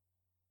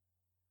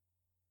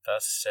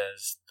 Thus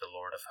says the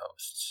Lord of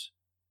hosts,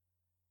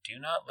 do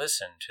not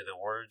listen to the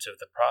words of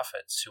the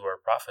prophets who are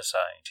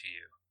prophesying to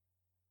you.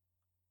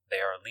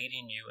 They are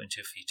leading you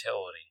into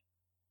futility.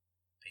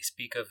 They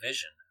speak a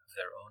vision of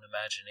their own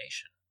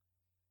imagination,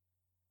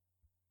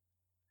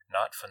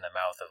 not from the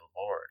mouth of the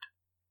Lord.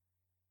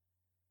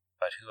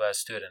 But who has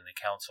stood in the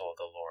counsel of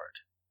the Lord,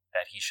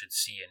 that he should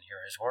see and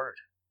hear his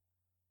word?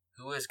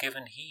 Who has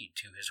given heed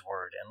to his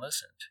word and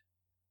listened?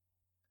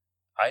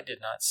 I did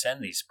not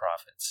send these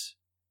prophets,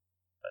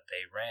 but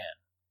they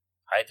ran.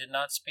 I did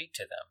not speak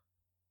to them,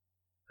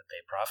 but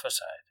they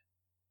prophesied.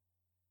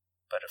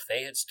 But if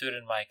they had stood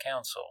in my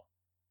counsel,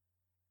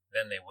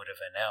 then they would have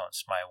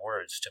announced my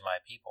words to my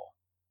people,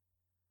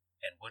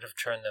 and would have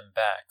turned them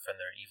back from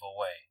their evil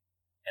way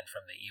and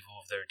from the evil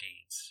of their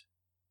deeds.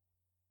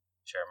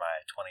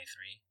 Jeremiah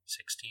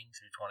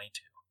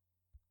 23:16-22.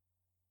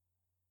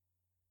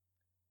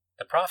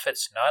 The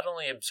prophets not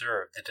only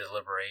observed the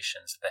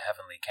deliberations of the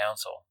heavenly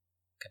council,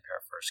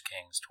 compare 1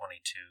 Kings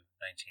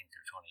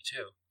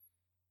 22:19-22,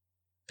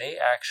 they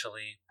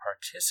actually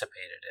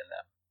participated in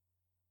them.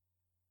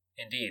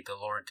 Indeed, the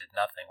Lord did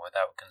nothing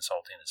without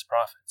consulting his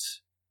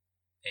prophets.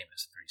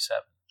 Amos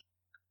 3:7.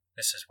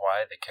 This is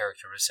why the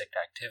characteristic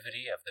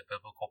activity of the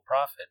biblical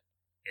prophet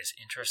is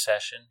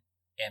intercession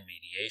and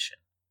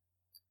mediation.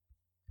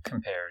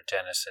 Compare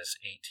Genesis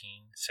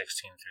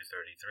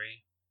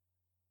 18:16-33,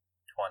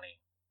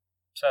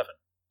 27,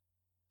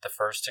 the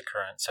first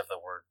occurrence of the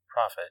word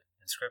prophet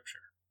in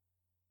Scripture.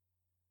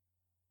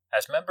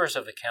 As members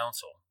of the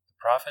council, the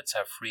prophets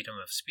have freedom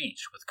of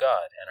speech with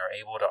God and are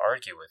able to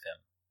argue with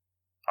him,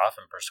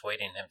 often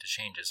persuading him to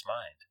change his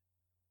mind.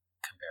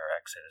 Compare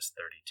Exodus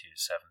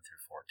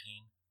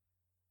 32:7-14,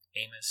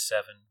 Amos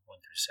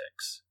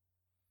 7:1-6.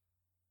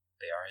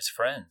 They are his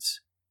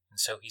friends, and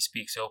so he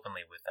speaks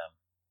openly with them.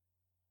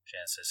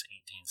 Genesis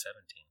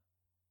 18:17,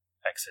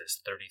 Exodus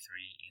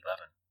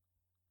 33:11,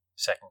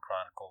 2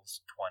 Chronicles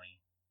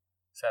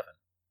 20:7,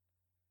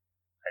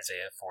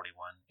 Isaiah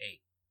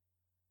 41:8,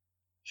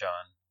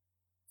 John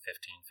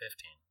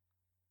 15:15.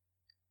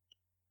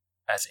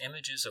 As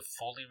images of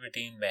fully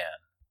redeemed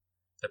man,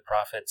 the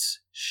prophets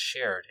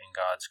shared in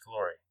God's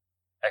glory,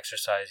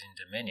 exercising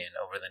dominion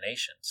over the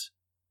nations.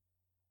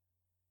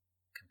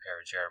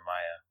 Compare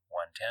Jeremiah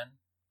 1:10,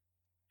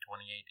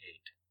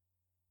 28:8.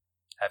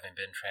 Having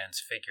been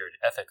transfigured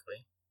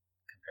ethically,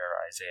 compare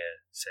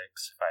Isaiah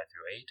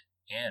 6:5-8,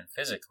 and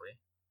physically,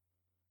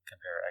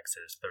 compare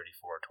Exodus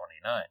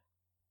 34:29.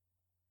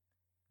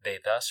 They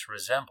thus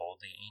resemble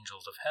the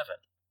angels of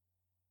heaven,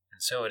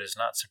 and so it is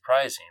not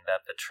surprising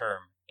that the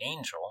term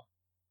angel,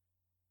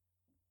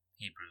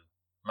 Hebrew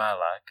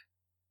malak,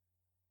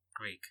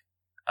 Greek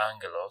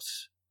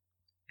angelos,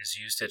 is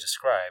used to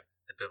describe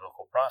the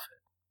biblical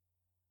prophet.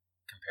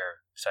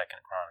 Compare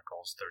 2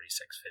 Chronicles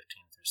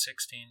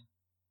 36:15-16,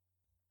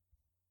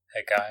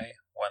 Haggai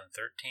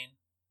 1:13,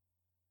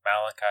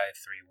 Malachi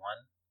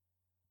 3:1,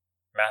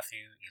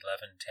 Matthew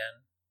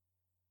 11:10,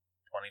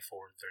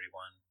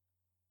 24:31,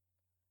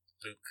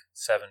 Luke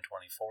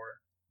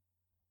 7:24,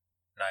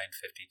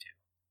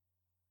 9:52.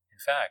 In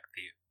fact,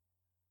 the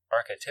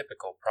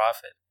archetypical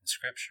prophet in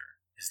Scripture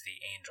is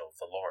the angel of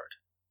the Lord.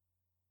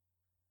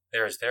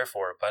 There is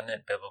therefore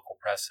abundant biblical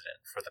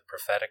precedent for the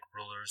prophetic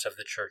rulers of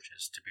the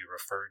churches to be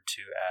referred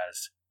to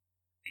as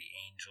the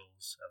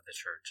angels of the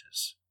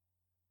churches.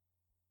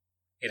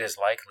 It is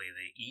likely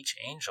that each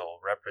angel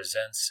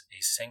represents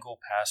a single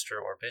pastor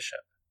or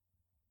bishop,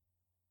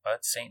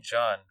 but St.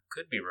 John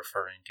could be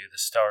referring to the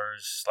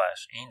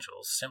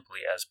stars/angels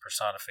simply as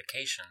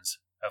personifications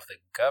of the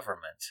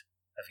government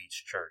of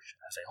each church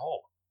as a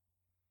whole.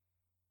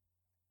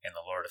 And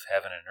the Lord of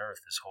heaven and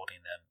earth is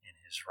holding them in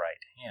his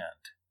right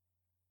hand.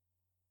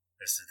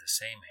 This is the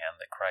same hand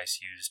that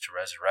Christ used to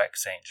resurrect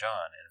St.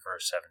 John in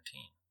verse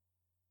 17.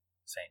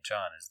 St.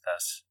 John is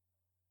thus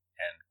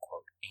an,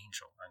 quote,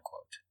 angel,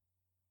 unquote.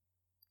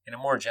 In a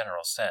more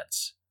general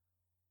sense,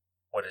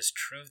 what is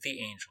true of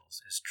the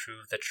angels is true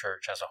of the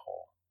church as a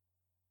whole.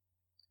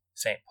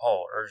 St.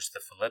 Paul urged the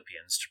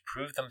Philippians to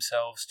prove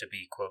themselves to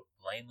be, quote,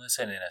 blameless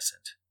and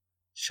innocent,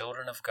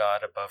 children of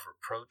God above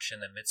reproach in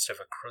the midst of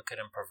a crooked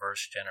and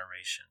perverse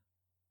generation,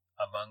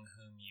 among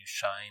whom you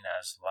shine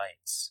as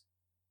lights,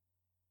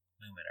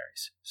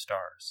 luminaries,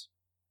 stars,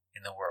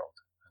 in the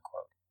world,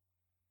 unquote.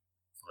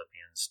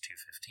 Philippians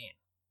 2:15.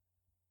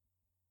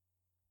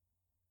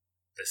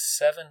 The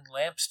 7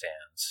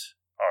 lampstands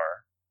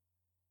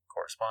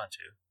correspond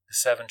to the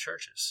 7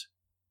 churches.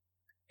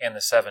 And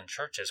the 7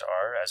 churches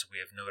are, as we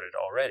have noted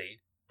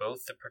already,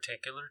 both the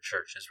particular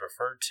churches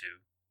referred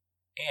to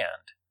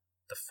and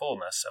the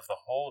fullness of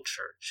the whole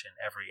church in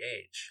every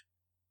age.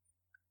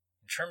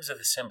 In terms of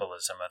the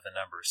symbolism of the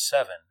number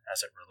 7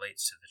 as it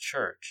relates to the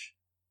church,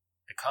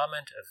 the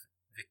comment of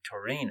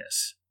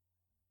Victorinus,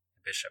 a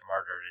bishop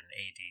martyred in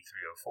AD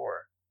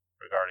 304,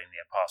 regarding the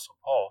Apostle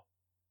Paul,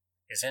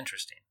 is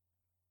interesting.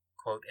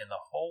 quote, "In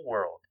the whole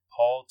world,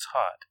 Paul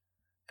taught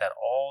that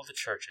all the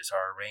churches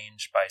are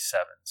arranged by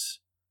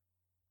sevens,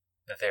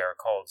 that they are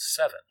called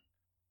seven,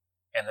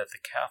 and that the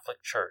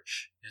Catholic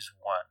Church is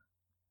one.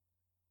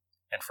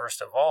 And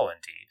first of all,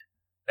 indeed,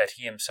 that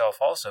he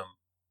himself also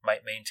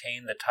might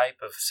maintain the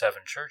type of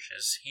 7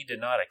 churches, he did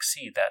not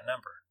exceed that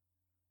number.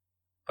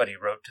 But he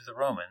wrote to the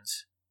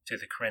Romans, to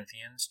the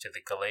Corinthians, to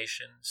the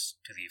Galatians,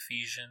 to the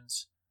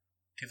Ephesians,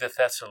 to the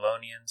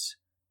Thessalonians,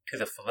 to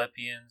the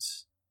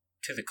Philippians,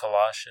 to the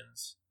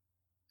Colossians.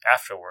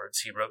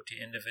 Afterwards, he wrote to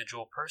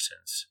individual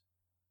persons,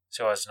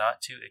 so as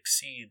not to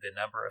exceed the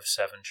number of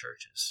 7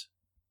 churches.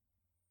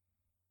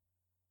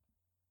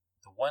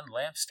 The one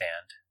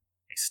lampstand,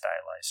 a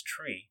stylized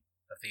tree,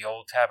 of the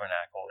old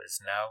tabernacle is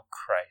now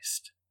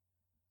Christ,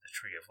 the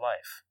tree of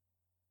life,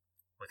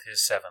 with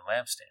his 7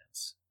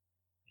 lampstands.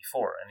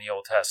 Before, in the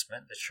Old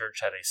Testament, the church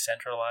had a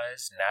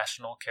centralized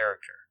national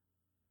character,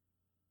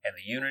 and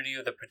the unity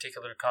of the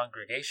particular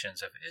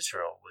congregations of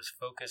Israel was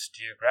focused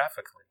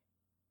geographically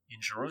in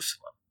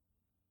Jerusalem.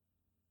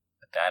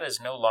 But that is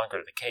no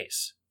longer the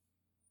case.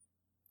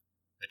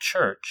 The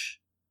church,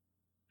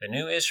 the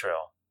new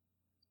Israel,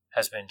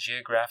 has been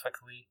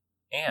geographically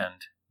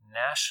and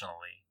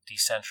nationally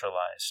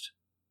decentralized,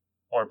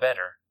 or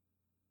better,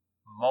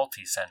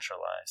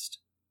 multi-centralized.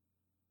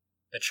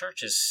 The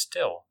church is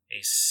still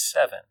a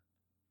 7,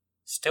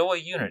 still a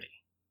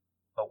unity,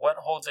 but what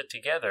holds it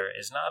together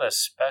is not a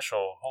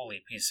special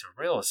holy piece of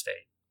real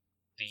estate.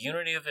 The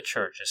unity of the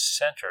church is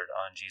centered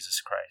on Jesus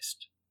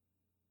Christ.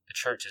 The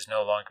church is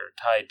no longer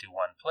tied to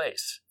one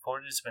place, for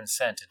it has been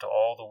sent into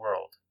all the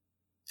world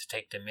to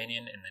take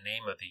dominion in the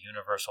name of the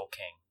universal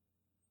King.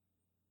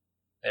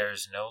 There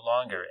is no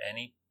longer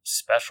any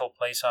special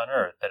place on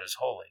earth that is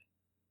holy.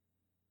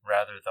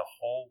 Rather, the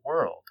whole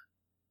world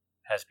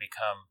has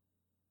become,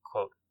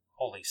 quote,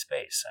 holy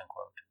space,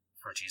 unquote,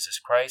 for Jesus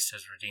Christ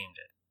has redeemed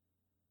it.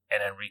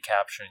 And in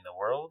recapturing the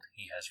world,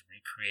 he has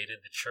recreated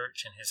the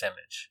church in his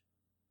image.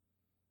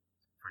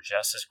 For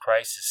just as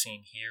Christ is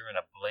seen here in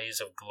a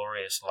blaze of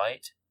glorious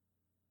light,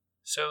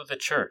 so the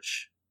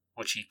church,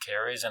 which he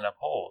carries and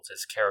upholds,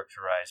 is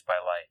characterized by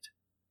light.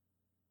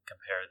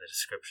 Compare the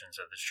descriptions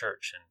of the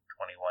church in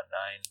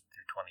 21:9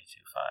 through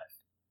 22:5.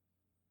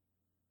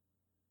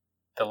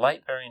 The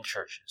light-bearing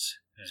churches,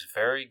 whose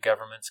very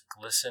governments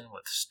glisten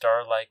with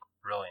star-like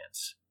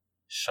brilliance,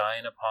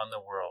 shine upon the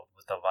world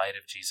with the light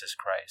of Jesus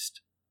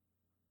Christ,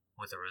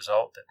 with the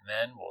result that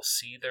men will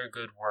see their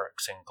good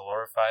works and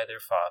glorify their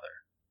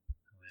Father,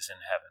 who is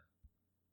in heaven.